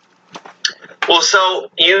childhood. Well,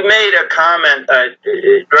 so you made a comment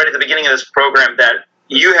right at the beginning of this program that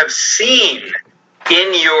you have seen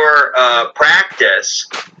in your practice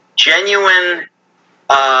genuine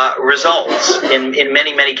results in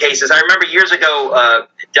many, many cases. I remember years ago,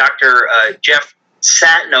 Dr. Jeff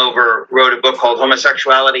Satinover wrote a book called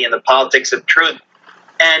Homosexuality and the Politics of Truth,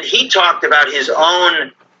 and he talked about his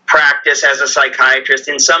own practice as a psychiatrist,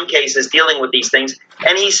 in some cases dealing with these things.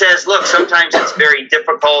 And he says, look, sometimes it's very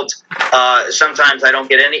difficult. Sometimes I don't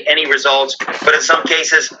get any results. But in some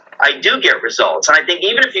cases, I do get results. And I think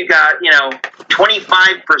even if you got,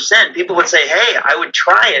 25%, people would say, hey, I would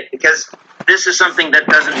try it because this is something that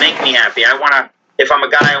doesn't make me happy. If I'm a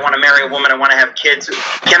guy, I want to marry a woman, I want to have kids.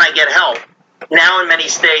 Can I get help? Now in many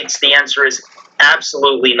states, the answer is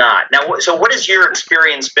absolutely not. Now, so what has your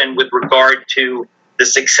experience been with regard to the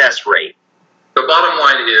success rate? The bottom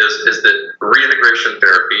line is that reintegration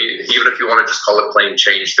therapy, even if you want to just call it plain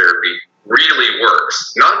change therapy, really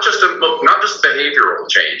works. Not just behavioral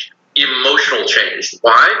change, emotional change.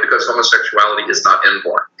 Why? Because homosexuality is not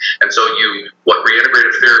inborn. And so what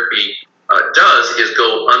reintegrative therapy does is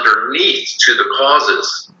go underneath to the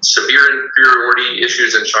causes, severe inferiority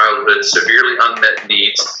issues in childhood, severely unmet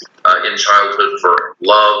needs in childhood for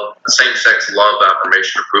love, same-sex love,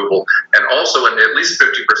 affirmation, approval, and also in at least 50%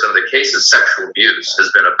 of the cases, sexual abuse has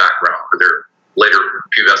been a background for their later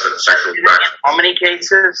pubescent sexual attraction. How many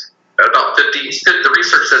cases? About 50. The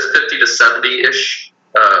research says 50 to 70-ish.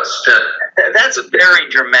 That's very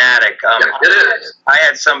dramatic. It is. I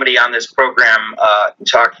had somebody on this program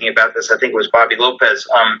talking about this. I think it was Bobby Lopez.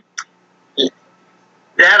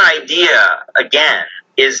 That idea, again,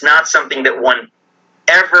 is not something that one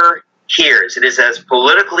ever hears. It is as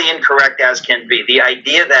politically incorrect as can be. The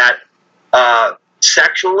idea that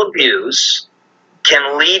sexual abuse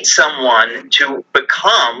can lead someone to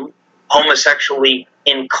become homosexually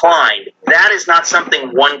inclined. That is not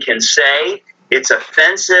something one can say. It's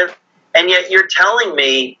offensive, and yet you're telling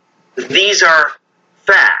me these are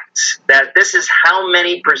facts, that this is how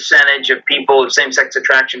many percentage of people of same-sex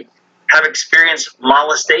attraction have experienced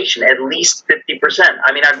molestation, at least 50%.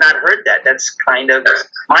 I mean, I've not heard that. That's kind of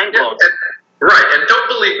mind-blowing. Right, and don't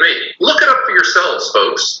believe me. Look it up for yourselves,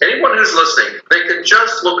 folks. Anyone who's listening, they can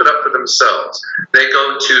just look it up for themselves. They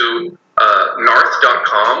go to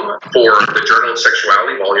narth.com for the Journal of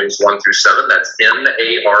Sexuality, volumes 1 through 7. That's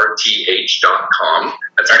narth.com.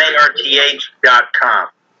 That's narth.com.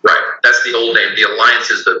 Right, that's the old name. The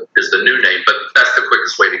Alliance is the new name, but that's the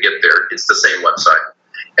quickest way to get there. It's the same website.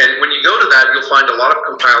 And when you go to that, you'll find a lot of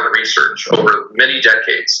compiled research over many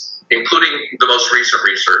decades, including the most recent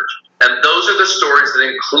research. And those are the stories that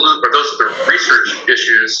include, or those are the research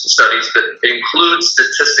studies that include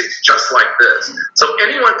statistics just like this. So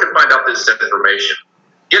anyone can find out this information.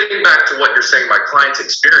 Getting back to what you're saying, my client's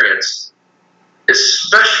experience,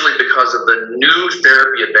 especially because of the new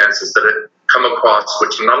therapy advances that have come across,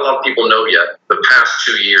 which not a lot of people know yet, the past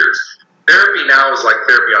 2 years. Therapy now is like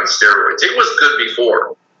therapy on steroids. It was good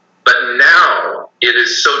before, but now it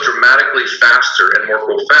is so dramatically faster and more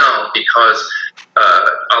profound because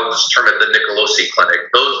I'll just term it the Nicolosi Clinic.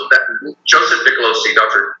 Joseph Nicolosi,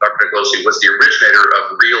 Dr. Nicolosi, was the originator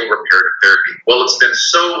of real reparative therapy. Well, it's been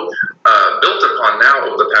so built upon now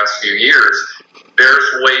over the past few years.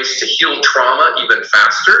 There's ways to heal trauma even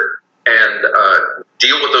faster and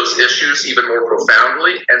deal with those issues even more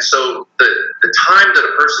profoundly. And so the time that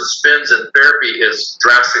a person spends in therapy is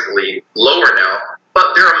drastically lower now,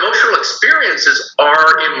 but their emotional experiences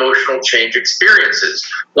are emotional change experiences.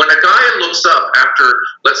 When a guy looks up after,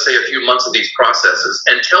 let's say, a few months of these processes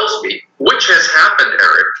and tells me, which has happened,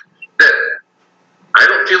 Eric, that I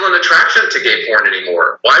don't feel an attraction to gay porn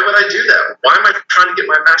anymore. Why would I do that? Why am I trying to get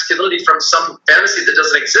my masculinity from some fantasy that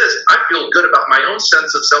doesn't exist? I feel good about my own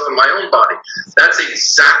sense of self and my own body. That's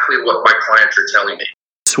exactly what my clients are telling me.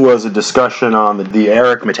 This was a discussion on the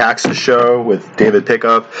Eric Metaxas show with David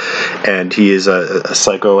Pickup, and he is a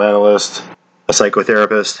psychoanalyst, a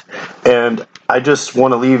psychotherapist, and I just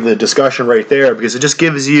want to leave the discussion right there because it just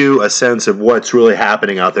gives you a sense of what's really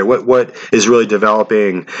happening out there, what is really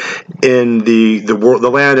developing in the world, the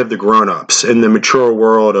land of the grown-ups, in the mature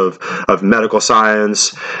world of medical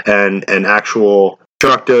science and actual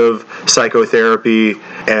constructive psychotherapy,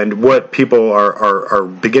 and what people are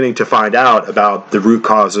beginning to find out about the root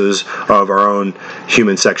causes of our own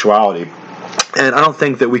human sexuality. And I don't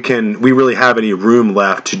think that we really have any room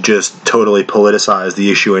left to just totally politicize the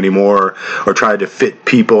issue anymore or try to fit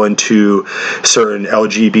people into certain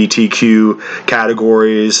LGBTQ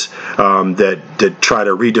categories that try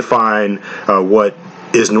to redefine what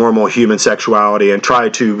is normal human sexuality and try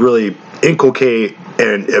to really inculcate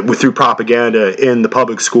and through propaganda in the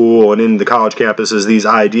public school and in the college campuses these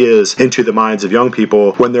ideas into the minds of young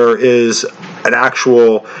people, when there is an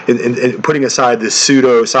actual, in putting aside this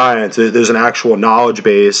pseudo-science, there's an actual knowledge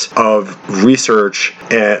base of research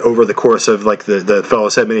over the course of, like the fellow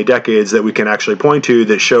said, many decades that we can actually point to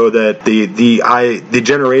that show that the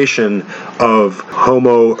generation of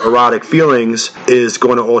homoerotic feelings is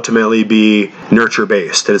going to ultimately be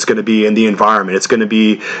nurture-based, that it's going to be in the environment. It's going to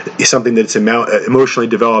be something that's emotionally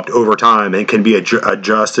developed over time and can be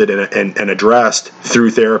adjusted and addressed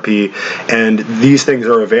through therapy. And these things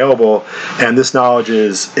are available, and this knowledge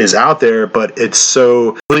is out there, but it's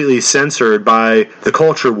so completely censored by the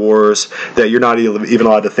culture wars that you're not even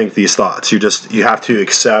allowed to think these thoughts. You have to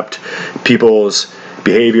accept people's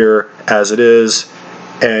behavior as it is,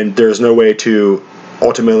 and there's no way to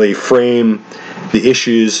ultimately frame the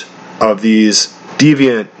issues of these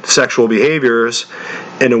deviant sexual behaviors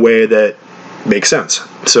in a way that makes sense.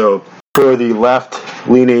 So for the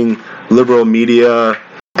left-leaning liberal media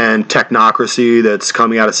and technocracy that's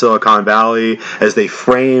coming out of Silicon Valley, as they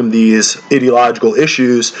frame these ideological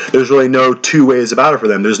issues, there's really no two ways about it for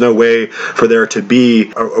them. There's no way for there to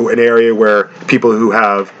be an area where people who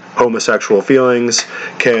have homosexual feelings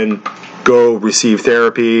can go receive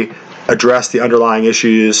therapy, address the underlying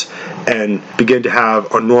issues, and begin to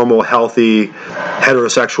have a normal, healthy,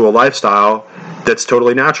 heterosexual lifestyle that's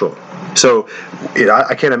totally natural. So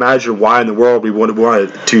I can't imagine why in the world we want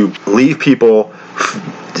to leave people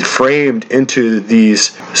framed into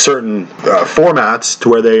these certain formats to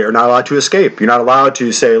where they are not allowed to escape. You're not allowed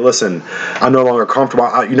to say, listen, I'm no longer comfortable.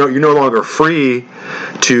 You're no longer free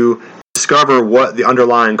to discover what the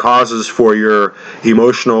underlying causes for your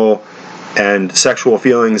emotional and sexual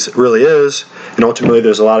feelings really is. And ultimately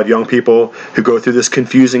there's a lot of young people who go through this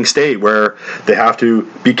confusing state where they have to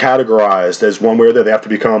be categorized as one way or the other. They have to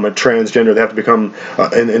become a transgender, they have to become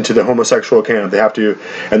into the homosexual camp,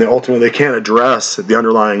 and then ultimately they can't address the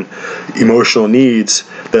underlying emotional needs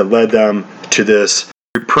that led them to this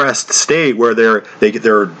repressed state where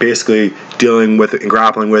they're basically dealing with and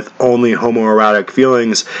grappling with only homoerotic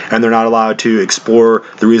feelings, and they're not allowed to explore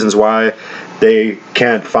the reasons why they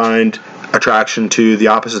can't find attraction to the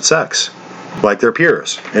opposite sex like their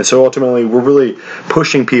peers. And so ultimately we're really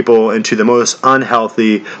pushing people into the most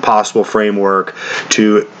unhealthy possible framework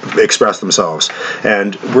to express themselves.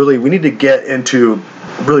 And really we need to get into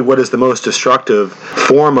really what is the most destructive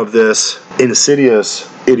form of this insidious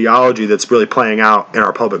ideology that's really playing out in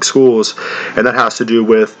our public schools, and that has to do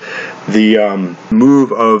with the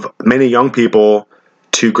move of many young people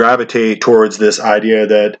to gravitate towards this idea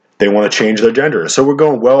that they want to change their gender. So we're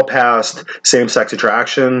going well past same-sex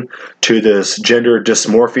attraction to this gender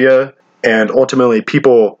dysmorphia, and ultimately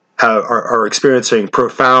people are experiencing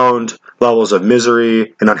profound levels of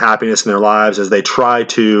misery and unhappiness in their lives as they try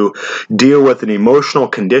to deal with an emotional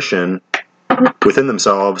condition within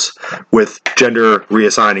themselves with gender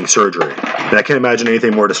reassigning surgery. And I can't imagine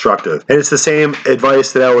anything more destructive. And it's the same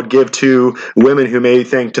advice that I would give to women who may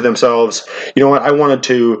think to themselves, you know what, I want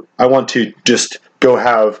to just go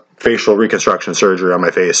have facial reconstruction surgery on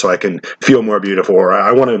my face so I can feel more beautiful, or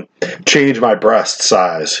I want to change my breast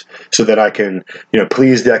size so that I can,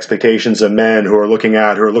 please the expectations of men who are looking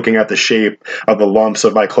at the shape of the lumps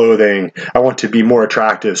of my clothing. I want to be more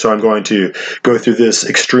attractive, so I'm going to go through this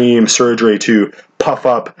extreme surgery to puff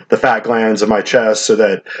up the fat glands of my chest so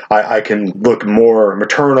that I can look more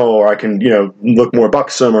maternal, or I can, look more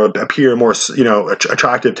buxom, or appear more,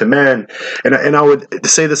 attractive to men. And I would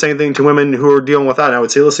say the same thing to women who are dealing with that. And I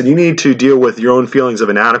would say, listen, you need to deal with your own feelings of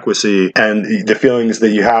inadequacy and the feelings that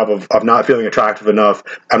you have of not feeling attractive enough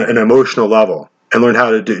on an emotional level, and learn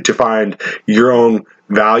how to find your own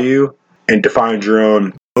value and to find your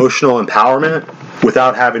own emotional empowerment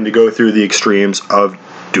without having to go through the extremes of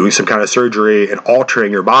doing some kind of surgery and altering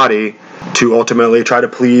your body to ultimately try to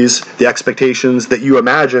please the expectations that you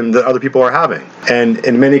imagine that other people are having. And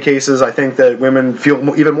in many cases, I think that women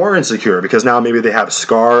feel even more insecure because now maybe they have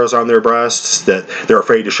scars on their breasts that they're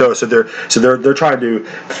afraid to show. So they're trying to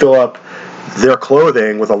fill up their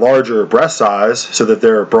clothing with a larger breast size so that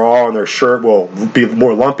their bra and their shirt will be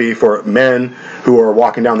more lumpy for men who are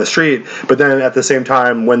walking down the street. But then at the same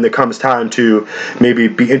time, when it comes time to maybe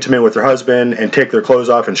be intimate with their husband and take their clothes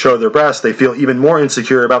off and show their breasts, they feel even more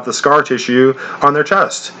insecure about the scar tissue on their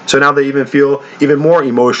chest. So now they even feel even more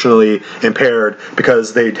emotionally impaired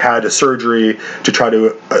because they had a surgery to try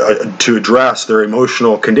to address their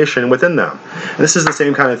emotional condition within them. And this is the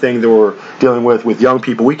same kind of thing that we're dealing with young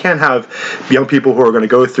people. We can't have young people who are going to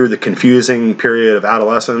go through the confusing period of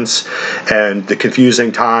adolescence and the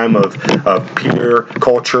confusing time of peer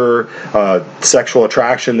culture, sexual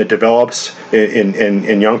attraction that develops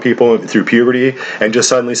in young people through puberty, and just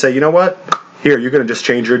suddenly say, you know what, here, you're going to just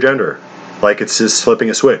change your gender. Like it's just flipping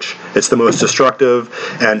a switch. It's the most destructive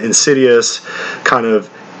and insidious kind of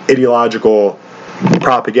ideological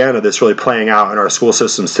propaganda that's really playing out in our school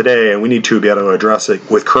systems today, and we need to be able to address it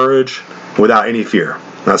with courage, without any fear.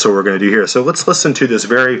 That's what we're going to do here. So let's listen to this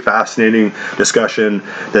very fascinating discussion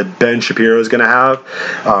that Ben Shapiro is going to have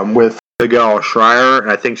with Abigail Shrier.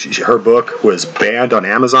 And I think her book was banned on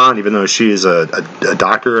Amazon, even though she is a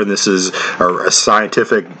doctor, and this is a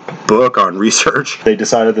scientific book on research. They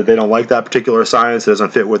decided that they don't like that particular science. It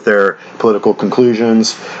doesn't fit with their political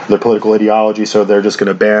conclusions, their political ideology, so they're just going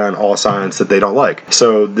to ban all science that they don't like.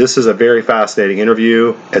 So this is a very fascinating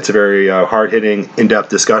interview. It's a very hard-hitting, in-depth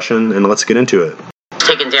discussion, and let's get into it.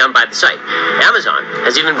 Taken down by the site. Amazon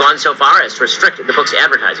has even gone so far as to restrict the book's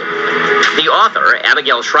advertising. The author,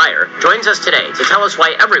 Abigail Shrier, joins us today to tell us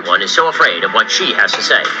why everyone is so afraid of what she has to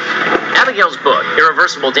say. Abigail's book,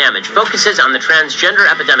 Irreversible Damage, focuses on the transgender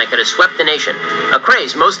epidemic that has swept the nation, a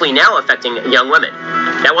craze mostly now affecting young women.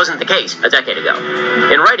 That wasn't the case a decade ago.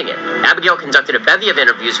 In writing it, Abigail conducted a bevy of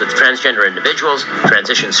interviews with transgender individuals,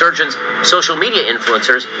 transition surgeons, social media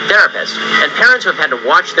influencers, therapists, and parents who have had to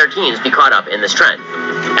watch their teens be caught up in this trend.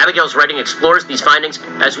 Abigail's writing explores these findings,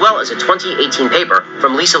 as well as a 2018 paper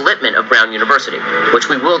from Lisa Littman of Brown University, which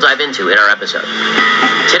we will dive into in our episode.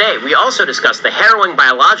 Today, we also discuss the harrowing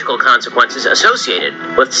biological consequences associated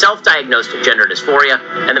with self-diagnosed gender dysphoria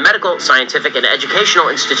and the medical, scientific, and educational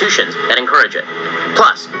institutions that encourage it.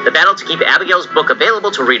 Plus, the battle to keep Abigail's book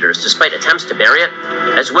available to readers despite attempts to bury it,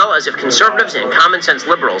 as well as if conservatives and common-sense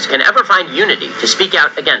liberals can ever find unity to speak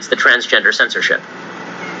out against the transgender censorship.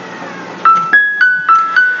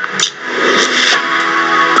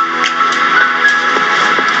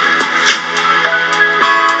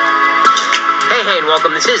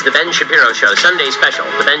 Welcome. This is the Ben Shapiro Show Sunday Special.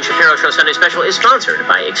 The Ben Shapiro Show Sunday Special is sponsored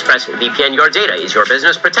by ExpressVPN. Your data is your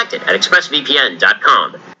business. Protected at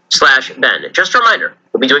expressvpn.com/Ben. Just a reminder,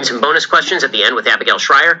 we'll be doing some bonus questions at the end with Abigail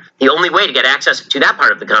Shrier. The only way to get access to that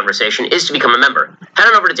part of the conversation is to become a member. Head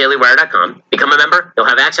on over to dailywire.com, become a member. You'll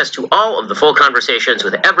have access to all of the full conversations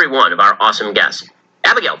with every one of our awesome guests.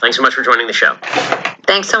 Abigail, thanks so much for joining the show.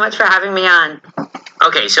 Thanks so much for having me on.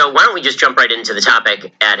 Okay, so why don't we just jump right into the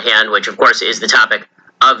topic at hand, which of course is the topic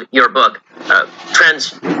of your book,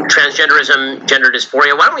 Transgenderism, Gender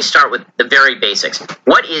Dysphoria. Why don't we start with the very basics?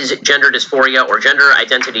 What is gender dysphoria or gender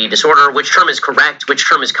identity disorder? Which term is correct? Which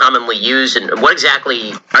term is commonly used? And what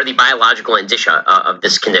exactly are the biological indicia of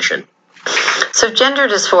this condition? So gender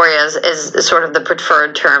dysphoria is sort of the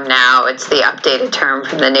preferred term now. It's the updated term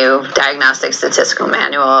from the new Diagnostic Statistical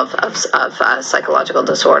Manual of Psychological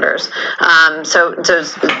Disorders. So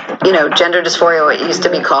gender dysphoria, what used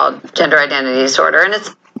to be called gender identity disorder, and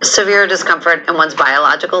it's severe discomfort in one's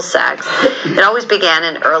biological sex. It always began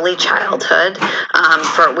in early childhood.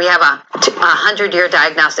 We have a 100-year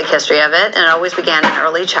diagnostic history of it, and it always began in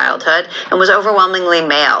early childhood and was overwhelmingly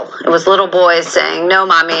male. It was little boys saying, "No,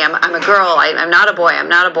 mommy, I'm a girl. I'm not a boy. I'm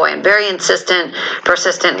not a boy." And very insistent,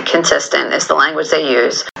 persistent, consistent is the language they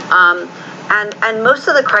use. And most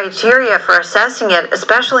of the criteria for assessing it,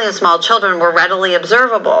 especially in small children, were readily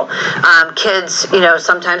observable. Kids,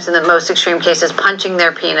 sometimes in the most extreme cases, punching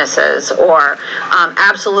their penises, or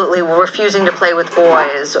absolutely refusing to play with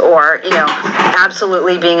boys, or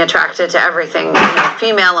absolutely being attracted to everything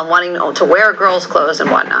female and wanting to wear girls' clothes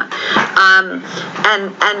and whatnot.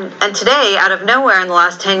 And today, out of nowhere, in the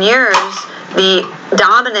last 10 years, the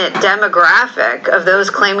dominant demographic of those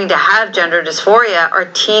claiming to have gender dysphoria are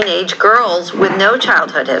teenage girls with no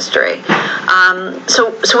childhood history.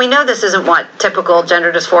 So we know this isn't what typical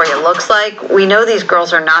gender dysphoria looks like. We know these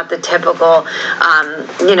girls are not the typical,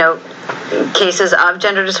 cases of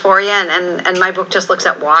gender dysphoria, and my book just looks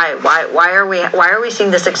at why are we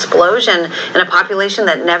seeing this explosion in a population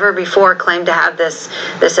that never before claimed to have this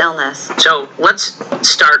illness. So let's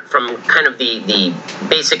start from kind of the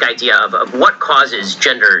basic idea of what causes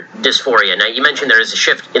gender dysphoria. Now, you mentioned there is a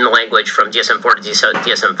shift in the language from DSM-4 to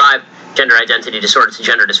DSM-5, gender identity disorder to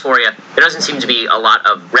gender dysphoria. There doesn't seem to be a lot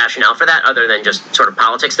of rationale for that other than just sort of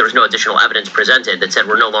politics. There was no additional evidence presented that said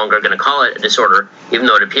we're no longer going to call it a disorder, even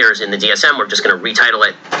though it appears in the DSM. We're just going to retitle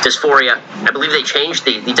it dysphoria. I believe they changed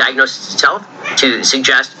the diagnosis itself to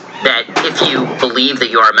suggest that if you believe that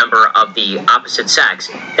you are a member of the opposite sex,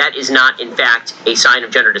 that is not, in fact, a sign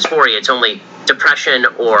of gender dysphoria. It's only depression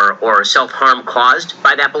or self-harm caused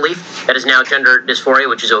by that belief that is now gender dysphoria,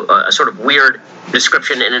 which is a sort of weird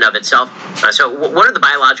description in and of itself. So what are the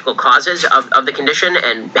biological causes of the condition,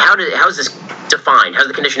 and how is this defined? How's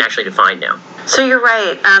the condition actually defined now? So you're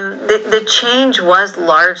right. The change was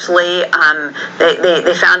largely,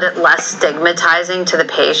 they found it less stigmatizing to the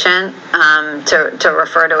patient to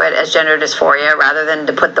refer to it as gender dysphoria rather than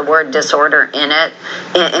to put the word disorder in it,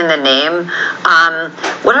 in the name.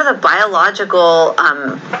 What are the biological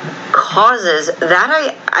causes?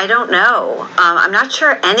 That I don't know. I'm not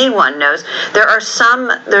sure anyone knows. There's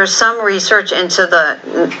some research into the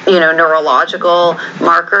neurological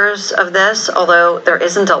markers of this, although there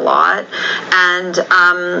isn't a lot. And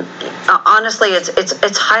honestly,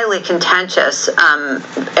 it's highly contentious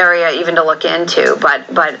area even to look into. But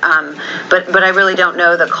I really don't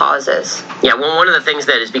know the causes. Yeah, well, one of the things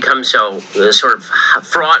that has become so sort of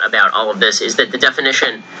fraught about all of this is that the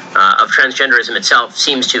definition of transgenderism itself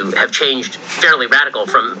seems to have changed fairly radically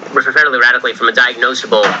from a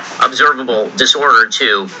diagnosable, observable disorder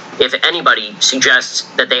to, if anybody suggests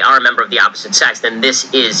that they are a member of the opposite sex, then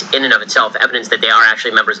this is in and of itself evidence that they are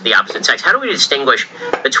actually members of the opposite sex. How do we distinguish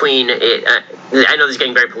between, I know this is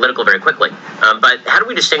getting very political very quickly, but how do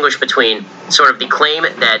we distinguish between sort of the claim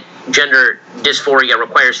that gender dysphoria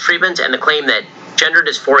requires treatment and the claim that gender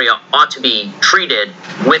dysphoria ought to be treated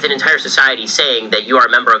with an entire society saying that you are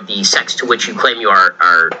a member of the sex to which you claim you are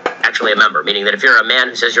actually a member, meaning that if you're a man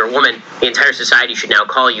who says you're a woman, the entire society should now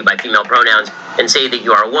call you by female pronouns and say that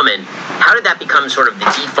you are a woman. How did that become sort of the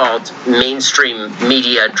default mainstream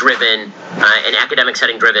media-driven and academic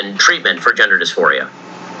setting-driven treatment for gender dysphoria?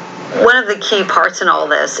 One of the key parts in all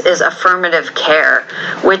this is affirmative care,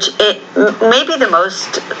 which it may be the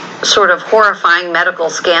most sort of horrifying medical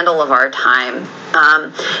scandal of our time.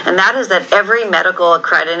 And that is that every medical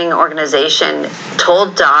accrediting organization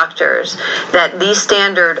told doctors that the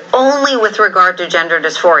standard only with regard to gender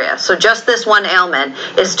dysphoria, so just this one ailment,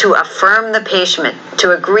 is to affirm the patient,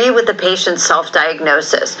 to agree with the patient's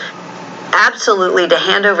self-diagnosis. Absolutely, to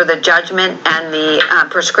hand over the judgment and the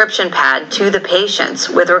prescription pad to the patients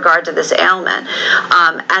with regard to this ailment.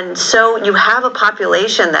 And so you have a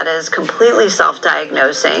population that is completely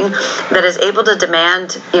self-diagnosing, that is able to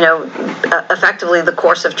demand, effectively the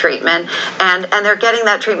course of treatment, and they're getting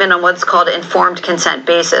that treatment on what's called informed consent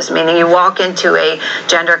basis, meaning you walk into a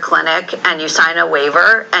gender clinic and you sign a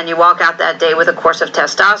waiver and you walk out that day with a course of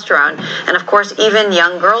testosterone. And of course, even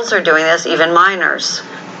young girls are doing this, even minors.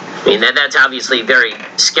 I mean, that's obviously very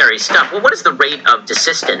scary stuff. Well, what is the rate of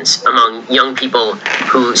desistance among young people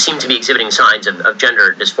who seem to be exhibiting signs of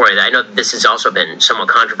gender dysphoria? I know that this has also been somewhat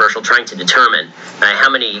controversial, trying to determine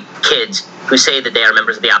how many kids who say that they are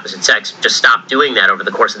members of the opposite sex just stop doing that over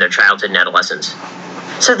the course of their childhood and adolescence.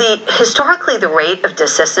 So historically, the rate of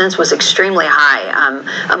desistance was extremely high.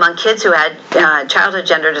 Among kids who had childhood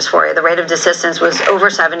gender dysphoria, the rate of desistance was over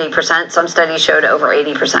 70%. Some studies showed over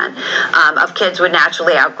 80% of kids would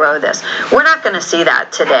naturally outgrow this. We're not going to see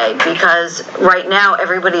that today because right now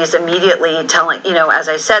everybody is immediately telling, as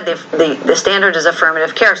I said, the standard is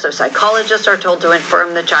affirmative care. So psychologists are told to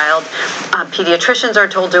affirm the child. Pediatricians are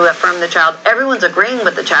told to affirm the child. Everyone's agreeing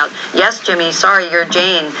with the child. Yes, Jimmy, sorry, you're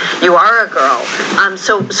Jane. You are a girl.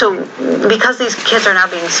 So because these kids are now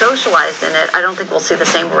being socialized in it, I don't think we'll see the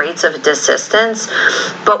same rates of desistance.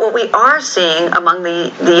 But what we are seeing among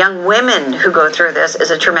the young women who go through this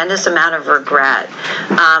is a tremendous amount of regret.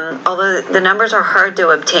 Although the numbers are hard to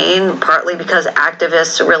obtain, partly because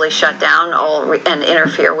activists really shut down and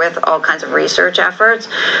interfere with all kinds of research efforts.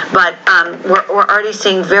 But we're already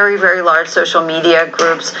seeing very, very large social media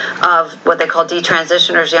groups of what they call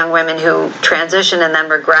detransitioners, young women who transition and then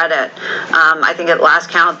regret it. I think at last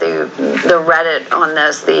count, the Reddit on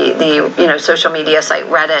this, the social media site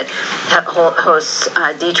Reddit hosts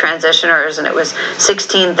detransitioners, and it was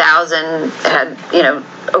 16,000 had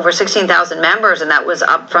over 16,000 members, and that was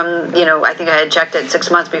up from I think I had checked it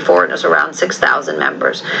 6 months before, and it was around 6,000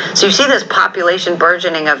 members. So you see this population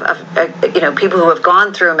burgeoning of people who have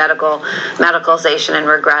gone through medicalization and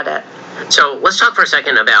regret it. So let's talk for a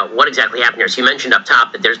second about what exactly happened here. So you mentioned up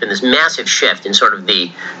top that there's been this massive shift in sort of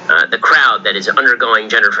the crowd that is undergoing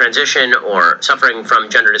gender transition or suffering from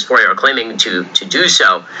gender dysphoria or claiming to do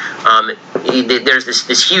so. There's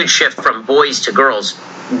this huge shift from boys to girls.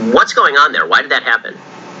 What's going on there? Why did that happen?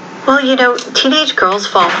 Well, teenage girls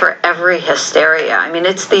fall for every hysteria. I mean,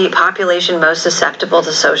 it's the population most susceptible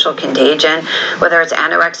to social contagion, whether it's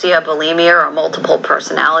anorexia, bulimia, or multiple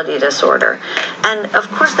personality disorder. And of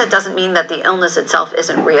course, that doesn't mean that the illness itself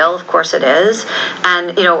isn't real. Of course it is.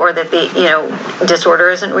 And, or that the,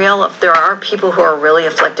 disorder isn't real. If there are people who are really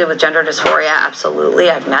afflicted with gender dysphoria,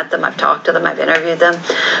 absolutely. I've met them, I've talked to them, I've interviewed them.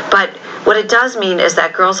 But what it does mean is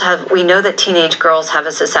that we know that teenage girls have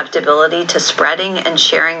a susceptibility to spreading and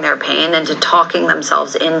sharing their pain and to talking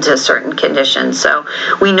themselves into certain conditions. So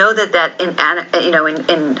we know that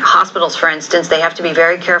in hospitals, for instance, they have to be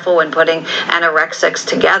very careful when putting anorexics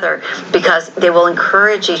together because they will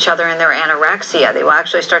encourage each other in their anorexia. They will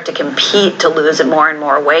actually start to compete to lose more and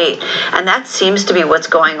more weight. And that seems to be what's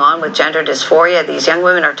going on with gender dysphoria. These young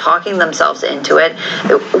women are talking themselves into it.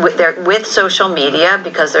 They're with social media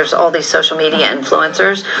because there's all these social media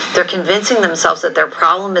influencers. They're convincing themselves that their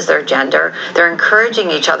problem is their gender. They're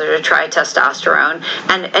encouraging each other to try testosterone.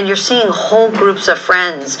 And you're seeing whole groups of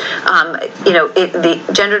friends. The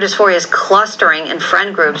gender dysphoria is clustering in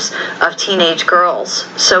friend groups of teenage girls.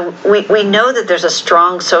 So we know that there's a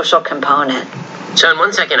strong social component. So in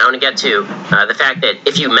 1 second, I want to get to the fact that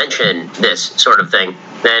if you mention this sort of thing,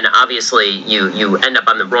 then obviously you end up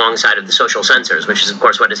on the wrong side of the social censors, which is, of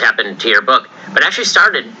course, what has happened to your book. But actually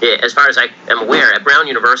started, as far as I am aware, at Brown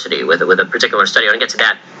University with a particular study. I want to get to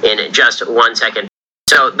that in just 1 second.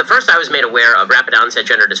 So the first I was made aware of rapid onset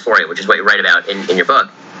gender dysphoria, which is what you write about in your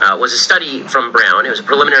book, was a study from Brown. It was a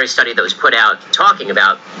preliminary study that was put out talking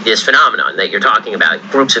about this phenomenon that you're talking about.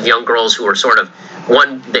 Groups of young girls who were sort of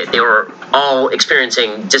they were all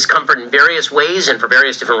experiencing discomfort in various ways and for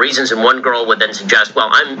various different reasons, and one girl would then suggest, well,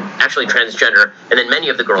 I'm actually transgender, and then many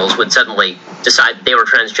of the girls would suddenly decide they were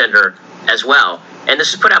transgender as well. And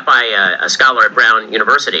this was put out by a scholar at Brown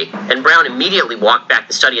University, and Brown immediately walked back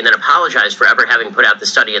the study and then apologized for ever having put out the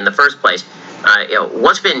study in the first place.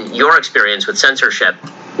 What's been your experience with censorship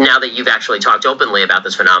now that you've actually talked openly about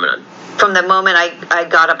this phenomenon? From the moment I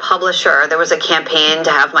got a publisher, there was a campaign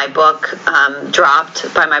to have my book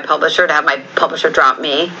dropped by my publisher, to have my publisher drop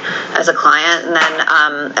me as a client, and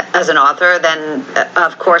then as an author. Then,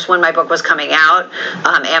 of course, when my book was coming out,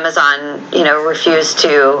 Amazon, refused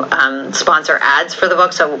to sponsor ads for the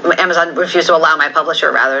book. So Amazon refused to allow my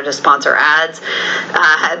publisher, rather, to sponsor ads.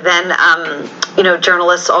 Then,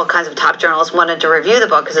 journalists, all kinds of top journalists, wanted to review the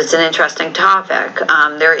book because it's an interesting topic.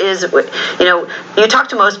 There is, you talk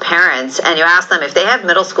to most parents and you ask them if they have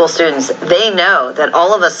middle school students, they know that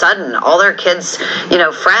all of a sudden all their kids,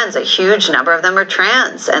 friends, a huge number of them are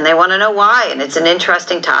trans, and they want to know why. And it's an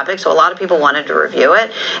interesting topic, so a lot of people wanted to review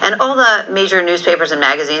it. And all the major newspapers and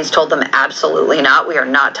magazines told them absolutely not. We are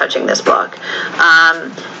not touching this book.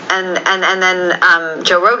 And then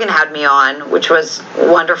Joe Rogan had me on, which was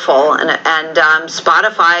wonderful, and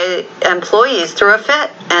Spotify employees threw a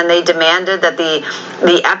fit, and they demanded that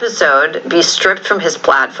the episode be stripped from his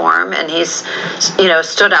platform, and he's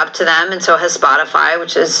stood up to them, and so has Spotify,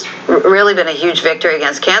 which has really been a huge victory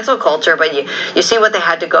against cancel culture. But you see what they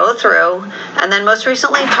had to go through, and then most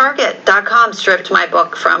recently Target.com stripped my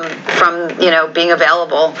book from being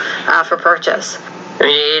available for purchase. I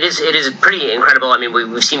mean, it is pretty incredible. I mean,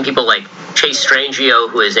 we've seen people like Chase Strangio,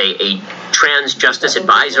 who is a trans justice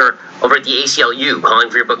advisor over at the ACLU, calling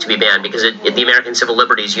for your book to be banned because the American Civil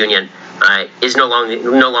Liberties Union is no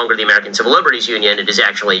longer the American Civil Liberties Union. It is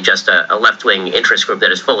actually just a left-wing interest group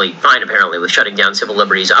that is fully fine, apparently, with shutting down civil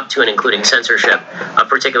liberties up to and including censorship of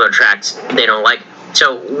particular tracts they don't like.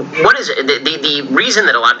 So what is the reason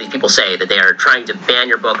that a lot of these people say that they are trying to ban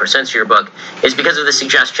your book or censor your book is because of the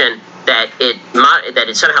suggestion that it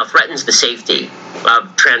somehow threatens the safety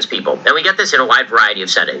of trans people. And we get this in a wide variety of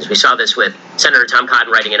settings. We saw this with Senator Tom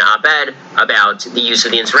Cotton writing an op-ed about the use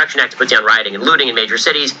of the Insurrection Act to put down rioting and looting in major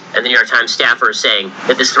cities, and the New York Times staffers saying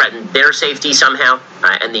that this threatened their safety somehow,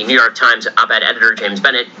 and the New York Times op-ed editor, James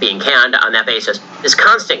Bennett, being canned on that basis. This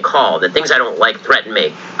constant call that things I don't like threaten me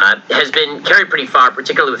has been carried pretty far,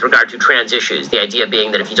 particularly with regard to trans issues. The idea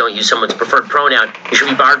being that if you don't use someone's preferred pronoun, you should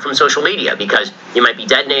be barred from social media because you might be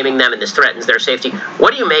dead naming them and this threatens their safety.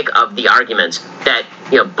 What do you make of the arguments that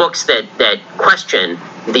books that question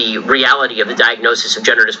the reality of the diagnosis of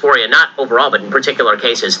gender dysphoria, not overall, but in particular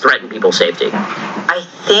cases, threaten people's safety? I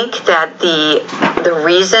think that the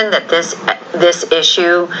reason that this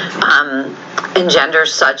issue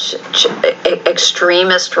engenders such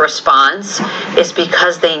extremist response is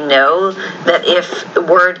because they know that if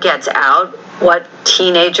word gets out what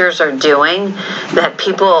teenagers are doing,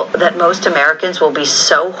 that most Americans will be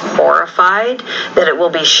so horrified that it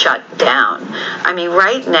will be shut down. I mean,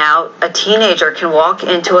 right now, a teenager can walk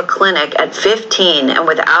into a clinic at 15 and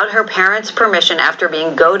without her parents' permission, after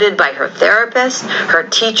being goaded by her therapist, her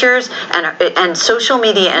teachers, and social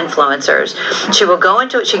media influencers, she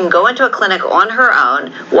can go into a clinic on her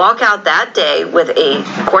own, walk out that day with a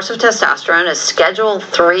course of testosterone, a Schedule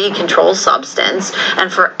III controlled substance,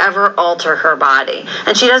 and forever alter her her body,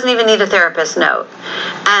 and she doesn't even need a therapist note.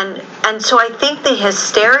 And so I think the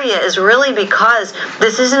hysteria is really because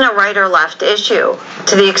this isn't a right or left issue,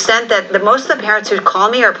 to the extent that most of the parents who call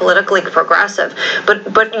me are politically progressive,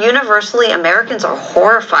 but universally Americans are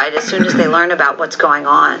horrified as soon as they learn about what's going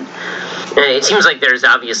on. It seems like there's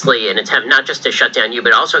obviously an attempt not just to shut down you,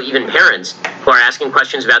 but also even parents who are asking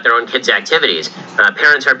questions about their own kids' activities.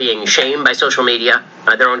 Parents are being shamed by social media.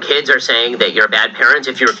 Their own kids are saying that you're a bad parent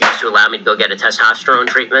if you refuse to allow me to go get a testosterone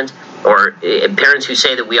treatment. Or parents who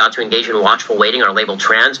say that we ought to engage in watchful waiting are labeled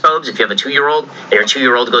transphobes. If you have a 2-year-old and your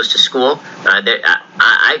 2-year-old goes to school,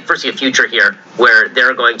 I foresee a future here where there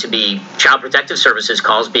are going to be Child Protective Services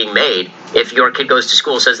calls being made if your kid goes to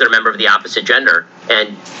school, says they're a member of the opposite gender,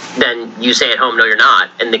 and then you say at home, no, you're not,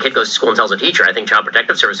 and the kid goes to school and tells a teacher. I think Child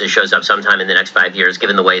Protective Services shows up sometime in the next 5 years,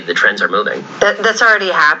 given the way the trends are moving. That's already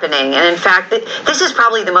happening. And in fact, this is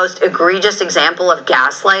probably the most egregious example of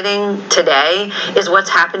gaslighting today, is what's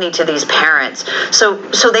happening to these parents. So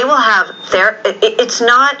they will have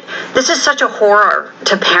this is such a horror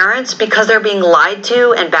to parents because they're being lied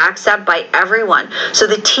to and backstabbed by everyone. So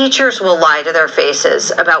the teachers will lie to their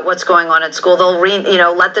faces about what's going on at school. They'll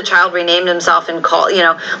let the child rename himself and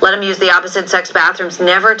let him use the opposite sex bathrooms,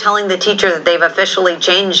 never telling the teacher that they've officially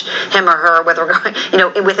changed him or her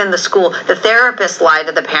within the school. The therapists lie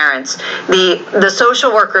to the parents. The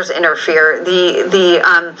social workers interfere.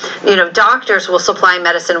 The doctors will supply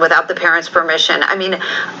medicine without the parents' permission. I mean,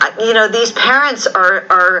 these parents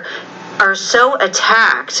are so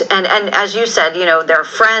attacked, and as you said, their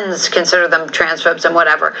friends consider them transphobes and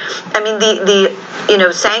whatever. I mean, the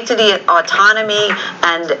sanctity, autonomy,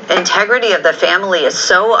 and integrity of the family is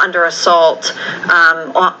so under assault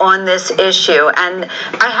on this issue. And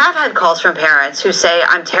I have had calls from parents who say,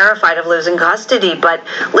 I'm terrified of losing custody, but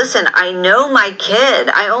listen, I know my kid.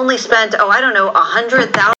 I only spent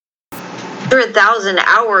 100,000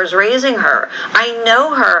 hours raising her. I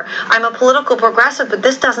know her. I'm a political progressive, but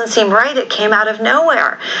this doesn't seem right. It came out of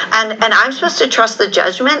nowhere. And I'm supposed to trust the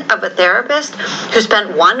judgment of a therapist who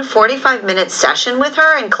spent one 45-minute session with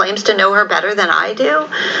her and claims to know her better than I do?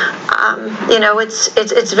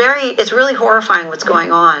 It's really horrifying what's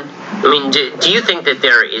going on. I mean, do you think that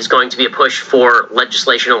there is going to be a push for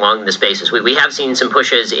legislation along this basis? We have seen some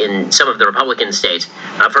pushes in some of the Republican states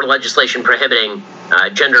for legislation prohibiting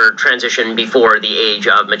gender transition before the age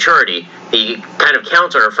of maturity. The kind of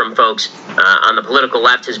counter from folks on the political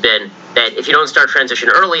left has been that if you don't start transition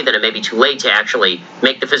early, then it may be too late to actually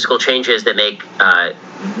make the physical changes that make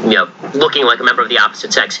looking like a member of the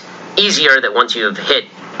opposite sex easier, that once you've hit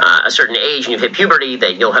a certain age and you've hit puberty,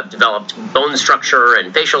 that you'll have developed bone structure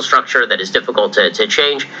and facial structure that is difficult to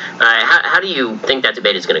change. How do you think that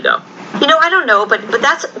debate is going to go? I don't know, but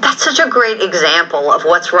that's such a great example of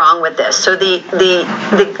what's wrong with this. So the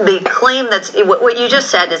claim that's what you just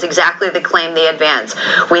said is exactly the claim they advance.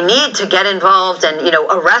 We need to get involved and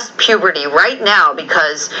arrest puberty right now,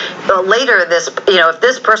 because later if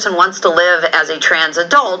this person wants to live as a trans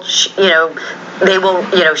adult, they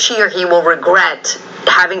will she or he will regret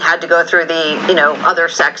having had to go through the other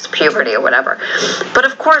sex puberty or whatever. But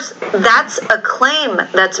of course, that's a claim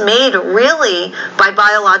that's made really by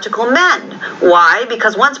biological men. Why?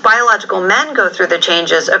 Because once biological men go through the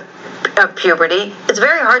changes of puberty, it's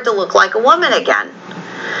very hard to look like a woman again.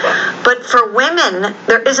 But for women,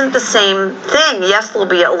 there isn't the same thing. Yes, they'll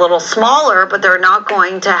be a little smaller, but they're not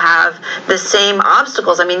going to have the same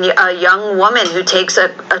obstacles. I mean, a young woman who takes a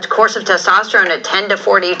course of testosterone at 10 to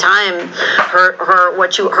 40 times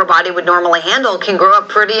her body would normally handle can grow a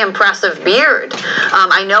pretty impressive beard.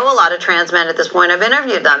 I know a lot of trans men at this point. I've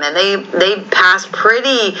interviewed them, and they pass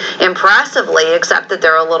pretty impressively, except that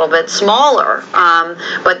they're a little bit smaller.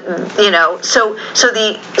 So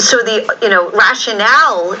the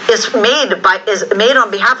rationale is made on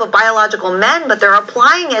behalf of biological men, but they're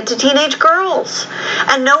applying it to teenage girls.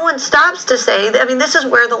 And no one stops to say, this is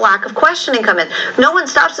where the lack of questioning comes in. No one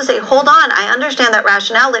stops to say, hold on, I understand that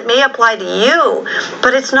rationale. It may apply to you,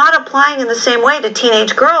 but it's not applying in the same way to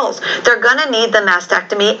teenage girls. They're going to need the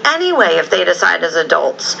mastectomy anyway if they decide as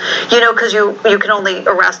adults. Because you can only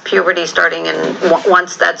arrest puberty starting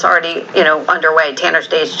once that's already, underway, Tanner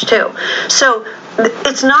stage 2. So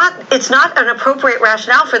it's not an appropriate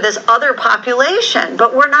rationale for this other population,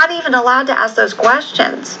 but we're not even allowed to ask those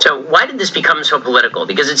questions. So why did this become so political?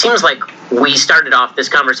 Because it seems like we started off this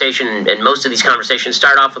conversation, and most of these conversations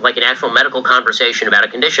start off with like an actual medical conversation about a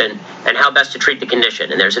condition and how best to treat the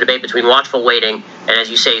condition. And there's a debate between watchful waiting and, as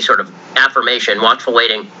you say, sort of affirmation. Watchful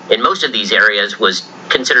waiting in most of these areas was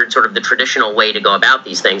considered sort of the traditional way to go about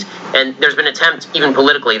these things. And there's been an attempt, even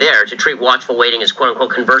politically there, to treat watchful waiting as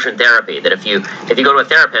quote-unquote conversion therapy, that if you go to a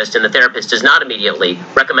therapist and the therapist does not immediately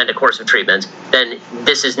recommend a course of treatment, then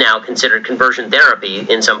this is now considered conversion therapy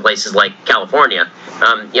in some places like California.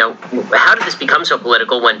 How did this become so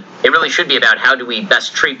political when it really should be about how do we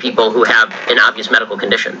best treat people who have an obvious medical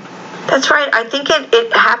condition? That's right. I think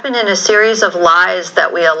it happened in a series of lies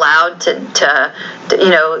that we allowed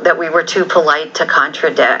that we were too polite to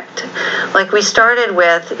contradict. Like we started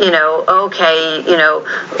with,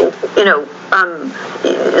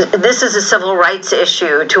 this is a civil rights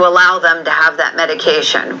issue to allow them to have that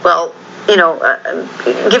medication. Well,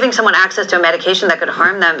 giving someone access to a medication that could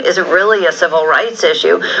harm them isn't really a civil rights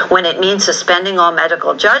issue when it means suspending all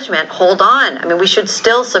medical judgment. Hold on. I mean, we should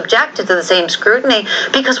still subject it to the same scrutiny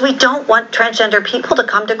because we don't want transgender people to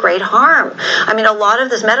come to great harm. I mean, a lot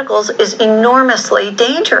of this medical is enormously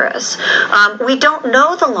dangerous. We don't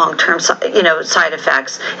know the long-term, side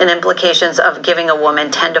effects and implications of giving a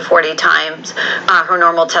woman 10 to 40 times her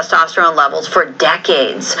normal testosterone levels for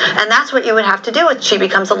decades. And that's what you would have to do if she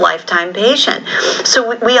becomes a lifetime patient.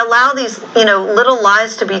 So we allow these, little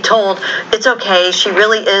lies to be told. It's okay. She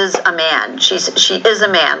really is a man. She is a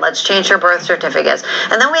man. Let's change her birth certificates.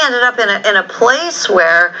 And then we ended up in a place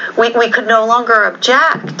where we could no longer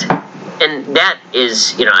object. And that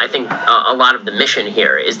is, I think a lot of the mission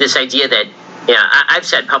here is this idea that, I've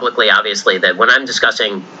said publicly, obviously, that when I'm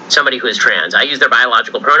discussing somebody who is trans, I use their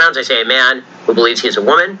biological pronouns. I say a man who believes he is a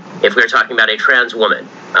woman if we're talking about a trans woman,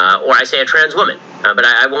 or I say a trans woman. But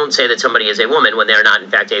I won't say that somebody is a woman when they're not, in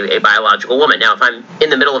fact, a biological woman. Now, if I'm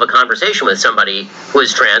in the middle of a conversation with somebody who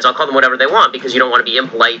is trans, I'll call them whatever they want because you don't want to be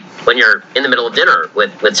impolite when you're in the middle of dinner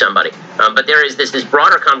with somebody. But there is this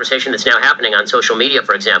broader conversation that's now happening on social media,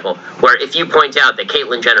 for example, where if you point out that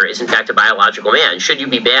Caitlyn Jenner is, in fact, a biological man, should you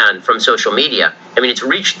be banned from social media? I mean, it's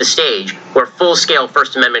reached the stage where full-scale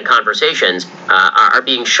First Amendment conversations are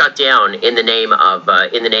being shut down in the name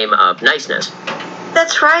of niceness.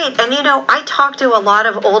 That's right. And, I talk to a lot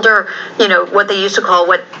of older, what they used to call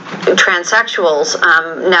transsexuals,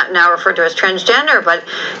 now referred to as transgender, but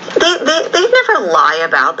they never lie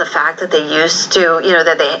about the fact that they used to,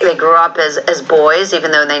 that they grew up as boys,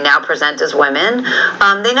 even though they now present as women.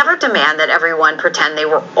 They never demand that everyone pretend they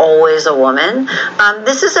were always a woman.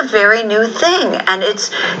 This is a very new thing, and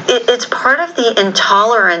it's part of the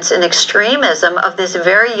intolerance and extremism of this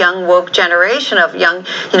very young woke generation of young,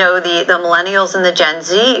 the millennials and the Gen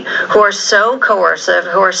Z, who are so coercive,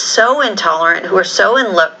 who are so intolerant, who are so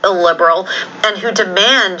illiberal, and who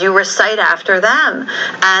demand you recite after them.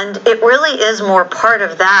 And it really is more part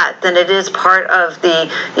of that than it is part of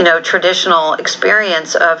the, traditional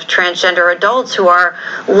experience of transgender adults who are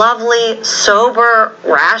lovely, sober,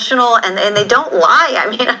 rational, and they don't lie. I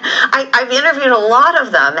mean, I've interviewed a lot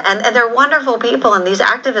of them, and they're wonderful people, and these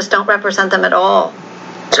activists don't represent them at all.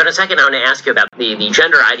 So in a second, I want to ask you about the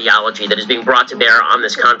gender ideology that is being brought to bear on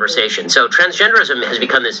this conversation. So transgenderism has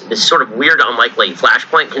become this sort of weird, unlikely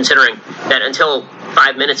flashpoint, considering that until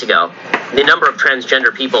 5 minutes ago, the number of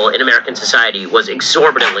transgender people in American society was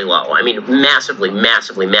exorbitantly low. I mean, massively,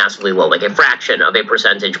 massively, massively low, like a fraction of a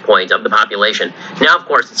percentage point of the population. Now, of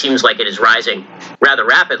course, it seems like it is rising rather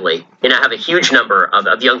rapidly. You now have a huge number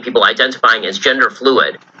of young people identifying as gender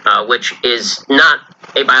fluid, which is not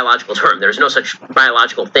a biological term. There's no such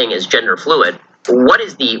biological thing as gender fluid. What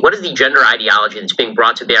is the gender ideology that's being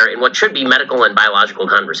brought to bear in what should be medical and biological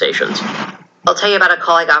conversations? I'll tell you about a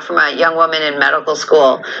call I got from a young woman in medical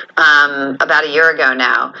school about a year ago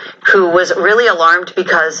now, who was really alarmed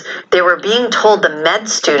because they were being told, the med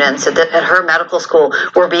students at her medical school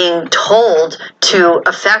were being told to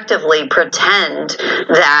effectively pretend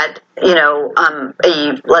that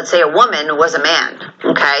let's say a woman was a man,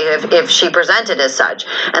 okay, if she presented as such.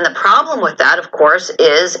 And the problem with that, of course,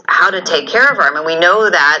 is how to take care of her. I mean, we know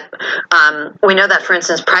that, for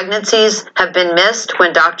instance, pregnancies have been missed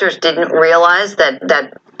when doctors didn't realize that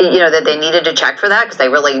they needed to check for that because they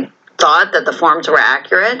really thought that the forms were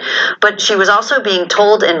accurate. But she was also being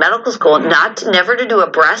told in medical school never to do a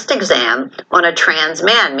breast exam on a trans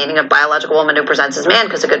man, meaning a biological woman who presents as man,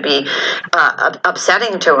 because it could be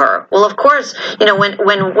upsetting to her. Well, of course,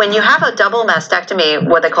 when you have a double mastectomy,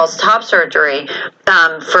 what they call top surgery,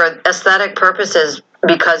 for aesthetic purposes,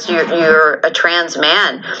 because you're a trans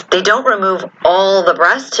man, they don't remove all the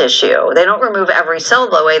breast tissue. They don't remove every cell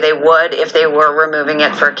the way they would if they were removing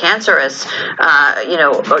it for cancerous,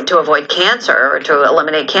 to avoid cancer or to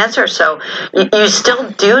eliminate cancer. So you still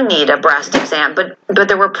do need a breast exam, but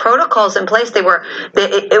there were protocols in place.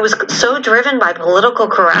 It was so driven by political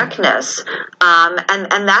correctness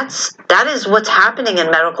And that is what's happening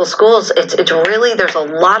in medical schools. It's really, there's a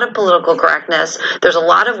lot of political correctness, there's a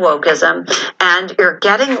lot of wokeism, and you're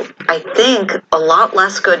getting, I think, a lot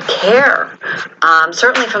less good care,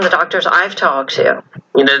 certainly from the doctors I've talked to.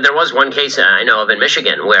 There was one case I know of in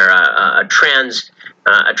Michigan where a trans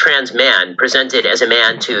man presented as a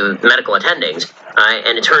man to medical attendings,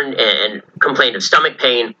 and complained of stomach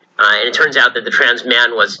pain. And it turns out that the trans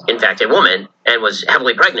man was, in fact, a woman and was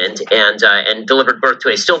heavily pregnant and delivered birth to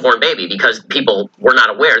a stillborn baby because people were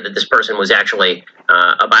not aware that this person was actually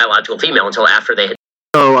a biological female until after they had.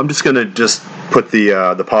 So I'm just going to put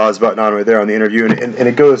the pause button on right there on the interview, and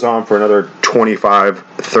it goes on for another 25,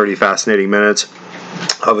 30 fascinating minutes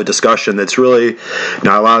of a discussion that's really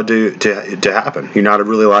not allowed to happen. You're not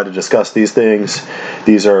really allowed to discuss these things.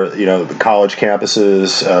 These are, the college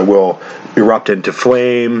campuses will erupt into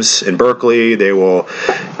flames in Berkeley. They will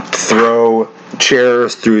throw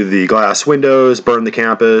chairs through the glass windows, burn the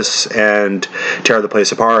campus, and tear the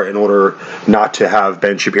place apart in order not to have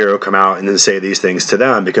Ben Shapiro come out and then say these things to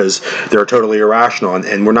them, because they're totally irrational.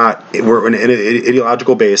 And we're on an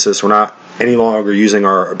ideological basis. We're not any longer using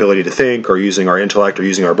our ability to think or using our intellect or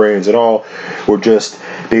using our brains at all. We're just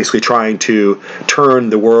basically trying to turn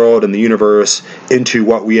the world and the universe into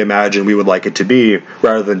what we imagine we would like it to be,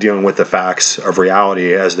 rather than dealing with the facts of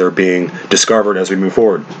reality as they're being discovered as we move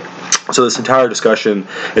forward. So this entire discussion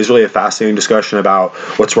is really a fascinating discussion about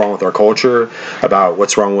what's wrong with our culture, about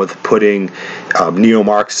what's wrong with putting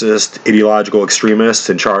neo-Marxist ideological extremists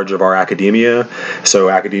in charge of our academia. So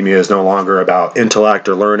academia is no longer about intellect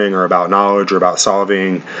or learning or about knowledge or about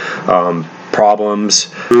solving problems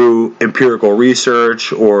through empirical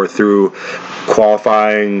research or through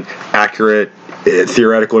qualifying accurate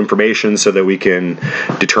theoretical information so that we can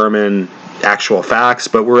determine actual facts,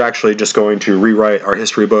 but we're actually just going to rewrite our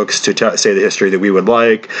history books to say the history that we would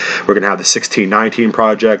like. We're going to have the 1619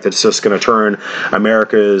 Project that's just going to turn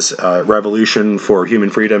America's revolution for human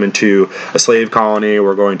freedom into a slave colony.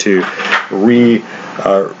 We're going to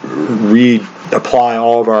reapply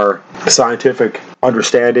all of our scientific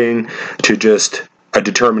understanding to just a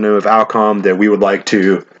determinative outcome that we would like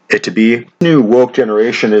it to be. New woke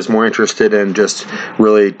generation is more interested in just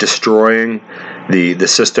really destroying the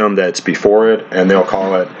system that's before it, and they'll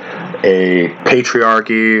call it a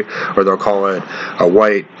patriarchy, or they'll call it a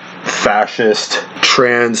white fascist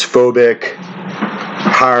transphobic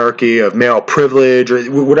hierarchy of male privilege, or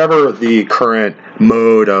whatever the current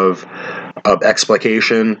mode of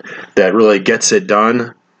explication that really gets it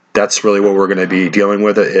done. That's really what we're going to be dealing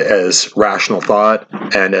with as rational thought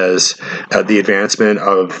and as the advancement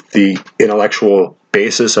of the intellectual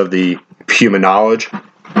basis of the human knowledge.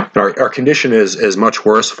 Our condition is much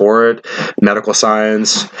worse for it. Medical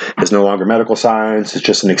science is no longer medical science. It's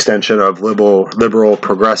just an extension of liberal,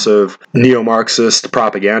 progressive, neo-Marxist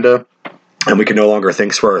propaganda. And we can no longer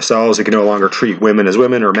think for ourselves. We can no longer treat women as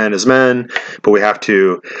women or men as men. But we have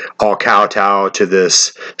to all kowtow to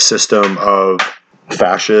this system of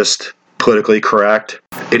fascist, politically correct,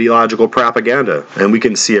 ideological propaganda. And we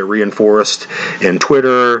can see it reinforced in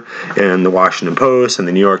Twitter, in the Washington Post, and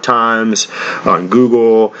the New York Times, on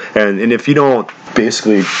Google. And if you don't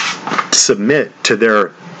basically submit to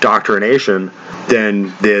their doctrination,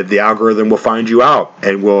 then the algorithm will find you out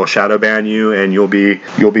and will shadow ban you, and you'll be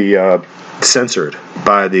censored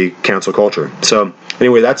by the cancel culture. So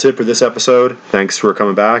anyway, that's it for this episode. Thanks for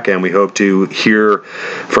coming back, and we hope to hear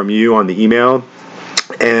from you on the email.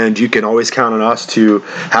 And you can always count on us to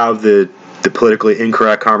have the politically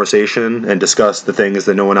incorrect conversation and discuss the things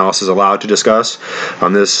that no one else is allowed to discuss.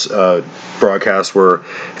 On this broadcast, we're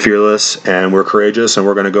fearless and we're courageous, and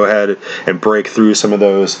we're going to go ahead and break through some of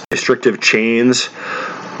those restrictive chains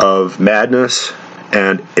of madness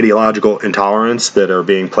and ideological intolerance that are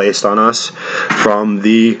being placed on us from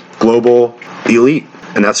the global elite.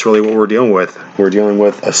 And that's really what we're dealing with. We're dealing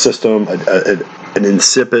with a system, an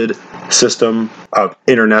insipid system of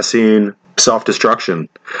internecine self-destruction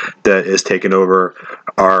that is taking over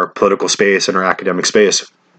our political space and our academic space.